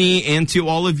voice to me and to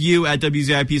all of you at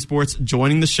WZIP Sports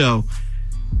joining the show.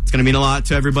 It's going to mean a lot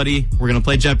to everybody. We're going to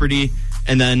play Jeopardy,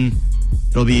 and then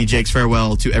it'll be Jake's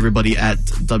farewell to everybody at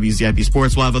WZIP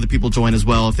Sports. We'll have other people join as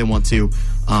well if they want to.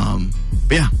 But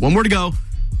yeah, one more to go.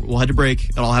 We'll head to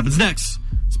break. It all happens next.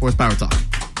 Sports Power Talk.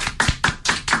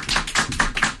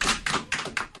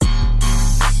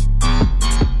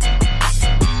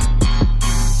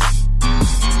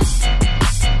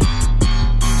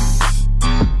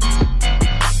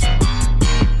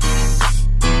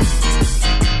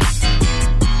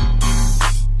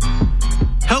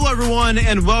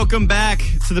 And welcome back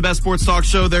to the best sports talk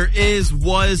show there is,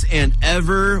 was, and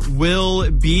ever will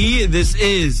be. This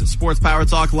is Sports Power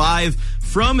Talk live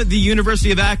from the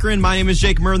University of Akron. My name is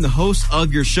Jake Murren, the host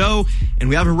of your show, and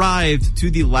we have arrived to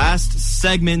the last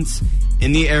segment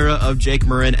in the era of Jake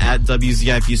Murren at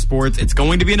WZIP Sports. It's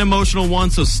going to be an emotional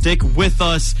one, so stick with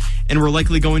us, and we're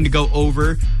likely going to go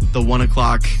over the 1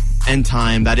 o'clock end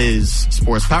time. That is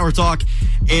Sports Power Talk.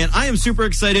 And I am super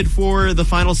excited for the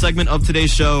final segment of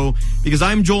today's show because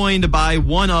I'm joined by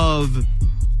one of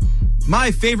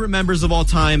my favorite members of all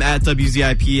time at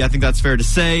WZIP. I think that's fair to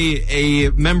say. A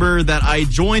member that I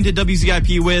joined at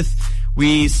WZIP with.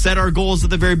 We set our goals at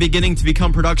the very beginning to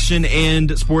become production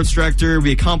and sports director.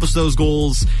 We accomplished those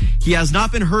goals. He has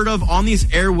not been heard of on these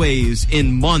airwaves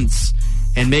in months,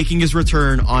 and making his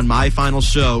return on my final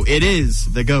show, it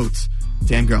is the GOAT,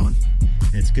 Dan Groen.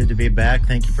 It's good to be back.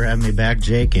 Thank you for having me back,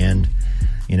 Jake. And,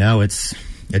 it's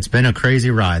been a crazy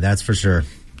ride, that's for sure.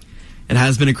 It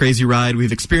has been a crazy ride.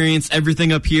 We've experienced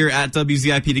everything up here at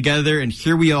WZIP together, and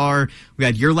here we are. We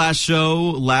had your last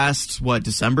show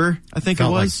December, I think it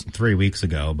was? Like 3 weeks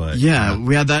ago, but... Yeah,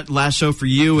 we had that last show for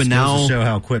you, and now... Goes to show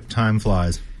how quick time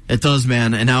flies. It does,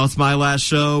 man. And now it's my last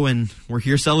show, and we're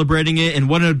here celebrating it. And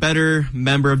what a better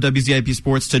member of WZIP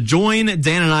Sports to join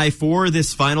Dan and I for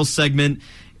this final segment.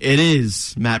 It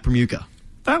is Matt Permuka.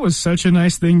 That was such a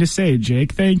nice thing to say,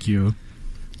 Jake. Thank you.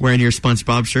 Wearing your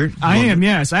SpongeBob shirt? I am,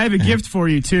 yes. I have a gift for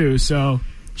you, too, so...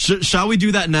 Shall we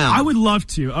do that now? I would love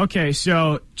to. Okay,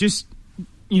 so just,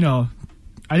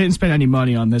 I didn't spend any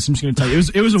money on this. I'm just going to tell you.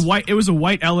 It was a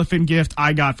white elephant gift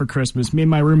I got for Christmas. Me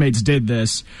and my roommates did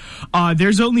this.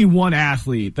 There's only one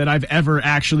athlete that I've ever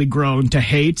actually grown to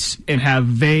hate and have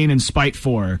vain and spite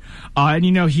for.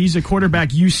 And he's a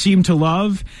quarterback you seem to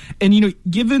love. And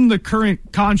given the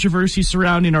current controversy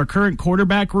surrounding our current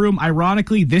quarterback room,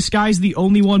 ironically, this guy's the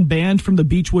only one banned from the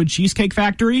Beechwood Cheesecake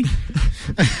Factory.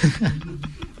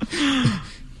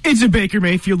 It's a Baker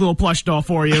Mayfield little plush doll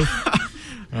for you.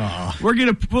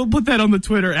 We'll put that on the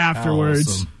Twitter afterwards.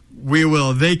 Awesome. We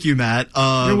will. Thank you, Matt.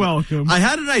 You're welcome. I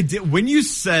had an idea. When you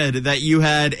said that you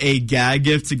had a gag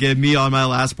gift to give me on my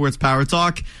last Sports Power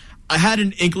Talk, I had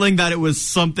an inkling that it was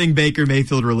something Baker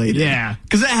Mayfield related. Yeah.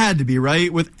 Because it had to be,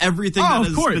 right? With everything that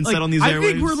has been said on these airwaves. I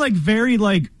think we're very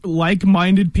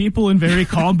like-minded people and very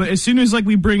calm, but as soon as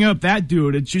we bring up that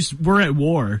dude, it's just we're at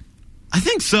war. I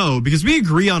think so, because we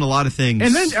agree on a lot of things.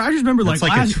 And then I just remember it's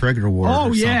like a trigger word. Oh,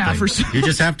 or yeah. something. You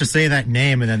just have to say that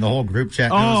name, and then the whole group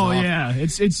chat goes off. Yeah.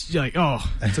 It's like,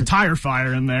 it's a tire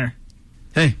fire in there.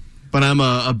 Hey, but I'm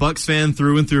a Bucs fan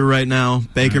through and through right now.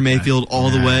 Baker Mayfield all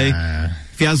the way.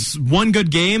 If he has one good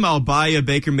game, I'll buy a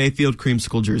Baker Mayfield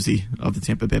creamsicle jersey of the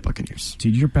Tampa Bay Buccaneers.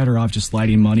 Dude, you're better off just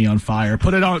lighting money on fire.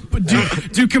 Put it on.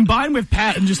 Do combine with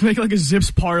Pat and just make a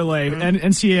Zips parlay and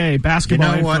NCAA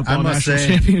basketball and football national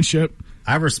championship.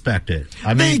 I respect it.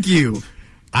 Thank you.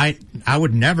 I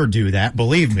would never do that.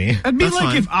 Believe me. It'd be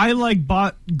like if I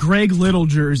bought Greg Little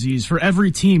jerseys for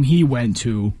every team he went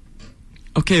to.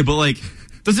 Okay, but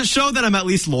does it show that I'm at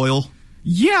least loyal?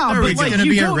 Yeah, but it's going to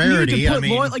be a rarity.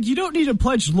 You don't need to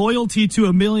pledge loyalty to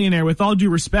a millionaire. With all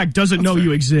due respect, doesn't know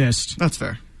you exist. That's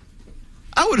fair.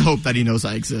 I would hope that he knows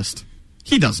I exist.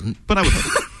 He doesn't, but I would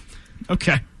hope.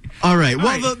 Okay. All right.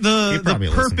 Well,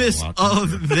 the purpose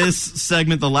of this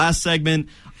segment, the last segment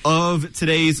of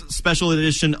today's special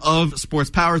edition of Sports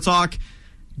Power Talk,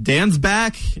 Dan's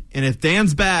back, and if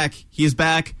Dan's back, he's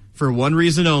back for one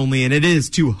reason only, and it is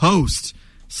to host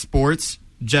Sports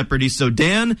Jeopardy. So,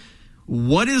 Dan,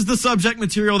 what is the subject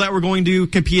material that we're going to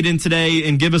compete in today,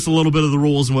 and give us a little bit of the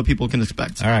rules and what people can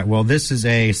expect? All right. Well, this is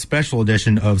a special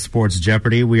edition of Sports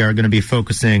Jeopardy. We are going to be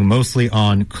focusing mostly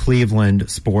on Cleveland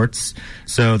sports.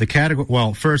 So the category,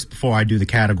 well, first, before I do the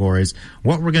categories,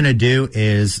 what we're going to do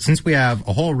is, since we have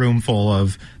a whole room full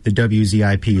of the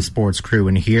WZIP sports crew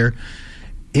in here,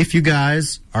 if you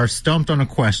guys are stumped on a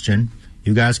question,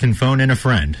 you guys can phone in a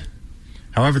friend.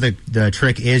 However, the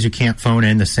trick is you can't phone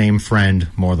in the same friend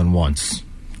more than once.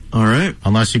 All right.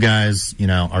 Unless you guys,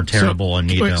 are terrible and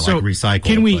need to recycle.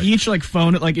 Can we each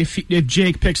phone it? If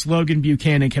Jake picks Logan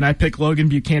Buchanan, can I pick Logan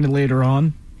Buchanan later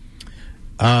on?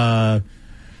 The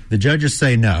judges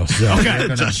say no. So okay,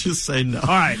 the judges say no. All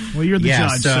right. Well, you're the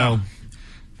judge.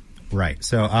 Right.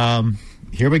 So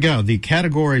here we go. The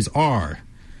categories are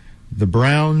the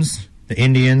Browns, the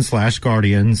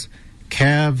Indians/Guardians,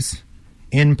 Cavs,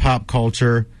 in pop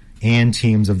culture, and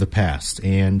teams of the past.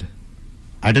 And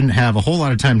I didn't have a whole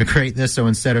lot of time to create this, so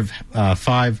instead of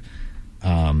 5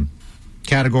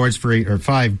 categories for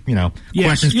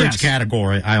questions for each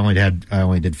category, I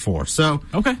only did 4. So,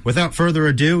 okay. Without further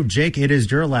ado, Jake, it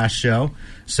is your last show,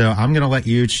 so I'm going to let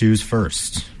you choose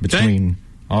first between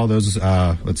all those.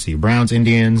 Let's see, Browns,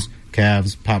 Indians,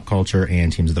 Cavs, pop culture,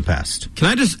 and teams of the past. Can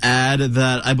I just add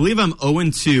that I believe I'm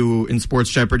 0-2 in Sports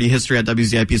Jeopardy history at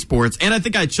WZIP Sports, and I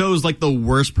think I chose the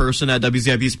worst person at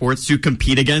WZIP Sports to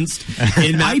compete against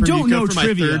in Matt I don't know for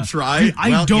trivia. my third try.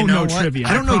 I don't know trivia.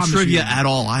 I don't know trivia at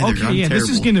all either. Okay, I'm terrible. This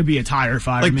is going to be a tire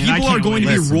fire, man. People are going to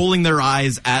be rolling their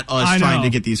eyes at us trying to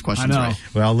get these questions right.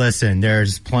 Well, listen,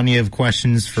 there's plenty of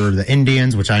questions for the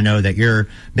Indians, which I know that you're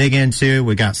big into.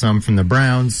 We got some from the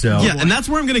Browns. So yeah, and that's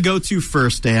where I'm going to go to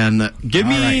first, Dan. Give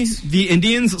me the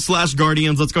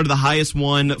Indians/Guardians. Let's go to the highest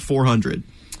one, 400.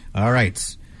 All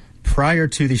right. Prior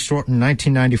to the shortened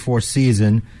 1994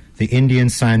 season, the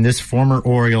Indians signed this former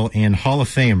Oriole and Hall of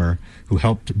Famer who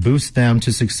helped boost them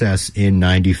to success in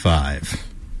 95.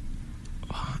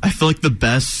 I feel like the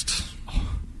best...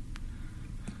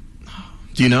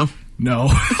 Do you know? No.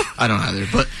 I don't either,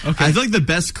 but okay. I feel like the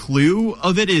best clue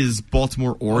of it is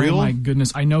Baltimore Oriole. Oh, my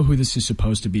goodness. I know who this is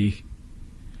supposed to be.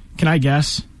 Can I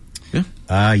guess?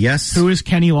 Yeah. Yes. Who is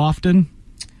Kenny Lofton?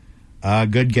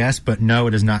 Good guess, but no,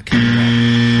 it is not Kenny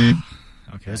Lofton.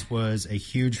 Okay. This was a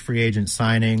huge free agent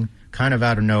signing, kind of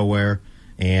out of nowhere,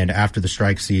 and after the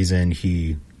strike season,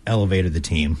 he elevated the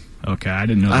team. Okay, I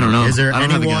didn't know. I don't know. Is there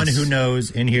anyone who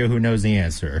knows in here who knows the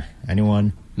answer?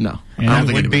 Anyone? No. And that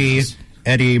would be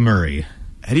Eddie Murray.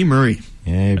 Eddie Murray.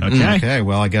 Yeah, okay.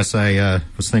 Well, I guess I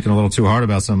was thinking a little too hard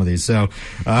about some of these. So,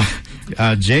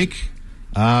 Jake,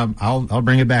 I'll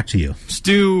bring it back to you.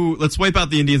 Let's wipe out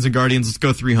the Indians and Guardians. Let's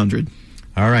go 300.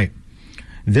 All right.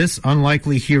 This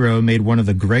unlikely hero made one of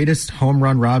the greatest home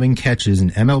run robbing catches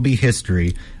in MLB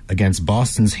history against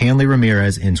Boston's Hanley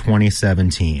Ramirez in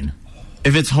 2017.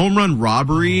 If it's home run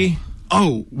robbery...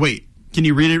 Oh, wait. Can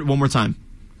you read it one more time?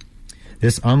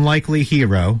 This unlikely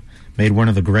hero made one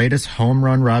of the greatest home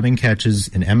run robbing catches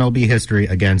in MLB history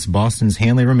against Boston's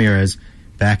Hanley Ramirez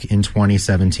back in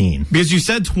 2017. Because you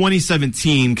said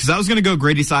 2017, because I was going to go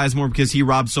Grady Sizemore because he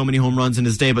robbed so many home runs in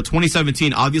his day, but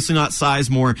 2017, obviously not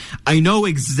Sizemore. I know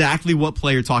exactly what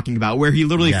play you're talking about, where he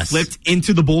literally flipped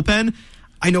into the bullpen.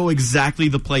 I know exactly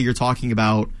the play you're talking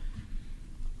about.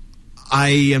 I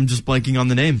am just blanking on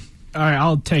the name. All right,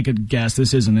 I'll take a guess.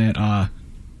 This isn't it.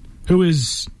 Who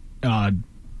is...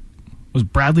 was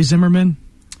Bradley Zimmerman?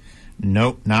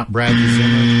 Nope, not Bradley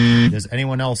Zimmerman. Does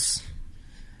anyone else?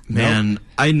 Man, nope.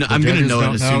 I'm going to know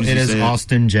it as soon as you say it. It is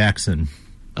Austin Jackson.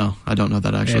 Oh, I don't know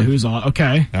that actually. Yeah, who's on?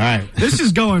 Okay. All right. This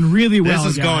is going really well.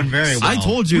 This is going very well. I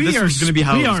told you this was going to be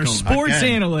how it was going. We are sports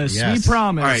analysts. Yes. We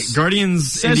promise. All right,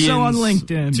 Guardians, Says Indians, so on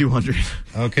LinkedIn. 200.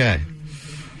 Okay.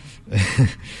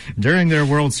 During their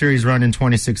World Series run in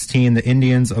 2016, the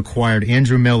Indians acquired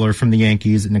Andrew Miller from the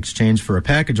Yankees in exchange for a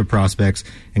package of prospects,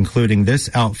 including this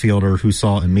outfielder who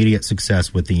saw immediate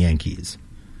success with the Yankees.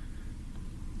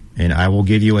 And I will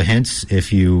give you a hint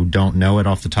if you don't know it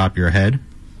off the top of your head.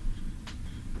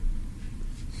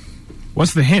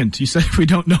 What's the hint? You said we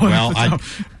don't know it off the top.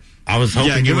 I was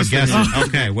hoping you would guess it.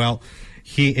 Okay, well,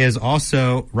 he is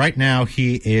also, right now,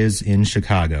 he is in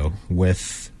Chicago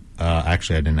with...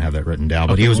 actually, I didn't have that written down,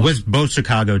 but he was with both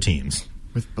Chicago teams.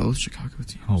 With both Chicago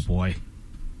teams? Oh, boy.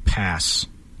 Pass.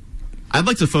 I'd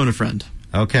like to phone a friend.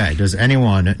 Okay. Does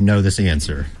anyone know this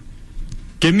answer?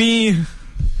 Give me...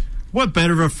 What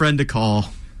better of a friend to call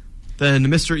than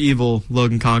Mr. Evil,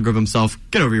 Logan Congrove himself?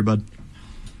 Get over here, bud.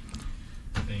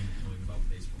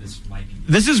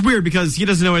 This is weird because he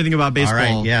doesn't know anything about baseball.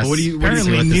 All right, yes. What do you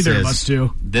Apparently, what neither of us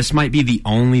do. This might be the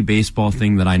only baseball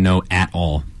thing that I know at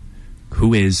all.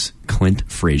 Who is Clint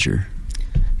Frazier?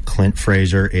 Clint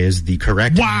Frazier is the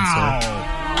correct answer.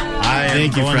 I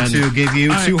am going to give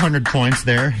you 200 points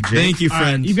there, Jake. Thank you,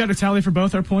 friend. You've got a tally for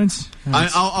both our points?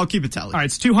 I'll keep a tally. All right,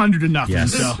 it's 200 to nothing.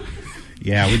 Yes. So.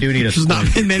 Yeah, we do need a There's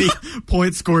not been many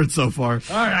points scored so far.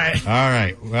 All right. All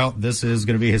right. Well, this is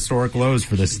going to be historic lows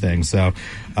for this thing. So,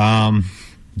 do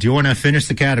you want to finish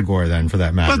the category then, for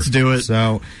that matter? Let's do it.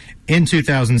 So, in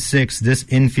 2006, this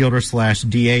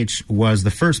infielder/DH was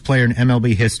the first player in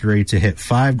MLB history to hit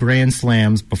 5 grand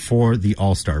slams before the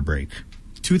All-Star break.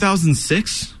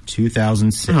 2006?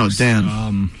 2006. Oh,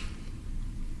 damn.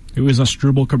 It was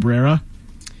Asdrubal Cabrera?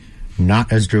 Not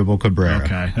Asdrubal Cabrera.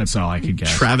 Okay, that's all I could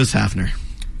guess. Travis Hafner.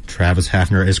 Travis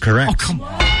Hafner is correct. Oh, come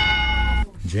on.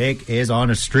 Jake is on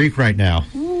a streak right now.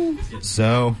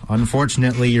 So,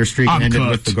 unfortunately, your streak ended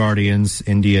with the Guardians,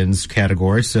 Indians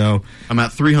category. So I'm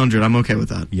at 300. I'm okay with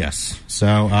that. Yes.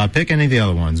 So, pick any of the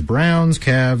other ones. Browns,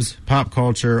 Cavs, pop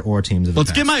culture, or teams of the past.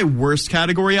 Let's get my worst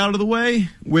category out of the way,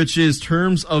 which is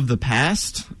terms of the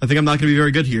past. I think I'm not going to be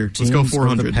very good here. Let's go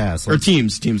 400. Of the past. Or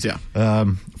teams, yeah.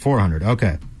 400,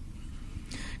 okay.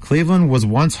 Cleveland was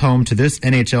once home to this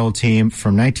NHL team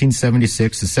from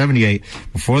 1976 to 78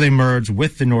 before they merged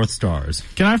with the North Stars.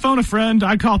 Can I phone a friend?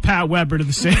 I'd call Pat Weber to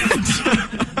the stand.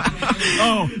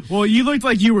 Oh, well, you looked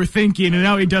like you were thinking, and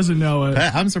now he doesn't know it.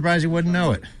 I'm surprised you wouldn't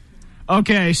know it.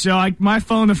 Okay, so my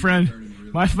phone a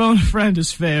friend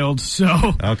has failed,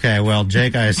 so... Okay, well,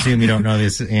 Jake, I assume you don't know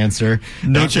this answer.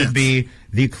 No that chance. Would be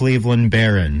the Cleveland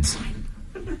Barons.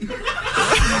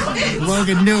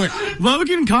 Logan knew it.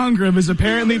 Logan Congrove is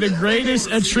apparently the greatest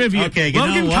at trivia. Okay, you know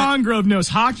Logan what? Congrove knows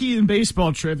hockey and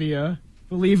baseball trivia.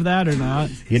 Believe that or not.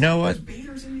 You know what?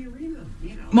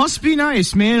 Must be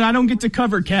nice, man. I don't get to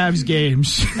cover Cavs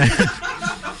games.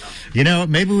 You know,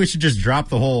 maybe we should just drop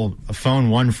the whole phone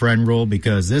one friend rule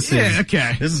because this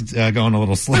is going a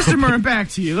little slow. Mr. Murray, back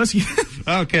to you. Let's get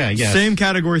Okay, yes. Same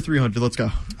category, 300. Let's go.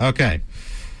 Okay.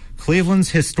 Cleveland's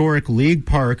historic League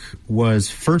Park was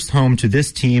first home to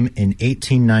this team in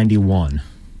 1891.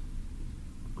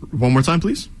 One more time,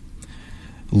 please.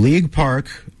 League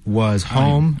Park was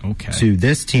home to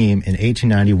this team in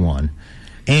 1891.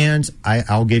 And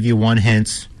I'll give you one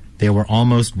hint. They were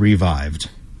almost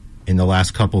revived in the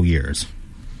last couple years.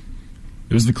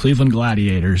 It was the Cleveland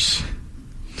Gladiators.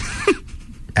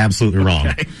 Absolutely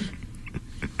wrong.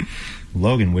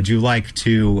 Logan, would you like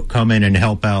to come in and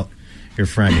help out your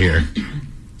friend here?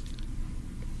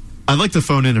 I'd like to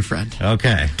phone in a friend.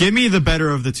 Okay. Give me the better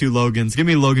of the two Logans. Give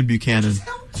me Logan Buchanan.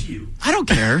 I don't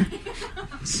care.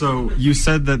 So you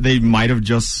said that they might have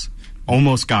just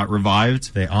almost got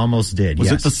revived? They almost did, Was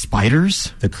yes. it the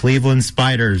Spiders? The Cleveland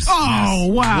Spiders. Oh,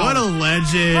 wow. What a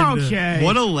legend. Okay.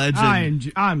 What a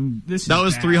legend. That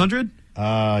was 300?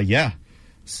 Yeah.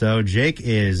 So Jake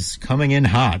is coming in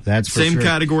hot. That's for Same sure.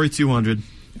 category, 200.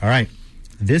 All right.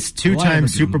 This two-time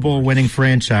Super Bowl winning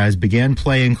franchise began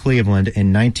play in Cleveland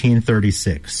in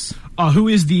 1936. Who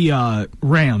is the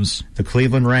Rams? The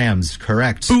Cleveland Rams,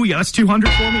 correct. Ooh, yeah, that's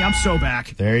 200 for me. I'm so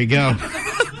back. There you go.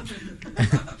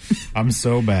 I'm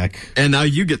so back. And now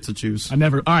you get to choose. I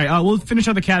never. All right, we'll finish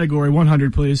out the category.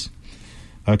 100, please.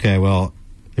 Okay, well,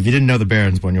 if you didn't know the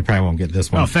Barons one, you probably won't get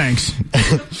this one. Oh, thanks.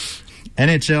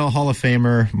 NHL Hall of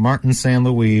Famer Martin St.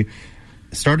 Louis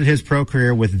started his pro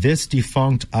career with this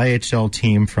defunct IHL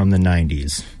team from the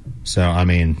 90s. So, I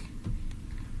mean,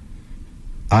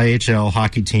 IHL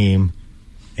hockey team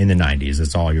in the 90s.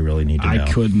 That's all you really need to know.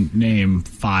 I couldn't name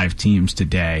 5 teams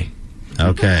today.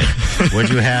 Okay. Would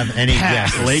you have any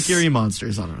guesses? Lake Erie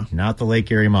Monsters, I don't know. Not the Lake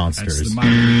Erie Monsters. But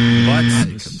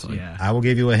I will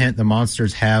give you a hint. The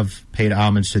Monsters have paid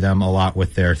homage to them a lot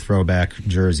with their throwback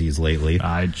jerseys lately.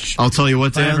 I'll tell you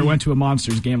what, If I Dan. ever went to a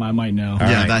Monsters game, I might know. All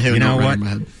right. that hit you know right what? in my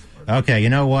head. Okay, you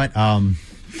know what?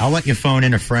 I'll let you phone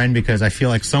in a friend because I feel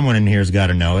like someone in here's got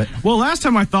to know it. Well, last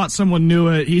time I thought someone knew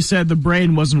it, he said the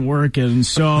brain wasn't working,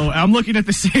 so I'm looking at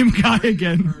the same guy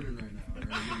again.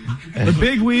 The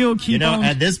big wheel, keep on.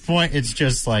 At this point, it's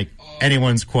just like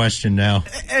anyone's question now.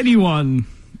 Anyone.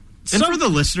 And for the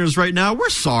listeners right now, we're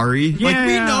sorry. Yeah. Like,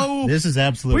 we know. This is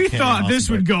absolute We chaos, thought this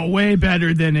would go way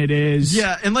better than it is.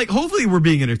 Yeah, and like, hopefully we're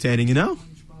being entertaining, you know?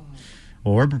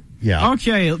 Well, yeah.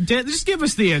 Okay, just give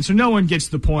us the answer. No one gets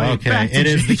the point. Okay, Back to it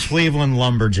is the Jake. Cleveland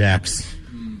Lumberjacks.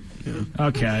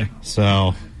 Okay.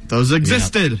 So those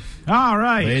existed. All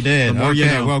right. They did. The more you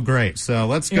Okay, know. well, great. So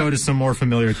let's go to some more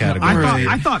familiar categories.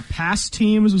 I thought past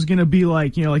teams was going to be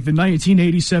like, like the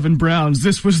 1987 Browns.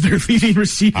 This was their leading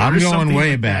receiver. I'm or going something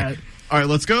way like back. that. All right,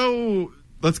 let's go.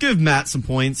 Let's give Matt some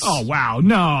points. Oh, wow.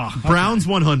 No. Browns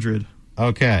 100.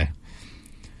 Okay.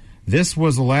 This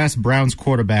was the last Browns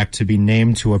quarterback to be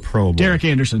named to a Pro Bowl. Derek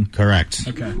Anderson. Correct.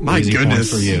 Okay. My Easy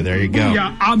goodness. points for you. There you go.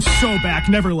 Yeah, I'm so back.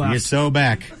 Never left. You're so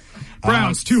back.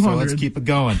 Browns, So 200. let's keep it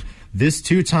going. This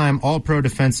two-time All-Pro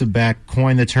defensive back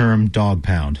coined the term dog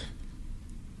pound.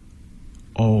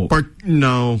 Oh.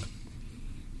 No.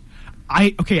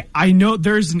 I know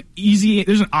there's an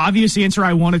obvious answer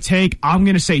I want to take. I'm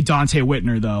going to say Dante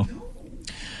Whitner, though.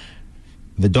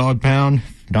 The dog pound,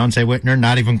 Dante Whitner,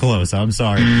 not even close. I'm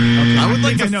sorry. I would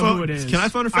like I to know phone. who it is. Can I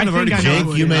phone a friend? I I've already think I know called.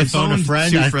 who it You is. may I phone a phoned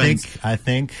friend. 2 I friends.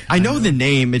 think. I know the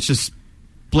name. It's just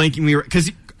blanking me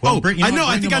because. Well, I know.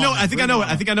 I think I know it. I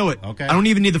think I know it. Okay. I don't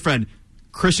even need the friend.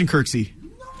 Christian Kirksey.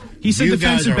 He said You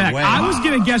guys defensive are back. way I was off.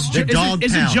 going to guess. The dog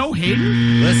Is it pound. Joe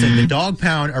Hayden? Listen, the dog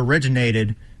pound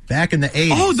originated back in the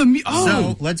 80s.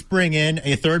 So let's bring in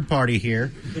a third party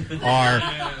here, our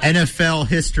NFL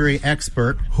history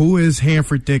expert. Who is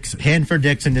Hanford Dixon? Hanford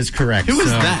Dixon is correct. Who is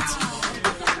So-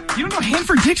 that? You don't know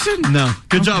Hanford Dixon? No.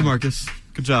 Good job, Marcus.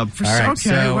 Good job. All right, Okay,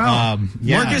 so wow.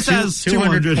 Marcus has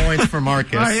 200 points for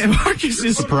Marcus. All right, Marcus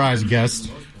is. Surprise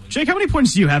guest. Jake, how many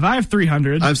points do you have? I have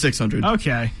 300. I have 600.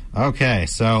 Okay. Okay,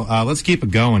 so let's keep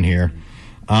it going here.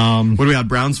 What do we have?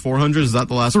 Browns 400? Is that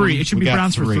the last 3. one? It should We be got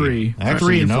Browns for 3. Actually,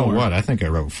 3 you and know 4. what? I think I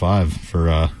wrote 5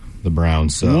 for the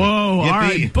Browns. So. Whoa, all Yippee.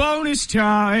 right, bonus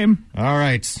time. All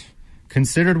right.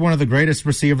 Considered one of the greatest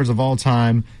receivers of all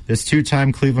time, this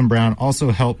two-time Cleveland Brown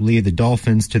also helped lead the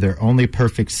Dolphins to their only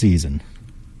perfect season.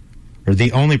 Or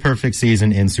the only perfect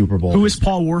season in Super Bowl. Who is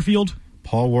Paul Warfield?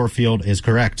 Paul Warfield is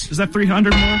correct. Is that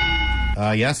 300 more?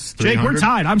 Yes, Jake, 300. we're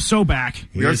tied. I'm so back.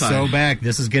 You're so back.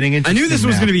 This is getting I interesting knew this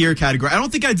was now. going to be your category. I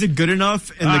don't think I did good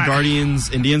enough in All the right. Guardians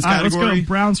Indians All right, let's category. go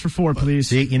Browns for 4, please.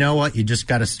 See, you know what? You just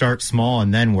got to start small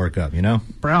and then work up, you know?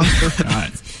 Browns for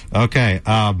 5. Okay.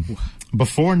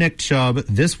 Before Nick Chubb,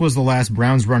 this was the last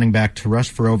Browns running back to rush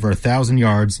for over 1,000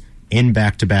 yards in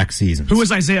back-to-back seasons. Who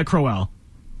is Isaiah Crowell?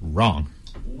 Wrong.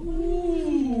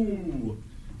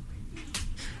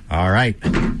 All right.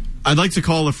 I'd like to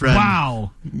call a friend.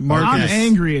 Wow. Marcus. I'm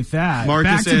angry at that.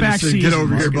 Marcus Back-to-back Anderson, seasons. get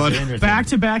over here, bud.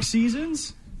 Back-to-back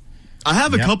seasons? I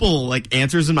have a couple like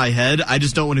answers in my head. I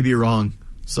just don't want to be wrong.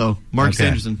 So, Marcus Okay.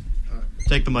 Anderson,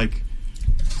 take the mic.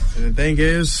 And the thing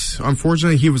is,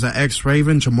 unfortunately, he was an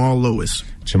ex-Raven, Jamal Lewis.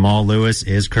 Jamal Lewis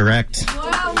is correct.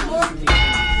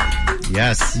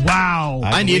 Yes. Wow.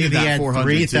 I needed believe he that had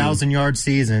 400 3,000-yard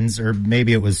seasons, or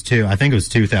maybe it was 2. I think it was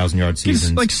 2,000-yard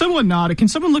seasons. Like someone nodded. Can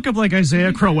someone look up like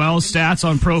Isaiah Crowell's stats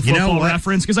on Pro You know Football what?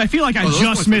 Reference? Because I feel like I those just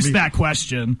points missed would be- that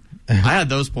question. I had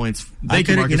those points. Thank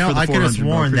you, Marcus, for the I could have 400.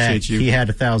 bro. sworn that Appreciate you. he had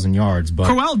 1,000 yards, but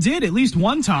Crowell did at least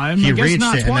one time. he I guess reached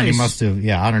not it, twice. and then he must have.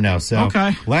 Yeah, I don't know. So,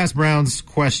 Okay. Last Browns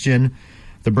question: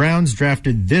 the Browns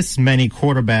drafted this many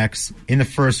quarterbacks in the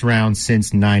first round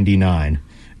since '99,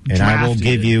 and I will Drafted.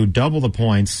 give you double the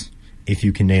points if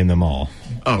you can name them all.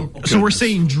 Oh, So we're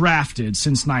saying drafted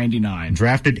since 99.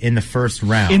 Drafted in the first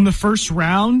round. In the first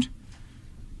round?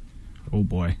 Oh,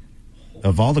 boy.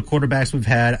 Of all the quarterbacks we've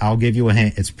had, I'll give you a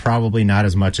hint. It's probably not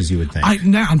as much as you would think.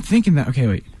 Now I'm thinking that. Okay,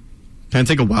 wait. Can I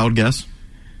take a wild guess?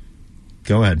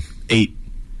 Go ahead. 8.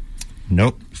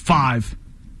 Nope. 5.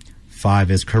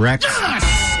 5 is correct.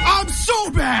 Yes! I'm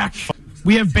so back!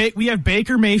 We have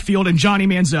Baker Mayfield and Johnny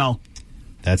Manziel.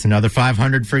 That's another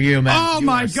 500 for you, man. Oh,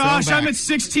 my gosh. I'm at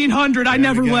 1,600. I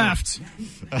never left.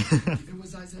 It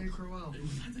was Isaiah Crowell.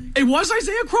 It was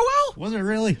Isaiah Crowell? Was it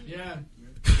really? Yeah.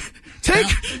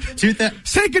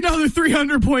 Take another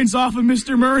 300 points off of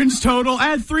Mr. Murren's total.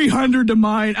 Add 300 to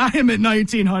mine. I am at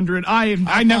 1,900. I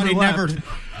never left.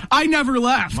 I never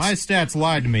left. My stats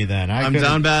lied to me then. I'm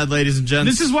down bad, ladies and gents.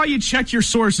 This is why you check your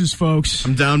sources, folks.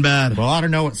 I'm down bad. Well, I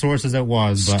don't know what sources it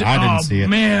was, but I didn't see it. Oh,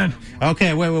 man.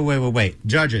 Okay, wait.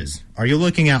 Judges, are you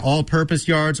looking at all-purpose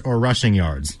yards or rushing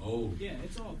yards? Oh. Yeah,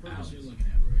 it's all-purpose you're looking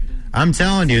at. I'm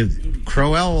telling you,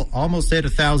 Crowell almost hit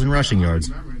 1,000 rushing yards.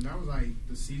 That was like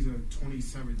the season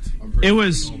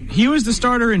 2017. He was the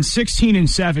starter in 16 and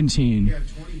 17.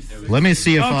 Let me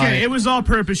see if Okay, it was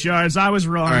all-purpose yards. I was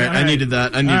wrong. All right, I needed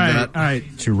that. All right.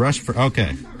 To rush for,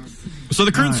 okay. So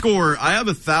the current score, I have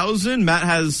 1,000. Matt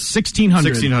has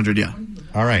 1,600. 1,600, yeah.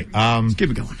 All right. Let's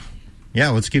keep it going.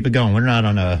 Yeah, let's keep it going. We're not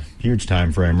on a huge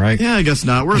time frame, right? Yeah, I guess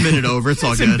not. We're a minute over. It's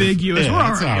all good. It's ambiguous. Yeah,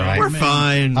 We're it's all right. We're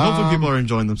fine. Hopefully people are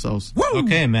enjoying themselves. Woo!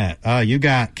 Okay, Matt. You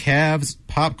got Cavs,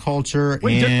 pop culture,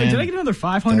 Wait, and... did I get another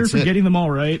 500 That's for it. getting them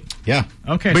all right? Yeah.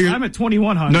 Okay, But so you're- I'm at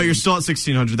 2,100. No, you're still at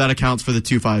 1,600. That accounts for the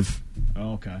 2-5.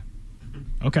 Oh, okay.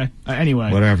 Okay. Anyway.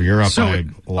 Whatever, you're up so, by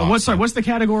a lot. what's the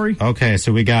category? Okay,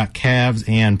 so we got Cavs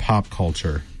and pop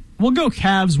culture. We'll go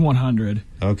Cavs 100.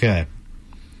 Okay.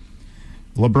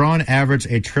 LeBron averaged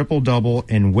a triple-double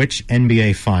in which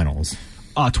NBA Finals?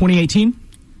 2018?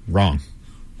 Wrong.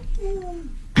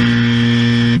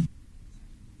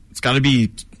 It's got to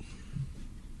be...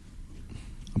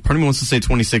 Part of me wants to say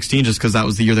 2016 just because that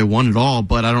was the year they won it all,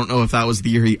 but I don't know if that was the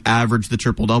year he averaged the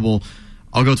triple-double.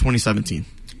 I'll go 2017.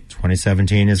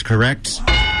 2017 is correct.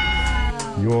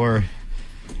 Your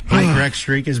correct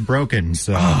streak is broken,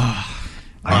 so...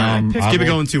 Let's keep it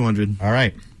going 200. All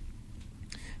right.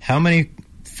 How many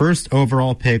first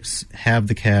overall picks have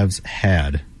the Cavs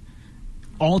had?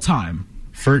 All time.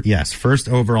 Yes, first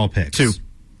overall picks. 2.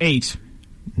 8.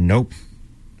 Nope.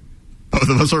 Both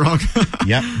of us are wrong.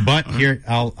 Yep, but here,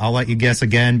 I'll let you guess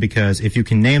again, because if you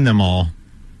can name them all,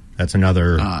 that's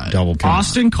another double point.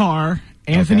 Austin Carr,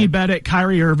 Anthony Bennett,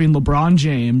 Kyrie Irving, LeBron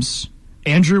James,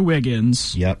 Andrew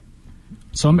Wiggins. Yep.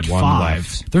 So I'm at One 5.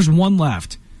 left. There's one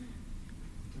left.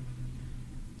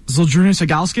 Zildjius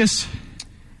Ilgauskas?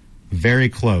 Very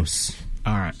close.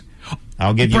 All right.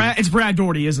 I'll give It's Brad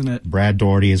Daugherty, isn't it? Brad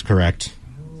Daugherty is correct.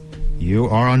 You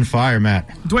are on fire, Matt.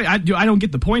 Wait, I don't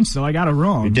get the points though. I got it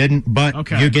wrong. You didn't, but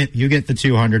Okay. you get the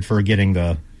 200 for getting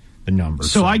the number.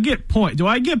 So I get point. Do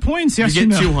I get points? Yes You or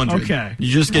get no? 200. Okay. You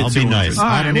just get I'll 200. be nice. All I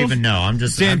right, don't well, even know. I'm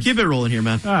just Dan, keep it rolling here,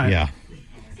 man. All right. Yeah.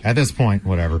 At this point,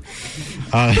 whatever.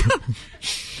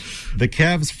 The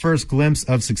Cavs' first glimpse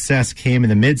of success came in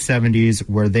the mid-'70s,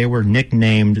 where they were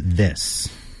nicknamed this.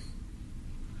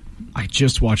 I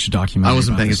just watched a documentary. I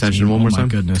wasn't about paying this attention. team. One more Oh my time.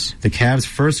 goodness. The Cavs'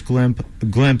 first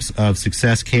glimpse of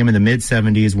success came in the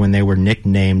mid-'70s when they were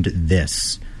nicknamed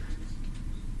this.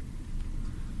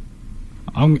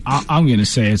 I'm going to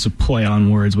say it's a play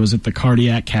on words. Was it the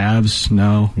Cardiac Cavs?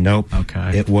 No. Nope.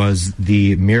 Okay. It was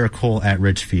the Miracle at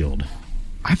Richfield.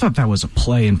 I thought that was a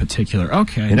play in particular.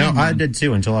 Okay. You know, never I mind. did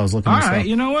too until I was looking All this right. up.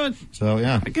 You know what? So,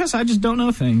 yeah. I guess I just don't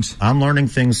know things. I'm learning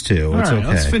things too. All It's right. okay.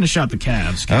 Let's finish out the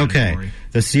Cavs Okay. category.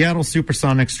 The Seattle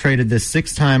Supersonics traded this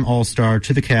 6-time All-Star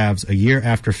to the Cavs a year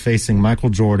after facing Michael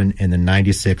Jordan in the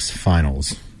 96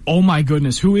 finals. Oh my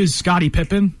goodness. Who is Scottie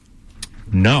Pippen?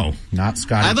 No, not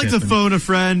Scottie I'd like Pippen. to phone a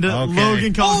friend. Okay.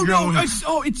 Logan Oh Cosgrove.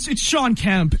 no! It's Sean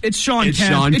Kemp. It's Sean It's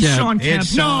Kemp. Sean It's Kemp. Sean Kemp.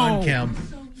 It's Sean No. Kemp.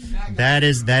 That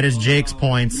is Jake's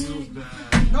points.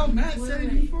 No, Matt said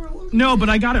it before. No, but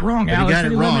I got it wrong, But Alex. you got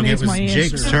That it wrong. It eliminates was my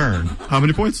Jake's answer. turn. How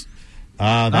many points?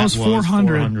 That was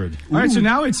 400. All right, so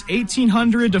now it's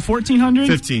 1,800 to 1,400?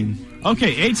 15.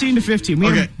 Okay, 18 to 15. We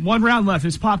Okay. have one round left.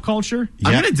 It's pop culture.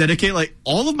 I'm going to dedicate,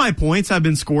 all of my points have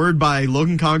been scored by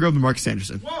Logan Cosgrove and Marcus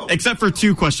Anderson. Except for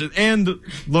 2 questions. And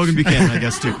Logan Buchanan, I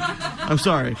guess, too. I'm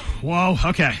sorry. Whoa,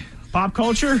 okay. Pop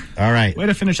culture? All right. Way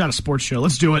to finish out a sports show.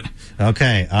 Let's do it.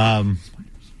 Okay.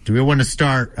 Do we want to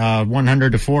start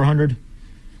 100 to 400?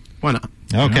 Why not?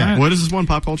 Okay. All right. What is this one,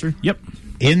 pop culture? Yep.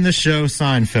 In the show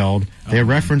Seinfeld, they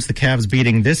referenced the Cavs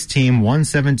beating this team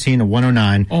 117 to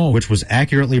 109, which was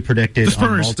accurately predicted. The Spurs,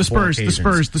 on the multiple Spurs,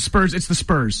 occasions. the Spurs. It's the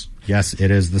Spurs. Yes,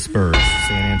 it is the Spurs,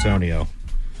 San Antonio.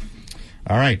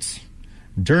 All right.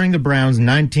 During the Browns'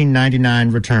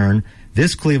 1999 return,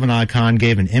 this Cleveland icon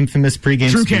gave an infamous pregame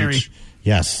Drew speech. Carey.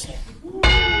 Yes.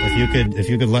 If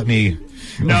you could let me.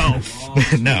 No.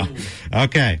 No.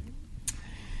 Okay.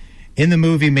 In the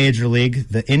movie Major League,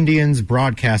 the Indians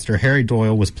broadcaster Harry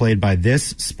Doyle was played by this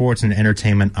sports and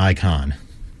entertainment icon.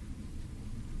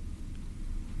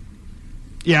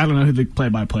 Yeah, I don't know who the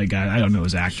play-by-play guy. I don't know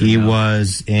his actor. He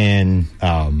was in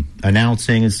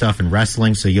announcing and stuff in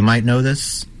wrestling, so you might know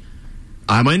this.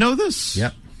 I might know this.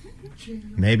 Yep.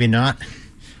 Maybe not.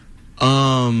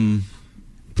 I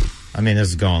mean, this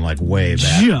is going like way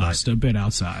back. Just a bit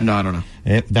outside. No, I don't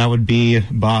know. That would be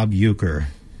Bob Uecker.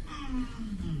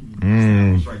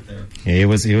 Right there. He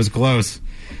was close.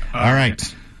 All right.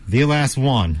 The last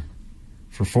one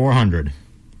for 400.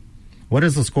 What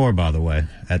is the score, by the way,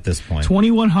 at this point?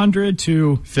 2,100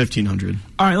 to 1,500.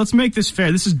 All right, let's make this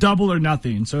fair. This is double or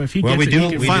nothing. So if he gets we it,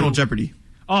 do Final Jeopardy.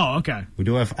 Oh, okay. We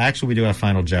do have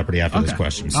Final Jeopardy after this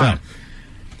question. So, right.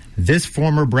 This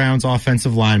former Browns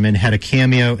offensive lineman had a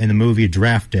cameo in the movie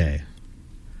Draft Day.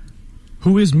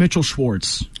 Who is Mitchell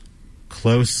Schwartz?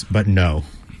 Close, but no.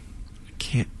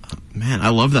 Man, I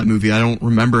love that movie. I don't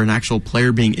remember an actual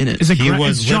player being in it. Is it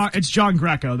it's John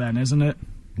Greco then, isn't it?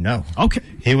 No. Okay.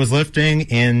 He was lifting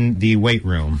in the weight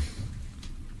room.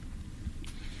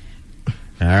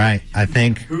 All right, I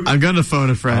think I'm going to phone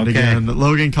a friend again.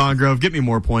 Logan Congrove, get me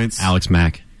more points. Alex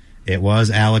Mack. It was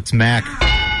Alex Mack.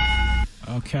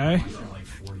 Okay.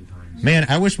 Man,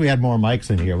 I wish we had more mics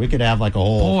in here. We could have like a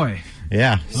whole... Boy.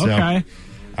 Yeah. So. Okay.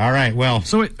 All right, well...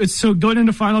 So it's going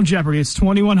into Final Jeopardy. It's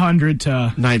 2,100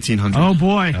 to... 1,900. Oh,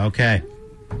 boy. Okay.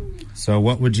 So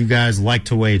what would you guys like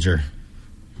to wager?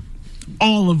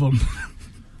 All of them.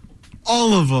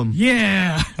 All of them.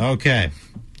 Yeah. Okay.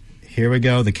 Here we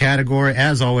go. The category,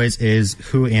 as always, is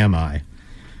Who Am I?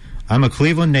 I'm a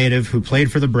Cleveland native who played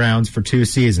for the Browns for 2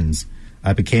 seasons.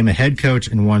 I became a head coach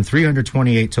and won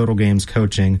 328 total games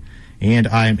coaching, and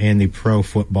I am in the Pro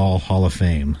Football Hall of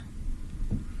Fame.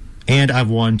 And I've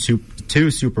won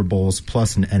two Super Bowls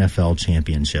plus an NFL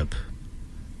championship.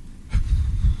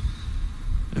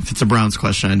 If it's a Browns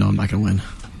question, I know I'm not going to win.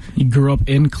 He grew up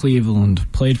in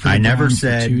Cleveland, played for the Browns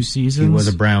for 2 seasons. He was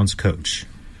a Browns coach.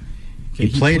 Okay,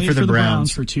 he played for the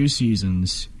Browns for 2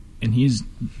 seasons, and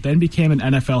then became an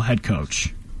NFL head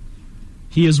coach.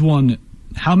 He has won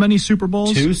how many Super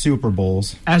Bowls? 2 Super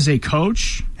Bowls. As a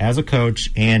coach? As a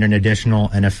coach, and an additional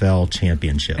NFL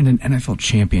championship. And an NFL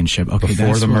championship. Okay,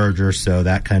 before the merger, so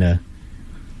that kind of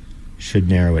should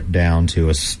narrow it down to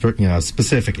a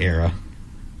specific era.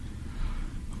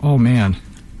 Oh, man.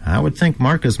 I would think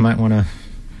Marcus might want to...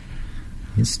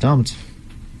 He's stumped.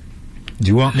 Do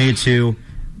you want me to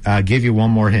give you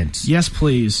one more hint? Yes,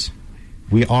 please.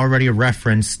 We already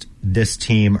referenced this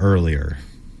team earlier.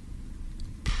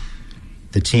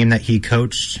 The team that he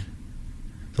coached,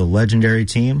 the legendary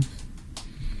team.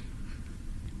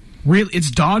 Really? It's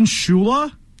Don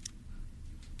Shula?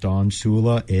 Don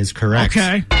Shula is correct.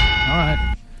 Okay. All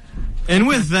right. And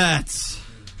with that...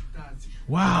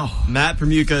 Wow. Matt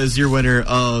Permuka is your winner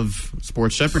of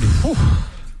Sports Jeopardy. All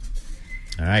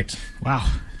right. Wow.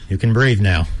 You can breathe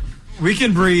now. We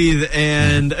can breathe,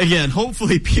 and again,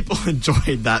 hopefully people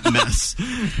enjoyed that mess.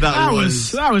 That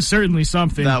was certainly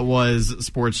something. That was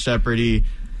Sports Jeopardy.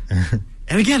 And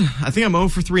again, I think I'm 0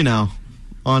 for 3 now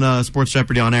on Sports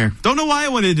Jeopardy on air. Don't know why I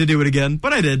wanted to do it again,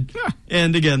 but I did. Yeah.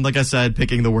 And again, like I said,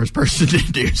 picking the worst person to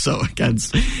do so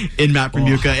against in Matt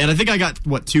Permuka. And I think I got,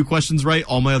 2 questions right?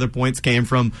 All my other points came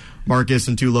from Marcus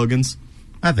and 2 Logans.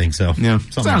 I think so. Yeah.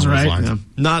 Sounds right. Yeah.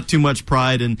 Not too much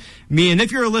pride in me. And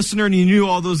if you're a listener and you knew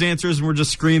all those answers and were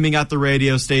just screaming at the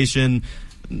radio station,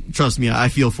 trust me, I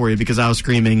feel for you because I was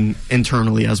screaming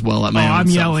internally as well at my own I'm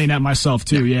self. yelling at myself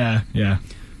too. Yeah.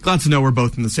 Glad to know we're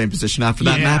both in the same position after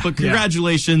that, Matt. But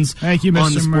congratulations Thank you, Mr.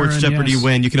 on the Sports Murren, Jeopardy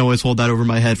win. You can always hold that over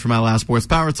my head for my last Sports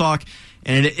Power Talk.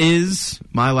 And it is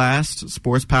my last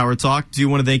Sports Power Talk. Do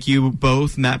want to thank you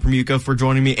both, Matt Permuka, for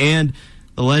joining me, and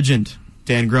the legend,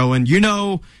 Dan Groen. You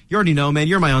already know, man,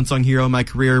 you're my unsung hero in my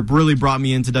career. Really brought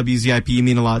me into WZIP. You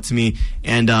mean a lot to me.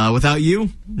 And without you,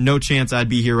 no chance I'd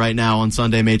be here right now on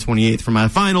Sunday, May 28th for my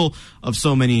final of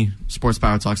so many Sports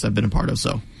Power Talks I've been a part of.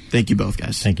 So thank you both,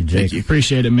 guys. Thank you, Jake. Thank you.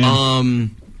 Appreciate it,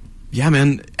 man. Yeah,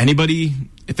 man.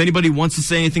 If anybody wants to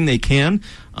say anything, they can.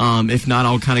 If not,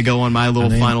 I'll kind of go on my little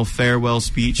final farewell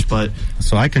speech. But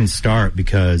so I can start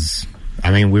because,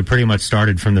 we pretty much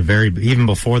started from even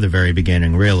before the very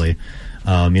beginning, really.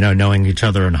 Knowing each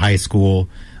other in high school.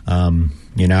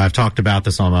 I've talked about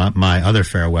this on my other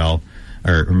farewell,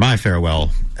 or my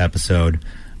farewell episode.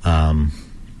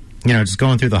 Just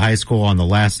going through the high school on the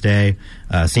last day,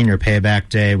 senior payback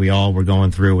day, we all were going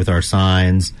through with our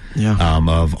signs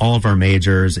of all of our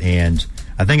majors. And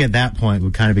I think at that point,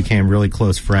 we kind of became really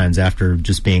close friends after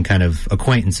just being kind of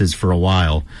acquaintances for a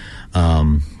while.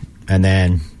 And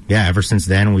then, ever since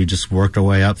then, we just worked our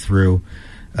way up through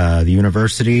the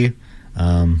university.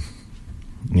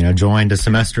 Joined a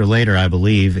semester later, I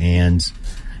believe, and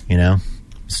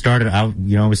started out.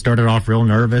 We started off real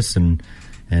nervous,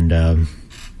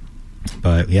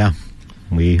 but yeah,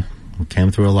 we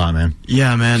came through a lot, man.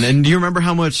 Yeah, man. And do you remember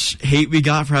how much hate we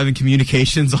got for having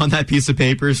communications on that piece of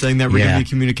paper, saying that we're going to be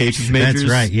communications majors?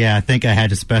 That's right. Yeah, I think I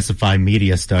had to specify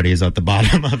media studies at the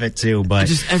bottom of it too. But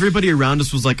just everybody around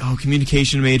us was like, "Oh,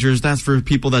 communication majors. That's for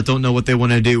people that don't know what they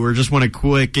want to do, or just want a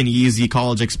quick and easy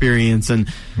college experience." And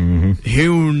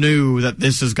who knew that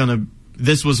this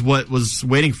was what was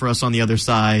waiting for us on the other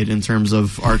side in terms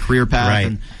of our career path? Right.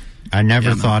 And I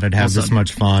never thought I'd have this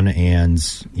much fun, and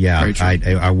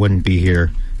I wouldn't be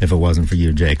here if it wasn't for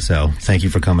you, Jake. So thank you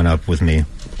for coming up with me.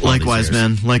 Likewise,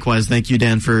 man. Likewise. Thank you,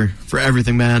 Dan, for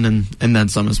everything, man, and then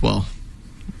some as well.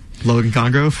 Logan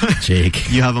Congrove.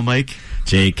 Jake. You have a mic?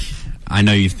 Jake, I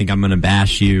know you think I'm going to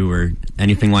bash you or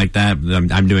anything like that,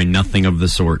 but I'm doing nothing of the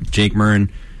sort. Jake Murren,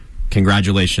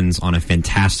 congratulations on a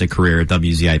fantastic career at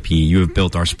WZIP. You have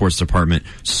built our sports department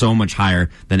so much higher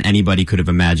than anybody could have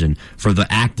imagined. For the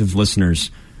active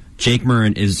listeners, Jake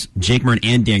Murren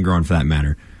and Dan Groen, for that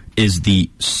matter, is the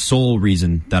sole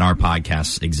reason that our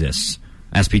podcast exists.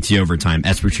 SPT Overtime,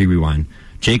 SPT Rewind.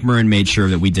 Jake Murren made sure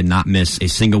that we did not miss a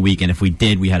single week, and if we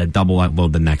did, we had a double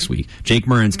upload the next week. Jake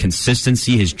Murren's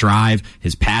consistency, his drive,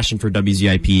 his passion for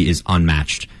WZIP is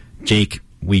unmatched. Jake,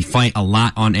 we fight a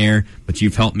lot on air, but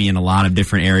you've helped me in a lot of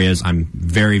different areas. I'm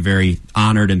very, very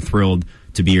honored and thrilled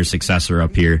to be your successor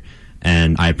up here,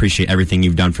 and I appreciate everything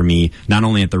you've done for me, not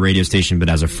only at the radio station, but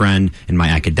as a friend in my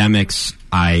academics.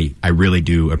 I really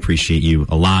do appreciate you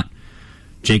a lot.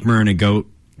 Jake Murren, a GOAT,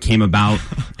 came about,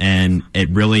 and it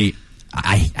really,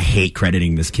 I hate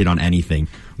crediting this kid on anything,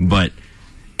 but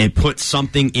it put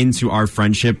something into our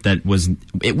friendship that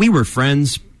we were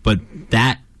friends, but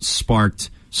that sparked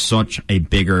such a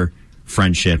bigger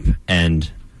friendship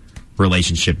and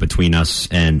relationship between us.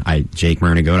 And Jake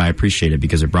Murren, I appreciate it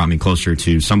because it brought me closer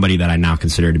to somebody that I now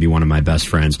consider to be one of my best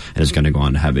friends and is going to go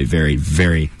on to have a very,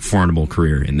 very formidable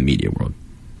career in the media world.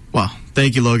 Wow.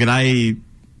 Thank you, Logan. I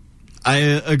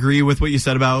agree with what you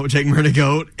said about Jake Murren,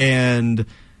 GOAT, and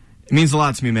it means a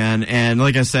lot to me, man. And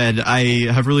like I said,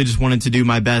 I have really just wanted to do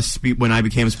my best when I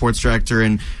became a sports director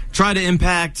and try to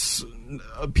impact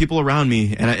people around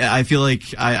me, and I feel like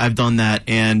I've done that.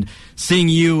 And seeing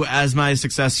you as my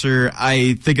successor,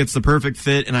 I think it's the perfect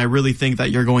fit, and I really think that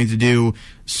you're going to do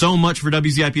so much for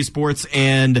WZIP Sports.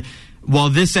 And while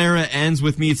this era ends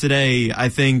with me today, I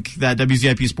think that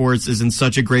WZIP Sports is in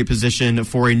such a great position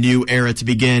for a new era to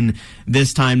begin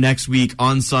this time next week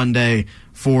on Sunday,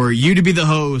 for you to be the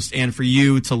host and for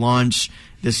you to launch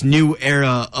this new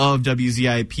era of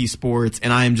WZIP Sports.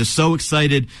 And I am just so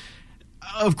excited.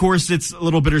 Of course, it's a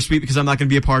little bittersweet because I'm not going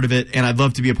to be a part of it, and I'd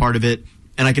love to be a part of it,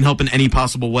 and I can help in any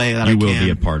possible way that I can. You will be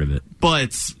a part of it.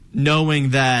 But knowing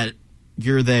that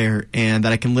you're there and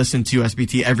that I can listen to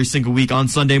SBT every single week on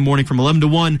Sunday morning from 11 to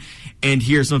 1 and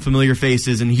hear some familiar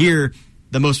faces and hear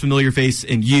the most familiar face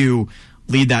in you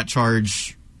lead that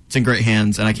charge, it's in great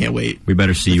hands, and I can't wait. We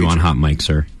better see you on Hot Mic,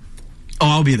 sir. Oh,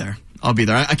 I'll be there.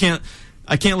 I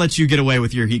can't let you get away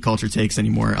with your heat culture takes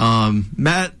anymore.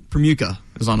 Matt Permuka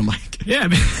is on a mic. Yeah,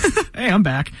 hey, I'm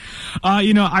back.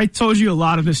 I told you a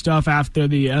lot of this stuff after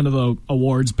the end of the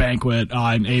awards banquet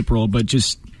in April, but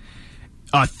just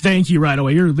thank you right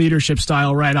away. Your leadership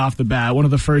style right off the bat. One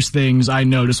of the first things I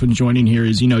noticed when joining here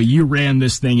is, you ran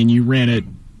this thing and you ran it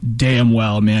damn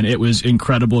well, man. It was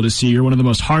incredible to see. You're one of the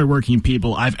most hardworking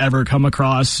people I've ever come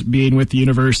across being with the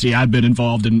university. I've been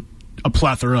involved in a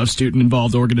plethora of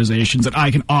student-involved organizations, and I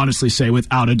can honestly say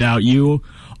without a doubt you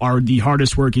are the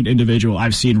hardest working individual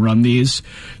I've seen run these.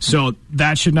 So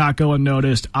that should not go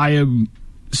unnoticed. I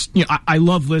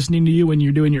love listening to you when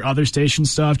you're doing your other station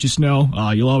stuff. Just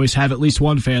know you'll always have at least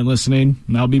one fan listening,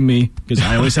 and that'll be me, because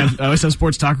I always have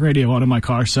Sports Talk Radio on in my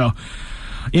car. So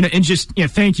and just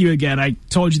thank you again. I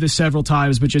told you this several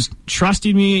times, but just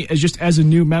trusting me as a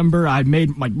new member. I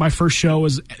made my first show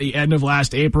was at the end of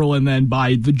last April, and then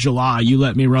by the July, you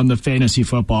let me run the fantasy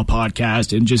football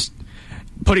podcast, and just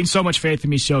putting so much faith in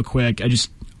me so quick.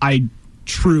 I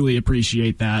truly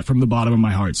appreciate that from the bottom of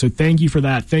my heart. So thank you for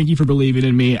that. Thank you for believing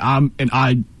in me.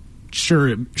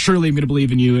 Surely I'm going to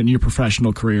believe in you and your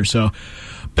professional career. So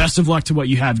best of luck to what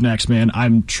you have next, man.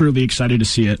 I'm truly excited to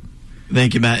see it.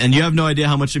 Thank you, Matt. And you have no idea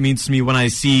how much it means to me when I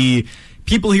see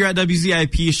people here at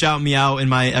WZIP shout me out in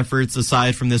my efforts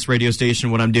aside from this radio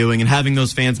station, what I'm doing, and having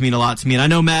those fans mean a lot to me. And I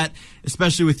know, Matt,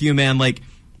 especially with you, man, like,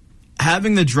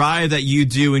 having the drive that you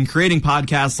do in creating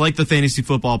podcasts like the Fantasy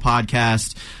Football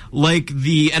Podcast, like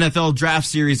the NFL Draft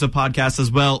Series of podcasts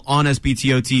as well on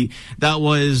SBTOT, that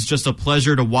was just a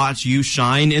pleasure to watch you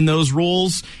shine in those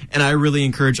roles. And I really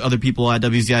encourage other people at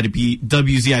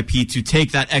WZIP to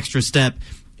take that extra step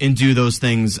and do those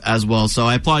things as well. So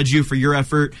I applaud you for your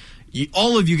effort.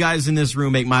 All of you guys in this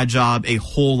room make my job a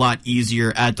whole lot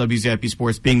easier at WZIP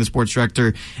Sports, being the sports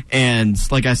director. And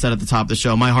like I said at the top of the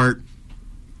show, my heart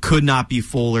could not be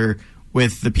fuller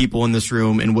with the people in this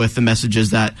room and with the messages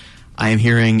that I am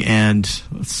hearing. And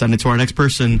let's send it to our next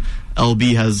person.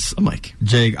 LB has a mic.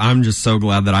 Jake, I'm just so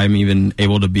glad that I'm even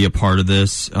able to be a part of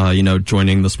this,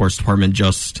 joining the sports department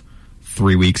just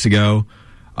 3 weeks ago.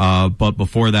 But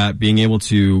before that, being able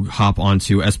to hop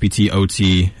onto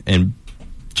SBTOT and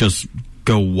just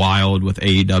go wild with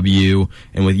AEW,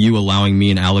 and with you allowing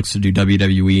me and Alex to do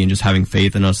WWE and just having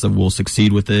faith in us that we'll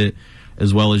succeed with it,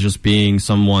 as well as just being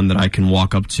someone that I can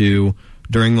walk up to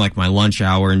during like my lunch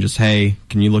hour and just, hey,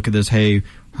 can you look at this? Hey,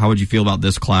 how would you feel about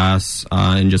this class?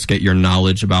 And just get your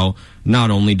knowledge about not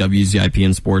only WZIP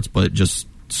and sports, but just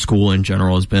school in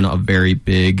general has been a very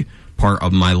big part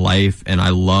of my life. And I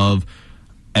love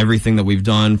everything that we've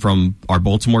done, from our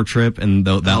Baltimore trip and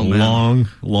that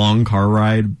long car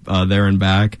ride there and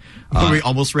back. We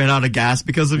almost ran out of gas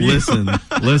because of you.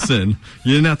 Listen,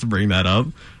 you didn't have to bring that up.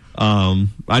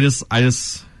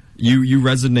 You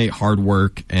resonate hard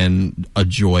work and a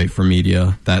joy for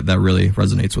media that really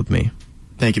resonates with me.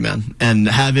 Thank you, man. And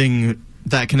having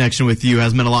that connection with you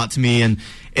has meant a lot to me, and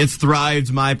it's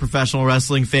thrived my professional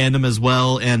wrestling fandom as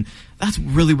well. And that's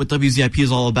really what WZIP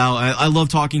is all about. I love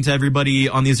talking to everybody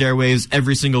on these airwaves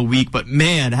every single week, but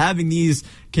man, having these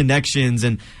connections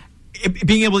and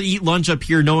being able to eat lunch up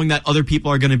here, knowing that other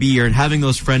people are going to be here, and having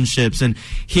those friendships, and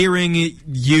hearing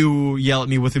you yell at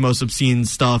me with the most obscene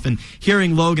stuff, and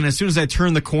hearing Logan, as soon as I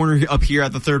turn the corner up here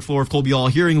at the third floor of Colby Hall,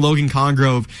 hearing Logan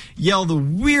Congrove yell the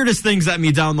weirdest things at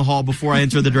me down the hall before I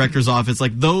enter the director's office.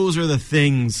 Like, those are the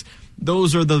things,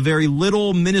 those are the very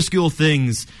little minuscule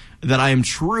things that I am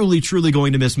truly, truly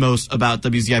going to miss most about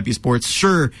WZIP Sports.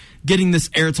 Sure, getting this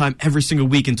airtime every single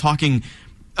week and talking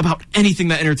about anything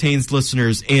that entertains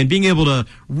listeners and being able to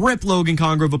rip Logan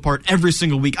Congrove apart every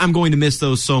single week, I'm going to miss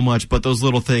those so much, but those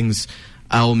little things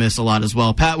I will miss a lot as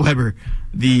well. Pat Weber,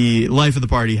 the life of the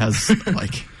party, has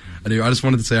like... I do. I just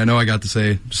wanted to say, I know I got to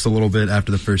say just a little bit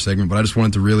after the first segment, but I just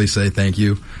wanted to really say thank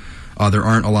you. There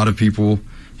aren't a lot of people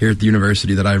here at the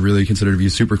university that I really consider to be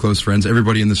super close friends.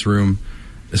 Everybody in this room,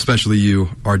 especially you,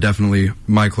 are definitely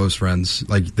my close friends.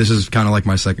 Like, this is kind of like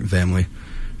my second family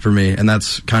for me, and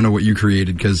that's kind of what you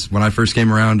created, because when I first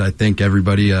came around, I think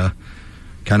everybody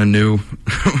kind of knew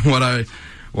what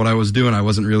I was doing. I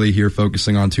wasn't really here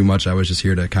focusing on too much. I was just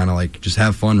here to kind of like just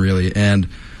have fun, really. And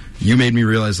you made me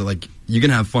realize that, like, you can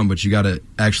have fun, but you got to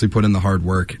actually put in the hard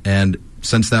work. And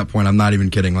since that point, I'm not even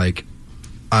kidding, like,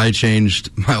 I changed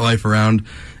my life around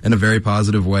in a very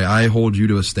positive way. I hold you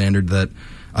to a standard that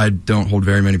I don't hold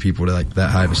very many people to, like, that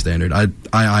high of a standard. I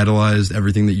idolized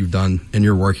everything that you've done in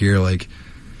your work here. Like,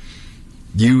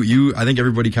 you I think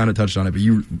everybody kind of touched on it, but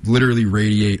you literally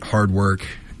radiate hard work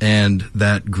and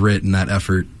that grit and that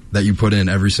effort that you put in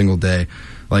every single day.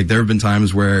 Like, there have been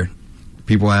times where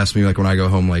people ask me, like, when I go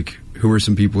home, like, who are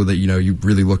some people that, you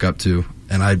really look up to?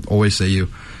 And I always say you.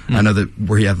 I know that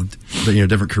we have,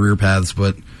 different career paths,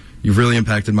 but you've really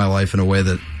impacted my life in a way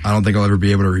that I don't think I'll ever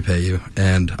be able to repay you.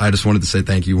 And I just wanted to say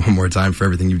thank you one more time for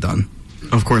everything you've done.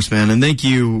 Of course, man. And thank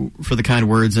you for the kind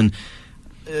words. And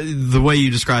the way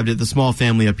you described it, the small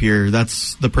family up here,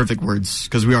 that's the perfect words,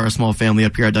 because we are a small family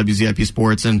up here at WZIP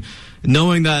Sports. And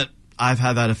knowing that I've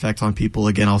had that effect on people,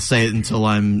 again, I'll say it until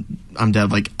I'm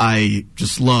dead. Like, I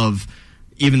just love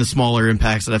even the smaller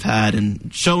impacts that I've had,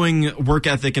 and showing work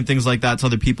ethic and things like that to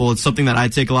other people. It's something that I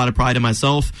take a lot of pride in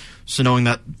myself. So knowing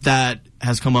that that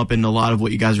has come up in a lot of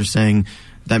what you guys are saying,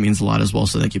 that means a lot as well.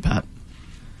 So thank you, Pat.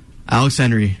 Alex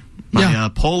Henry,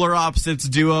 my Polar Opposites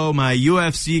duo, my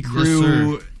UFC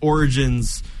crew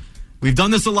origins. We've done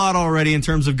this a lot already in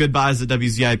terms of goodbyes at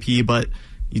WZIP, but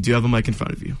you do have a mic in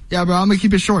front of you. Yeah, bro, I'm going to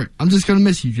keep it short. I'm just going to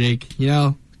miss you, Jake,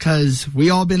 because we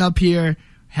all been up here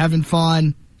having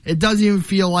fun. It doesn't even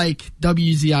feel like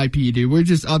WZIP, dude. We're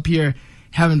just up here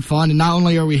having fun, and not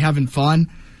only are we having fun,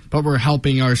 but we're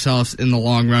helping ourselves in the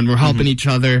long run. We're helping each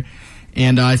other,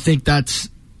 and I think that's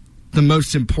the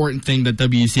most important thing that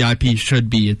WZIP should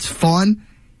be. It's fun,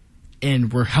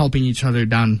 and we're helping each other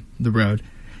down the road.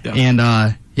 Yeah. And,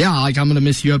 I'm going to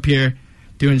miss you up here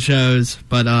doing shows,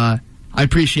 but I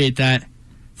appreciate that.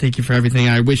 Thank you for everything.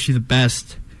 I wish you the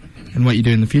best in what you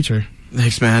do in the future.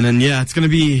 Thanks, man. And yeah, it's gonna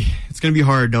be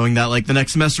hard knowing that, like, the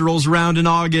next semester rolls around in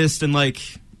August, and like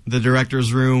the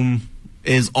director's room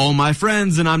is all my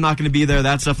friends and I'm not going to be there.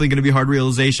 That's definitely going to be a hard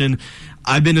realization.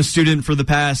 I've been a student for the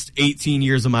past 18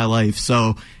 years of my life,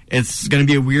 so it's going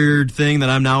to be a weird thing that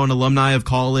I'm now an alumni of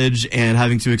college and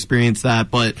having to experience that.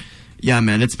 But yeah,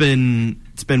 man, it's been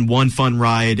one fun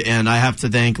ride, and I have to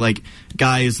thank like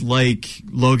guys like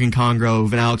Logan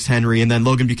Congrove and Alex Henry, and then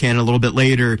Logan Buchanan a little bit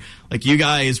later. Like, you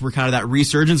guys were kind of that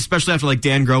resurgence, especially after like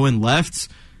Dan Groen left.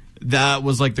 That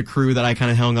was like the crew that I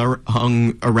kind of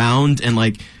hung around, and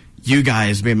like you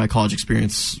guys made my college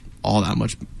experience all that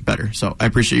much better. So I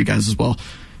appreciate you guys as well.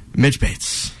 Mitch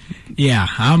Bates. Yeah,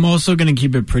 I'm also going to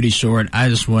keep it pretty short. I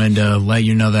just wanted to let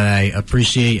you know that I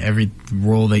appreciate every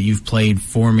role that you've played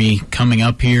for me coming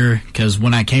up here, because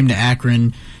when I came to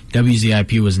Akron,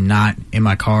 WZIP was not in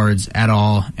my cards at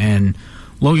all, and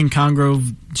Logan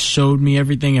Congrove showed me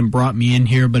everything and brought me in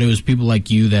here, but it was people like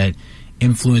you that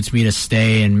influenced me to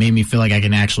stay and made me feel like I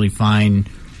can actually find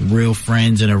real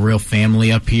friends and a real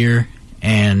family up here.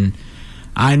 And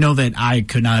I know that I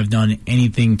could not have done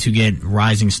anything to get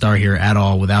Rising Star here at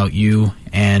all without you,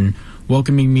 and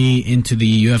welcoming me into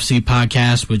the UFC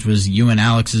podcast, which was you and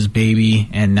Alex's baby,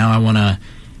 and now I want to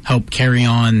help carry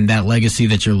on that legacy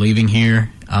that you're leaving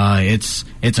here. It's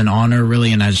an honor,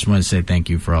 really, and I just want to say thank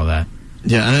you for all that.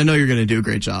 Yeah, and I know you're going to do a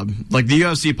great job. Like, the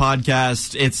UFC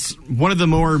podcast, it's one of the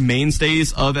more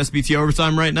mainstays of SBT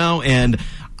Overtime right now, and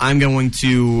I'm going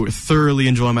to thoroughly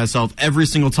enjoy myself every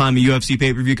single time a UFC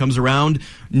pay-per-view comes around,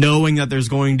 knowing that there's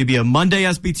going to be a Monday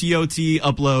SBTOT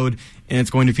upload, and it's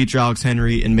going to feature Alex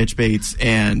Henry and Mitch Bates,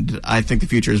 and I think the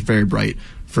future is very bright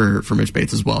for Mitch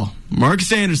Bates as well.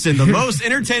 Marcus Anderson, the most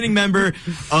entertaining member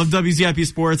of WZIP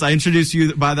Sports. I introduce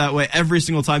you by that way every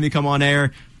single time you come on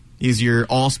air. He's your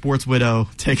all-sports widow.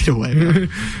 Take it away, man.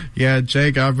 Yeah,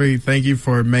 Jake, I really thank you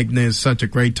for making it such a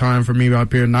great time for me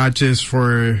up here, not just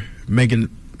for making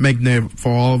it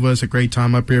for all of us a great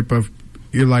time up here, but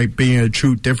you're like being a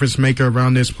true difference maker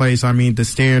around this place. I mean, the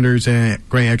standards and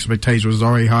great expectations was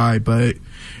already high, but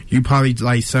you probably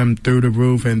like something through the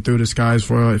roof and through the skies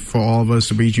for all of us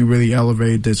to reach. You really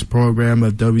elevated this program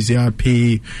of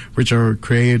WZIP with your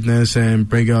creativeness and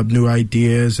bring up new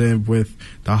ideas, and with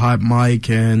the hot mic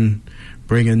and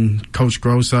bringing Coach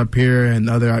Gross up here and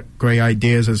other great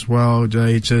ideas as well.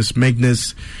 They just make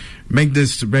this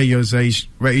radio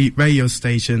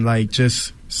station like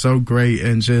just so great,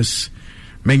 and just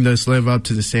making us live up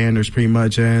to the standards pretty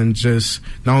much. And just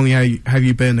not only have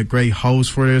you been a great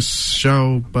host for this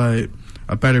show, but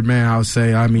a better man, I would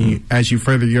say. I mean, as you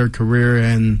further your career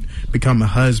and become a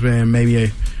husband and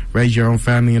maybe raise your own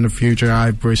family in the future,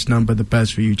 I wish nothing but the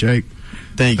best for you, Jake.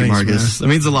 Thanks, Marcus. Man.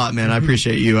 That means a lot, man. I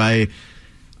appreciate you. I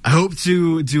hope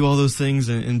to do all those things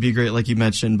and be great like you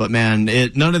mentioned, but man,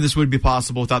 none of this would be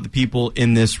possible without the people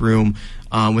in this room,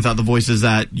 without the voices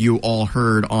that you all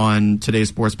heard on today's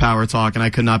Sports Power Talk, and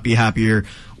I could not be happier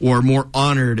or more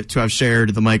honored to have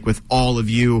shared the mic with all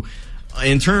of you.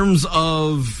 In terms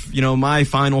of, my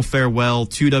final farewell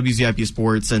to WZIP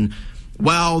Sports, and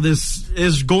wow, this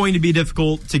is going to be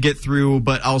difficult to get through,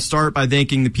 but I'll start by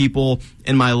thanking the people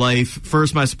in my life.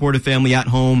 First, my supportive family at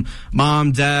home,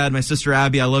 mom, dad, my sister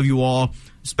Abby, I love you all.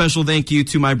 Special thank you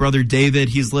to my brother David.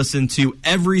 He's listened to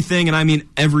everything, and I mean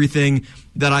everything,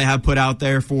 that I have put out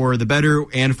there, for the better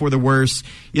and for the worse.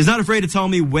 He's not afraid to tell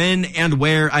me when and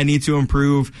where I need to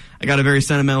improve. I got a very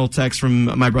sentimental text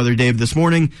from my brother Dave this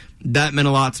morning. That meant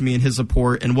a lot to me, and his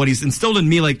support and what he's instilled in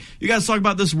me. Like, you guys talk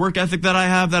about this work ethic that I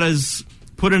have that has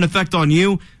put an effect on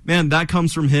you. Man, that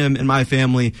comes from him and my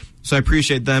family, so I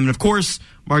appreciate them. And of course,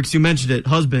 Marcus, you mentioned it,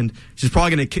 husband. She's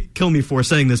probably going to kill me for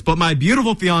saying this, but my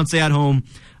beautiful fiance at home,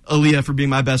 Aaliyah, for being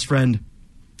my best friend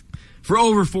for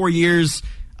over 4 years.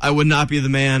 I would not be the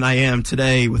man I am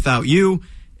today without you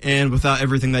and without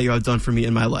everything that you have done for me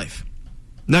in my life.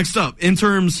 Next up, in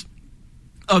terms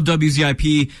of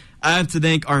WZIP, I have to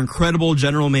thank our incredible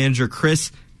general manager,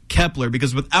 Chris Kepler,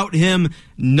 because without him,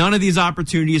 none of these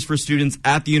opportunities for students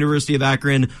at the University of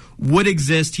Akron would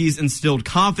exist. He's instilled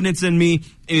confidence in me,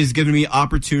 and he's given me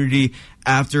opportunity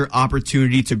after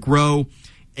opportunity to grow.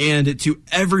 And to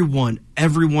everyone at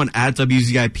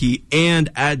WZIP and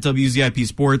at WZIP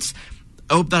Sports,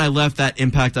 I hope that I left that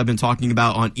impact I've been talking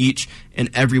about on each and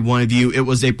every one of you. It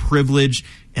was a privilege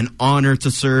and honor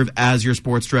to serve as your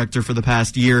sports director for the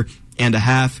past year and a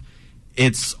half.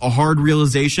 It's a hard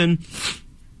realization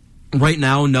right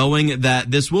now, knowing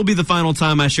that this will be the final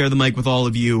time I share the mic with all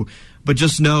of you, but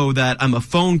just know that I'm a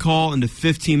phone call and a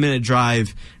 15-minute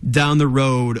drive down the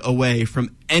road away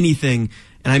from anything,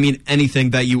 and I mean anything,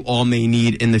 that you all may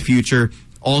need in the future.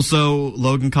 Also,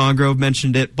 Logan Congrove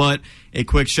mentioned it, but a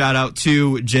quick shout out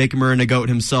to Jake Murnagoat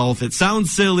himself. It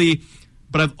sounds silly,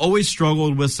 but I've always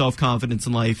struggled with self-confidence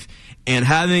in life, and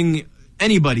having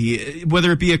anybody,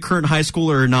 whether it be a current high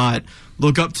schooler or not,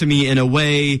 look up to me in a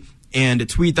way and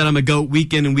tweet that I'm a GOAT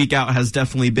week in and week out has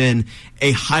definitely been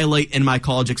a highlight in my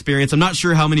college experience. I'm not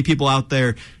sure how many people out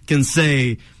there can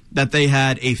say that they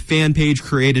had a fan page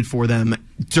created for them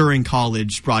during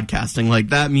college broadcasting. Like,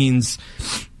 that means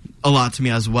a lot to me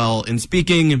as well. And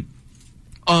speaking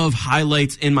of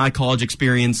highlights in my college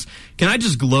experience, can I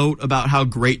just gloat about how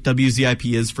great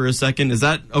WZIP is for a second? Is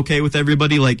that okay with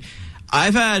everybody? Like,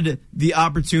 I've had the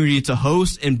opportunity to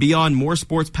host and be on more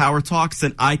sports power talks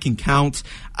than I can count.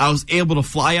 I was able to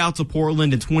fly out to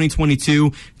Portland in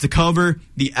 2022 to cover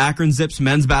the Akron Zips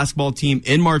men's basketball team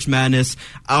in March Madness.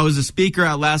 I was a speaker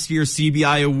at last year's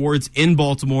CBI Awards in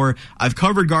Baltimore. I've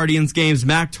covered Guardians games,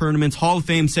 MAC tournaments, Hall of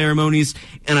Fame ceremonies,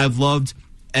 and I've loved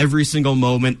every single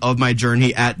moment of my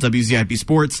journey at WZIP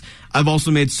Sports. I've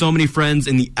also made so many friends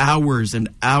in the hours and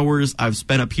hours I've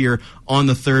spent up here on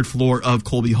the third floor of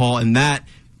Colby Hall, and that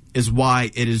is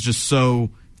why it is just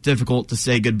so difficult to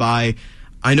say goodbye.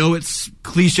 I know it's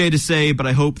cliche to say, but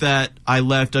I hope that I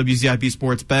left WZIP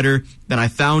Sports better than I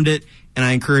found it, and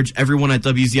I encourage everyone at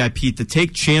WZIP to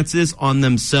take chances on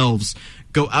themselves,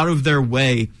 go out of their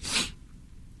way,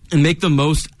 and make the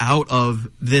most out of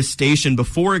this station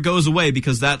before it goes away,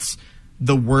 because that's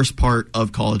the worst part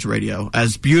of college radio.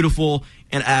 As beautiful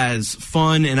and as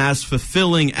fun and as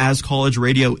fulfilling as college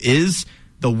radio is,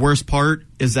 the worst part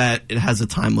is that it has a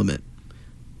time limit.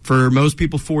 For most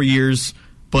people, 4 years,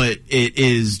 but it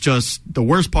is just the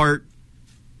worst part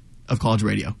of college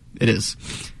radio. It is.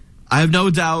 I have no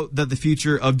doubt that the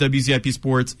future of WZIP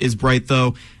Sports is bright,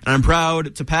 though, and I'm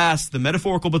proud to pass the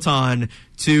metaphorical baton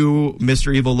to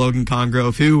Mr. Evil Logan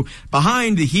Congrove, who,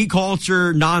 behind the heat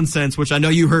culture nonsense, which I know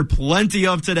you heard plenty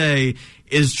of today,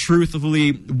 is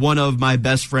truthfully one of my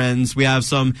best friends. We have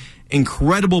some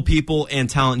incredible people and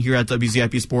talent here at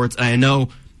WZIP Sports, and I know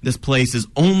this place is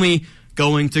only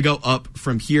going to go up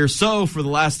from here. So, for the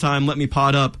last time, let me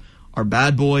pot up our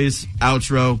Bad Boys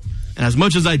outro. And as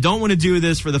much as I don't want to do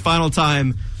this for the final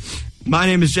time, my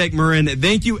name is Jake Murrin.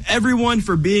 Thank you, everyone,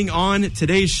 for being on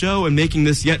today's show and making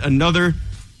this yet another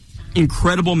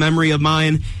incredible memory of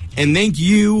mine. And thank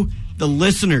you, the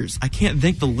listeners. I can't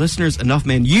thank the listeners enough,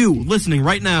 man. You listening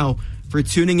right now for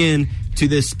tuning in to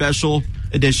this special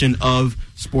edition of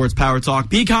Sports Power Talk.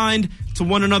 Be kind to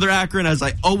one another, Akron, as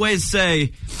I always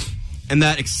say, and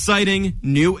that exciting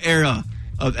new era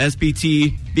of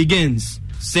SPT begins.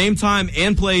 Same time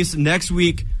and place next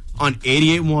week on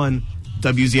 88.1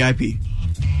 WZIP.